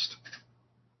past.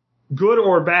 Good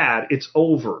or bad, it's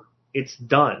over. It's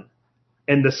done.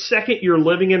 And the second you're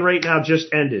living in right now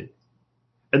just ended.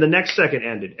 And the next second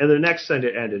ended. And the next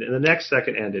second ended. And the next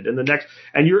second ended.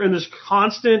 And you're in this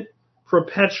constant,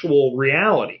 perpetual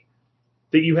reality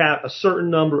that you have a certain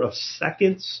number of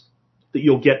seconds that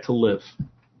you'll get to live.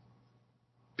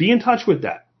 Be in touch with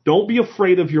that. Don't be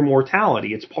afraid of your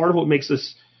mortality. It's part of what makes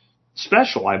us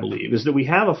special, I believe, is that we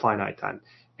have a finite time.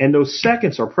 And those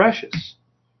seconds are precious.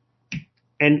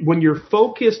 And when you're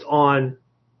focused on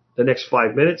the next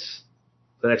 5 minutes,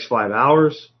 the next 5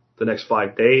 hours, the next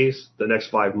 5 days, the next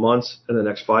 5 months, and the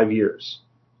next 5 years,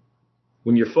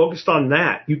 when you're focused on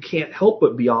that, you can't help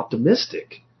but be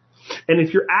optimistic. And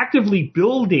if you're actively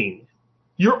building,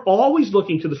 you're always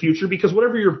looking to the future because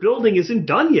whatever you're building isn't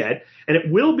done yet, and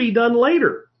it will be done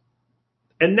later.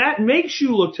 And that makes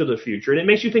you look to the future, and it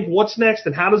makes you think, what's next,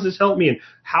 and how does this help me, and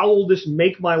how will this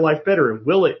make my life better, and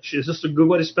is this a good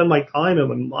way to spend my time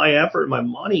and my effort and my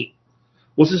money?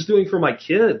 What's this doing for my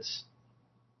kids?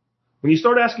 When you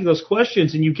start asking those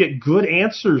questions and you get good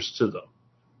answers to them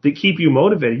that keep you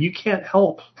motivated, you can't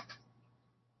help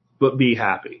but be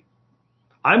happy.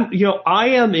 I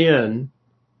am in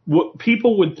what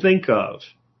people would think of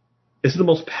as the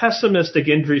most pessimistic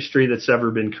industry that's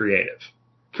ever been created.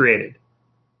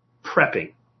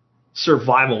 Prepping.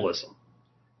 Survivalism.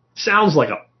 Sounds like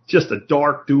just a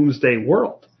dark doomsday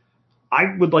world.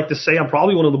 I would like to say I'm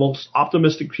probably one of the most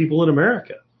optimistic people in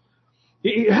America.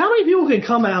 How many people can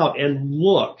come out and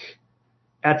look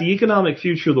at the economic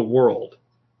future of the world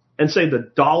and say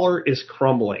the dollar is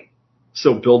crumbling,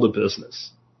 so build a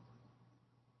business?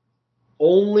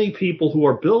 Only people who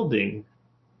are building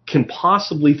can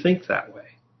possibly think that way.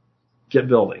 Get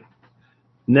building.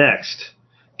 Next,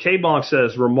 K-Bonk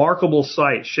says, remarkable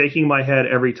sight, shaking my head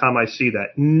every time I see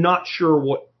that. Not sure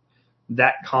what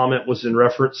that comment was in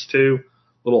reference to.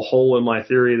 Little hole in my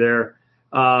theory there.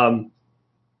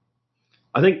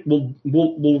 I think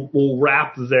we'll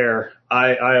wrap there.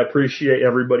 I appreciate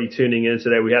everybody tuning in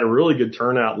today. We had a really good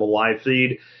turnout in the live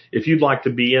feed. If you'd like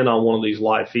to be in on one of these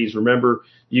live feeds, remember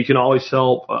you can always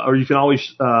help, or you can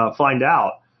always find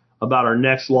out about our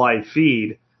next live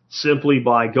feed simply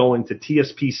by going to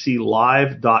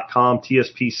tspclive.com,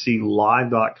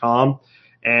 tspclive.com,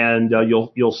 and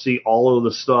you'll see all of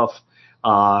the stuff.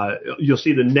 You'll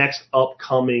see the next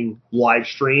upcoming live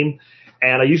stream.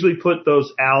 And I usually put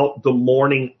those out the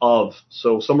morning of.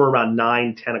 So somewhere around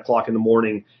 9, 10 o'clock in the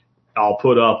morning, I'll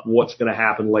put up what's going to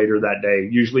happen later that day.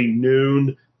 Usually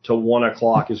noon to 1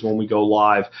 o'clock is when we go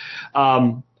live.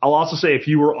 I'll also say if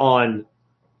you were on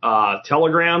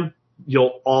Telegram,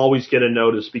 you'll always get a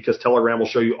notice because Telegram will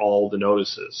show you all the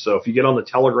notices. So if you get on the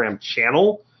Telegram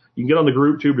channel, you can get on the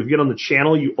group too, but if you get on the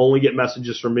channel, you only get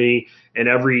messages from me. And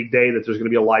every day that there's going to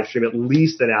be a live stream, at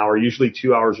least an hour, usually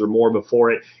 2 hours or more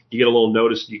before it, you get a little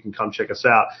notice and you can come check us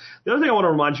out. The other thing I want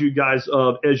to remind you guys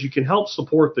of is you can help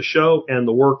support the show and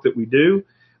the work that we do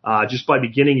just by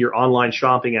beginning your online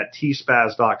shopping at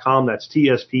tspaz.com. That's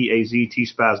TSPAZ,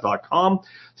 tspaz.com.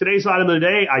 Today's item of the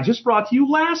day, I just brought to you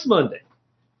last Monday,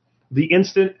 the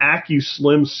Instant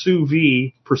AccuSlim Sous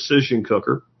Vide Precision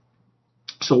Cooker.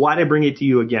 So why did I bring it to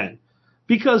you again?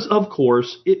 Because, of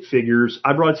course, it figures.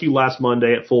 I brought it to you last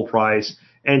Monday at full price,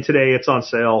 and today it's on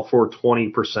sale for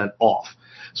 20% off.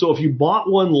 So if you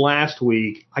bought one last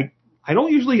week, I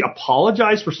don't usually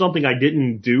apologize for something I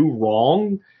didn't do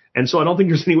wrong, and so I don't think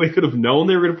there's any way I could have known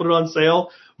they were going to put it on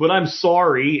sale, but I'm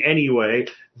sorry anyway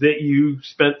that you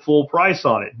spent full price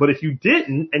on it. But if you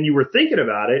didn't and you were thinking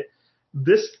about it,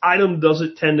 this item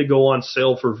doesn't tend to go on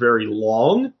sale for very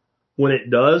long. When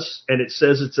it does, and it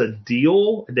says it's a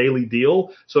deal, a daily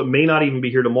deal, so it may not even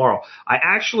be here tomorrow. I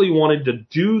actually wanted to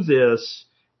do this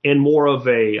in more of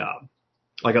a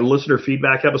like a listener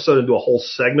feedback episode and do a whole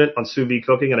segment on sous vide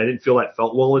cooking, and I didn't feel that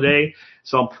felt well today.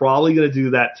 So I'm probably going to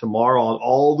do that tomorrow on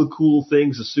all the cool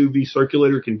things a sous vide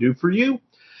circulator can do for you.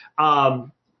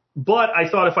 But I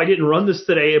thought if I didn't run this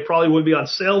today, it probably would be on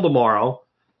sale tomorrow.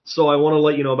 So I want to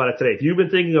let you know about it today. If you've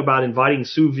been thinking about inviting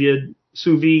sous vide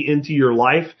into your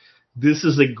life, this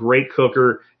is a great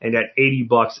cooker, and at $80,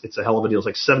 it's a hell of a deal. It's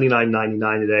like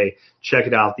 $79.99 today. Check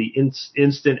it out, the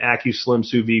Instant AccuSlim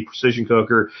Sous Vide Precision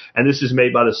Cooker, and this is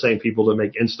made by the same people that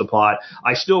make Instapot.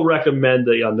 I still recommend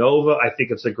the Nova. I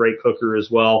think it's a great cooker as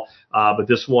well, but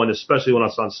this one, especially when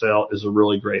it's on sale, is a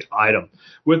really great item.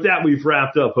 With that, we've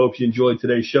wrapped up. Hope you enjoyed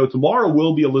today's show. Tomorrow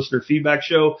will be a listener feedback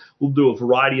show. We'll do a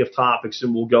variety of topics,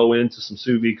 and we'll go into some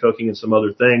sous vide cooking and some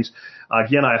other things.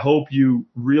 Again, I hope you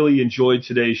really enjoyed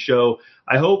today's show.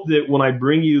 I hope that when I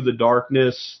bring you the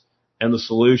darkness and the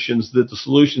solutions, that the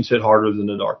solutions hit harder than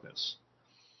the darkness.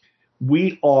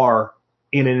 We are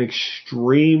in an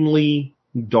extremely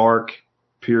dark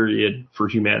period for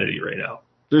humanity right now.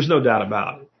 There's no doubt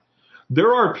about it.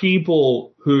 There are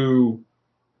people who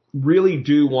really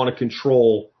do want to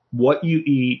control what you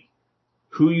eat,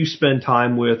 who you spend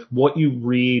time with, what you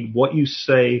read, what you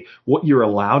say, what you're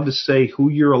allowed to say, who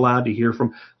you're allowed to hear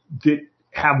from, that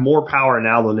have more power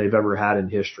now than they've ever had in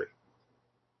history.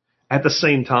 At the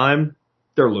same time,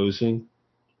 they're losing.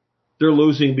 They're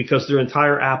losing because their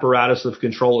entire apparatus of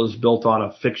control is built on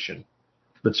a fiction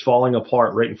that's falling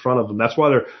apart right in front of them. That's why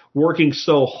they're working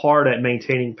so hard at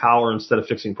maintaining power instead of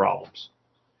fixing problems.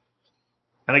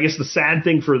 And I guess the sad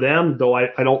thing for them, though I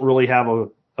don't really have a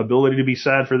ability to be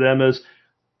sad for them, is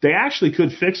they actually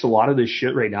could fix a lot of this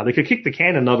shit right now. They could kick the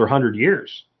can another 100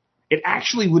 years. It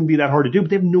actually wouldn't be that hard to do, but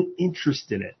they have no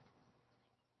interest in it.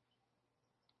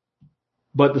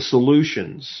 But the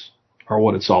solutions are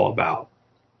what it's all about.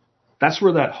 That's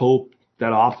where that hope,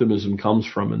 that optimism comes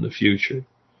from in the future.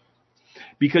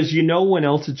 Because you know when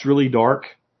else it's really dark?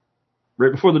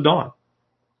 Right before the dawn.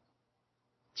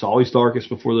 It's always darkest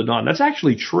before the dawn. That's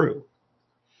actually true.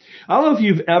 I don't know if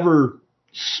you've ever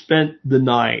spent the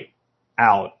night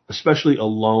out, especially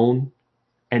alone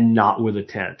and not with a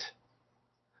tent.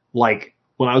 Like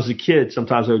when I was a kid,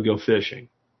 sometimes I would go fishing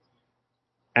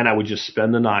and I would just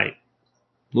spend the night.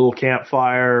 Little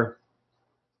campfire,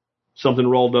 something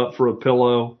rolled up for a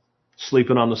pillow,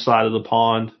 sleeping on the side of the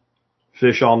pond,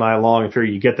 fish all night long, and figure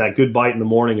you get that good bite in the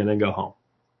morning and then go home.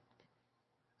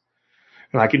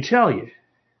 And I can tell you,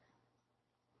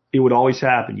 it would always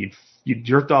happen. You'd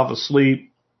drift off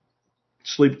asleep,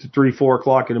 sleep to 3, 4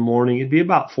 o'clock in the morning. It'd be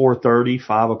about 4:30,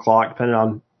 5 o'clock, depending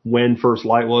on when first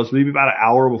light was. Maybe about an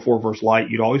hour before first light,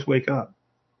 you'd always wake up.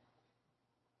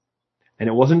 And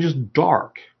it wasn't just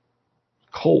dark,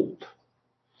 cold.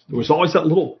 There was always that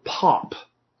little pop,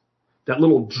 that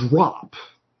little drop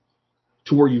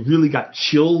to where you really got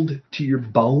chilled to your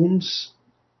bones.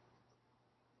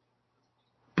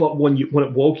 But when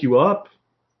it woke you up,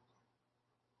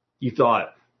 you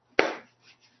thought,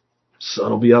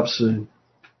 sun will be up soon.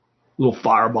 A little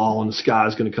fireball in the sky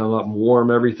is going to come up and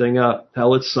warm everything up.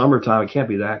 Hell, it's summertime. It can't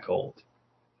be that cold.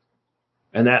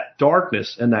 And that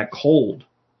darkness and that cold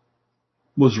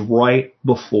was right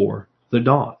before the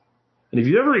dawn. And if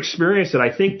you've ever experienced it,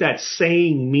 I think that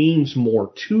saying means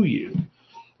more to you.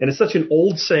 And it's such an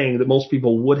old saying that most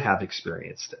people would have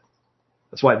experienced it.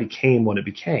 That's why it became what it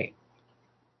became.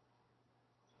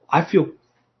 I feel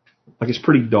like it's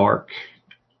pretty dark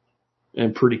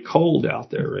and pretty cold out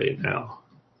there right now.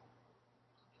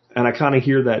 And I kind of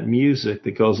hear that music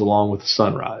that goes along with the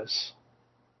sunrise.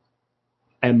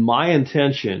 And my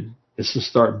intention is to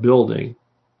start building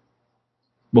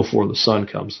before the sun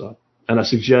comes up. And I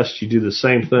suggest you do the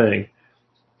same thing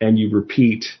and you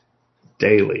repeat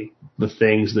daily the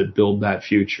things that build that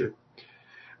future.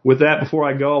 With that, before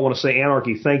I go, I want to say,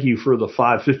 Anarchy, thank you for the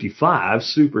 555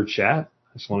 super chat.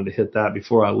 I just wanted to hit that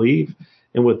before I leave.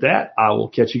 And with that, I will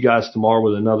catch you guys tomorrow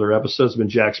with another episode. It's been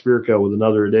Jack Spirko with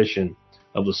another edition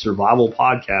of the Survival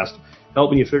Podcast,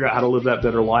 helping you figure out how to live that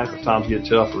better life if times get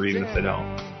tough or even if they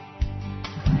don't.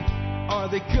 Are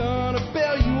they gonna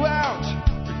bail you out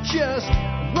or just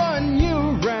run you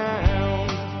around?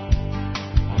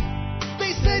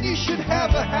 They said you should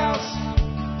have a house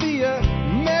the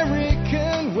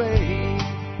American way.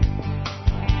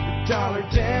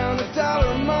 $1 down,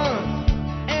 $1 a month,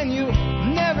 and you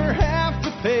never have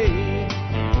to pay.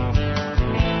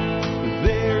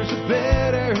 There's a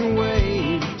better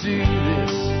way to do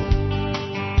this.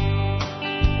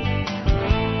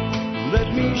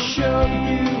 Let me show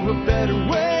you a better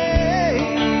way.